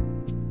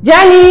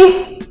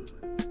 Jenny!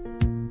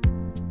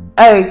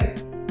 Eric!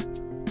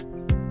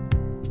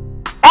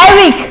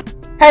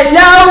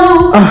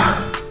 Hello!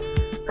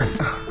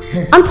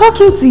 I'm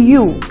talking to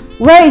you.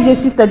 Where is your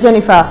sister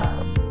Jennifer?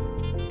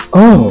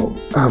 Oh,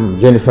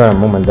 Jennifer and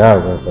mom and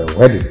dad went for a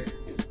wedding.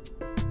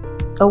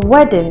 A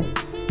wedding?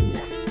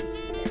 Yes.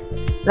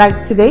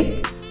 Like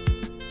today?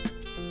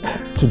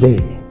 Today.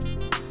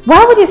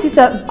 Why would your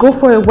sister go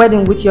for a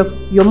wedding with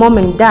your mom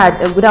and dad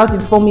without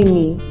informing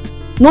me?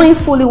 Knowing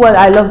fully well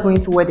I love going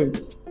to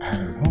weddings. I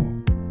don't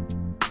know.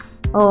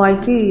 Oh, I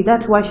see.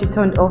 That's why she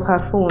turned off her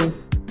phone.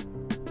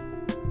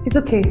 It's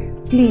okay.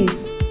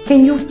 Please.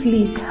 Can you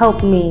please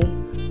help me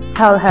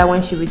tell her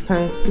when she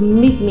returns to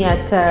meet me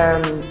at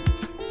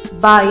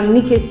by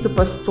Nikke's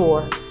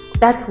Superstore?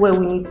 That's where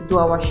we need to do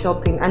our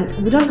shopping and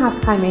we don't have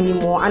time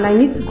anymore and I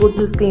need to go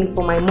do things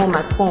for my mom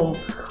at home.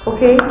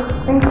 Okay?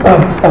 Thank you.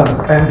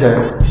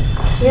 Angel.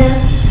 Yeah.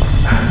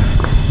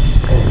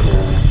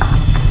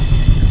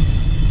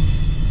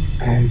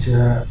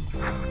 Angel,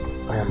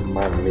 I am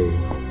madly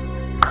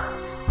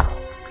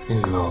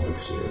in love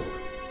with you.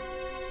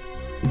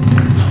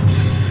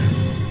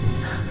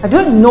 I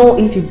don't know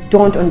if you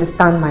don't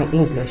understand my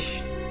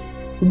English.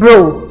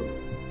 Bro,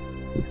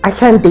 I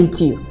can't date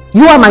you.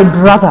 You are my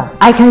brother.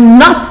 I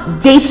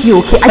cannot date you,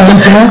 okay?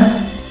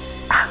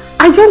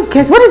 I don't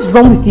get. What is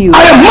wrong with you?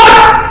 I am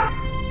mad!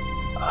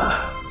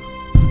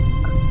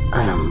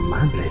 I am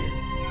madly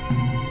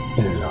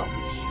in love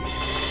with you.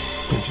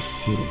 Don't you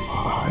see it in my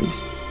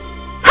eyes?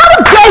 How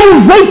dare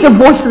you raise your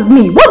voice at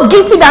me? What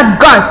gives you that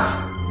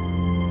guts?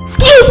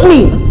 Excuse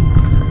me!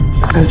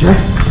 Angel?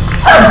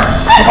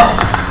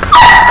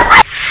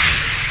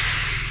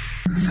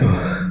 So,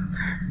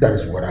 that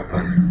is what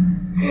happened.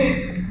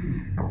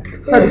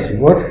 That is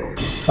what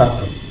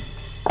happened.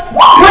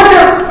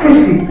 What?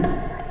 Christy?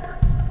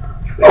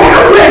 No,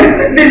 how do I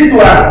explain this to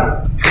her?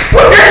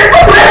 What did I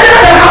tell her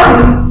that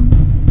happened?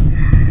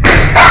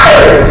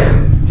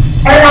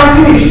 I am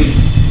finished.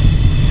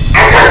 I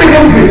can't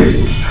even breathe.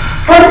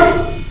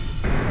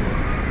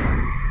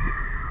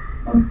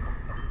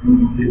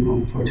 The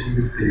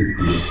unfortunate thing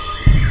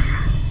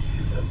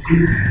is that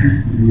if this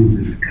news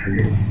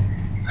escalates,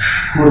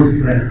 goes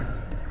viral,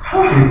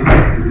 in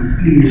fact to the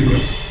ears of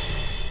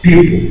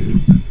people,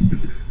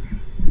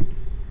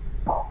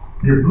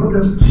 the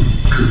brothers to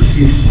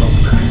Christie's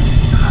husband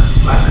and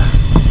father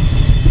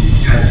will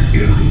charge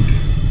Eric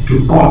to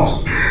court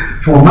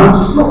for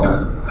manslaughter.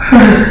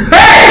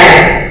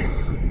 Hey!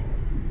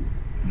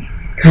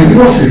 And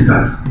what is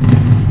that?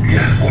 They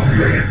are all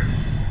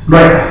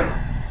lawyers.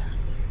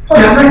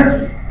 They are lawyers.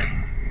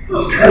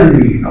 Tell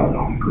me, how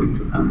are we going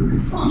to handle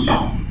this issue?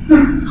 How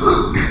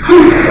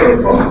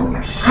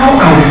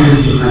are we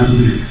going to handle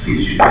this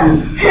issue?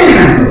 This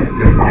kind of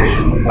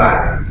temptation. Why?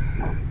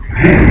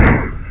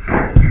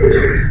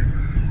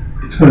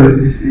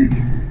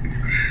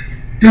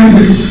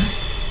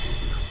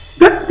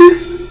 That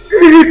is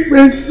Eric,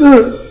 my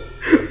son.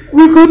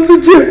 We go to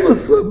jail for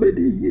so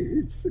many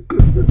years.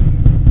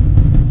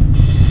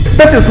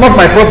 That is not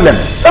my problem.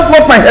 That's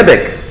not my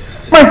headache.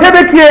 My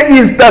headache here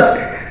is that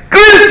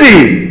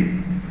Christy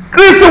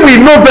we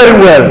know very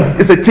well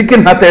is a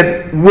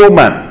chicken-hearted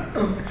woman.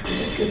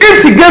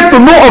 If she gets to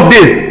know of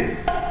this,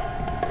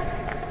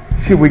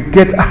 she will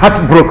get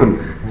heartbroken,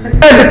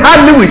 and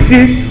hardly will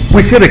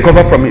she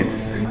recover from it.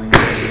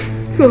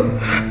 So,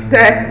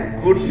 Dad,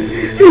 what are we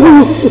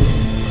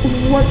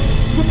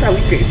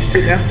going to do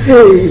now?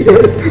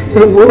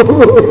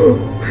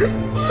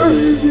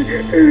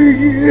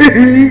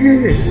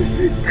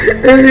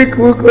 Eric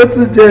will go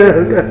to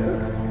jail.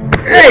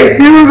 Hey,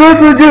 he will go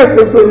to jail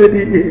for so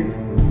many years.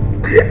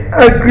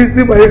 And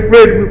Christy, my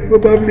friend, will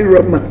probably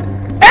run mad.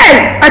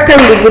 Hey, I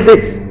can't live with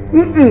this.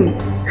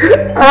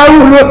 I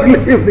will not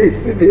live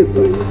this with you,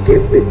 so you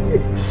give me.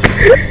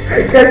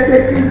 I can't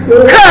take it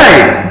so. Hey!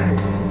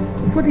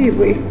 What if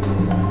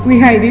we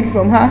hide it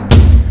from her?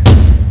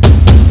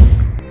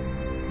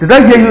 Did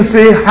I hear you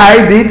say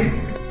hide it?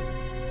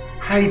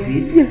 Hide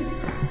it? Yes.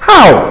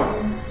 How?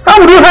 How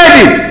would you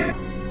hide it?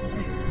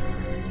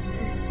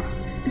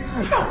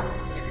 How?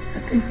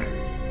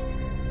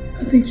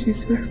 I think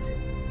she's right.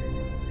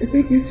 I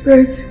think he's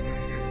right.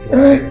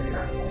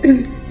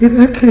 In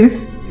that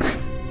case,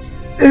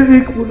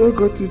 Eric will not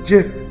go to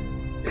jail.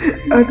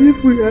 And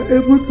if we are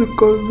able to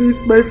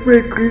convince my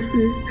friend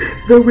Christy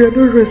that we are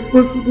not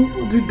responsible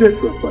for the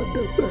death of her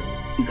daughter,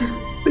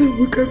 then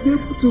we can be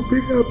able to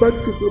bring her back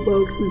to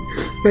normalcy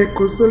by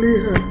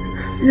consoling her.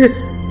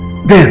 Yes.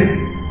 Then,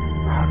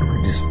 how do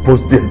we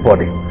dispose this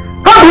body?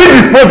 How do we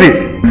dispose it?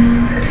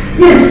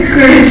 Yes,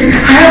 Chris,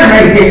 I have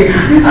an idea.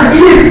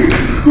 Yes,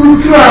 we'll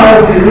throw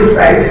her off the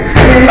roadside.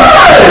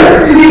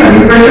 To give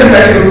an impression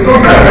that she was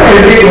not back.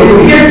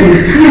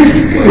 Yes.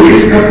 What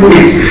is it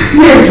happening?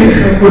 Yes.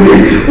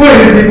 What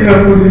is it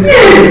happening?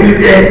 Yes.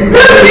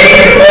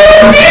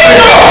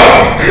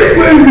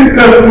 Where is it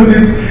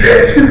happening?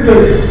 She's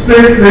not.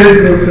 Let's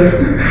doctor.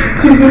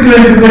 If you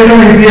guys have a better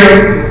idea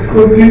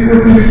of this,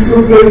 I think it's so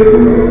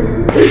painful.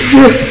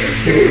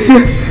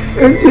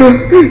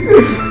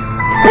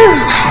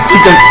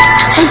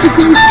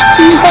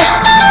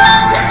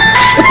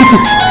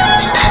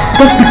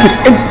 Don't pick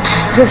it.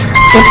 Just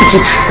don't pick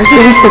it.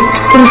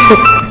 Don't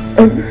stop.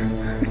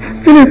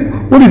 Philip,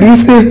 what did we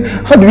say?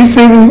 How did we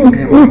say?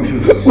 What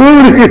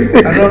did we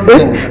say? I don't know.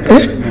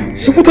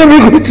 What are we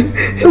going to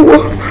do?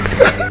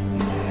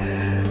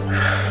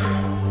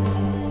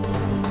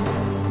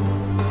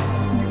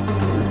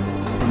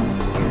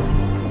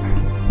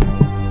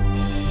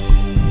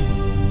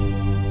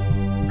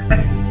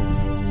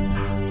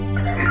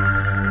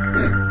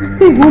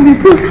 Hey, mommy,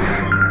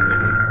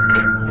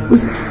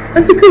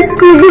 Auntie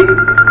Christy!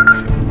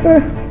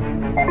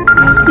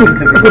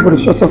 Everybody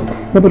shut up.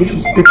 Nobody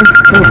should speak.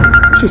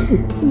 Nobody should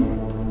speak.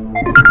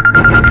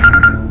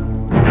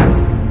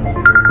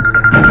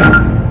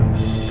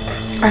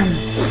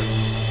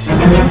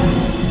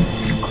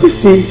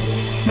 Christy!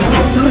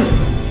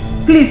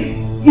 Please,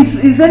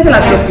 is Angela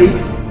at your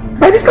place?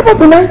 By this time of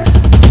the night?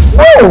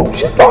 No,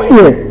 she's not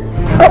here.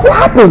 What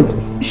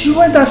happened? She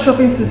went out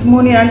shopping since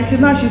morning and till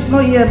now she's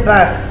not here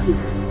back.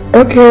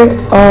 Okay,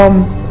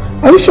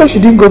 are you sure she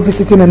didn't go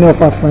visiting any of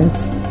her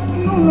friends?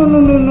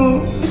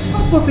 No. It's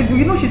not possible?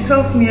 You know she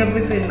tells me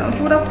everything now.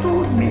 She would have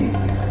told me.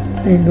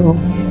 I know,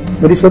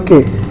 but it's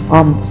okay.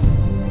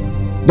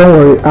 Don't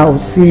worry. I'll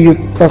see you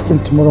first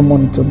thing tomorrow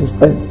morning to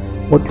understand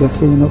what you are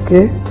saying,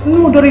 okay?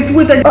 No, Doris,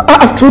 wait.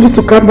 I've told you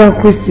to calm down,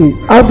 Christy.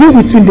 I'll be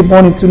with you in the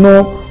morning to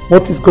know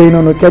what is going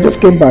on, okay? I just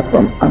came back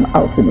from an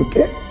outing,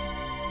 okay?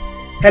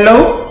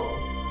 Hello?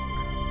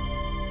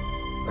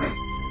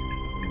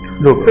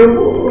 Look,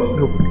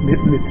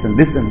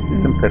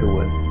 listen very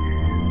well.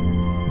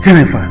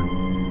 Jennifer,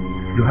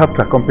 you have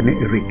to accompany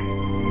Eric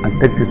and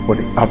take this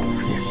body out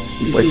of here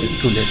before it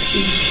is too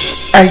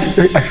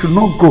late. I should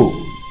not go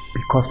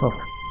because of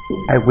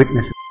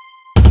eyewitnesses.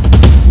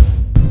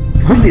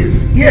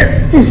 Please,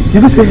 yes.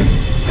 You just say,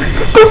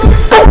 go,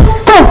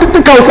 take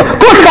the house out.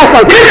 Go take the house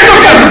out.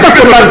 That's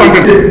your life.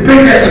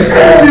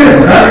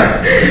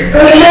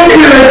 I love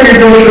you like you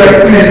don't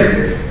like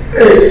this.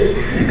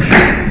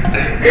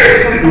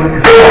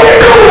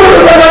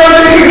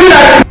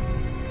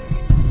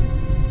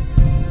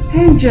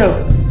 Angel,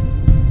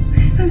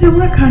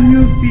 where can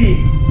you be?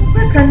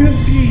 Where can you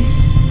be?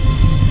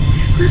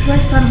 Where do I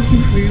start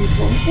looking for you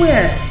from?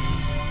 Where?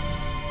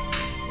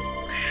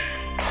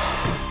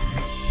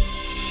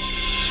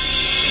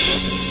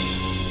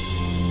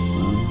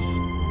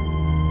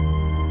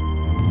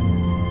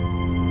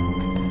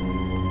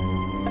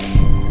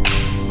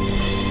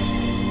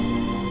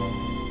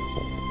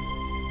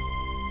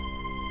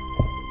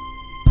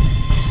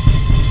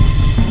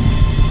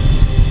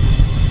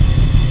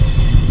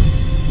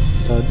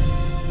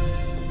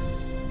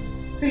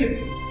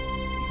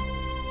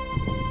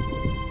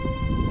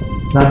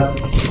 Dad.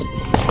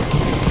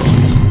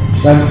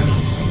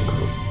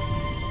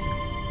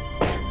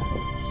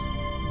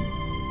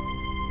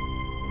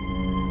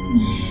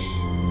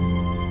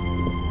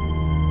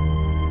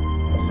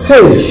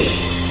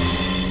 Hey!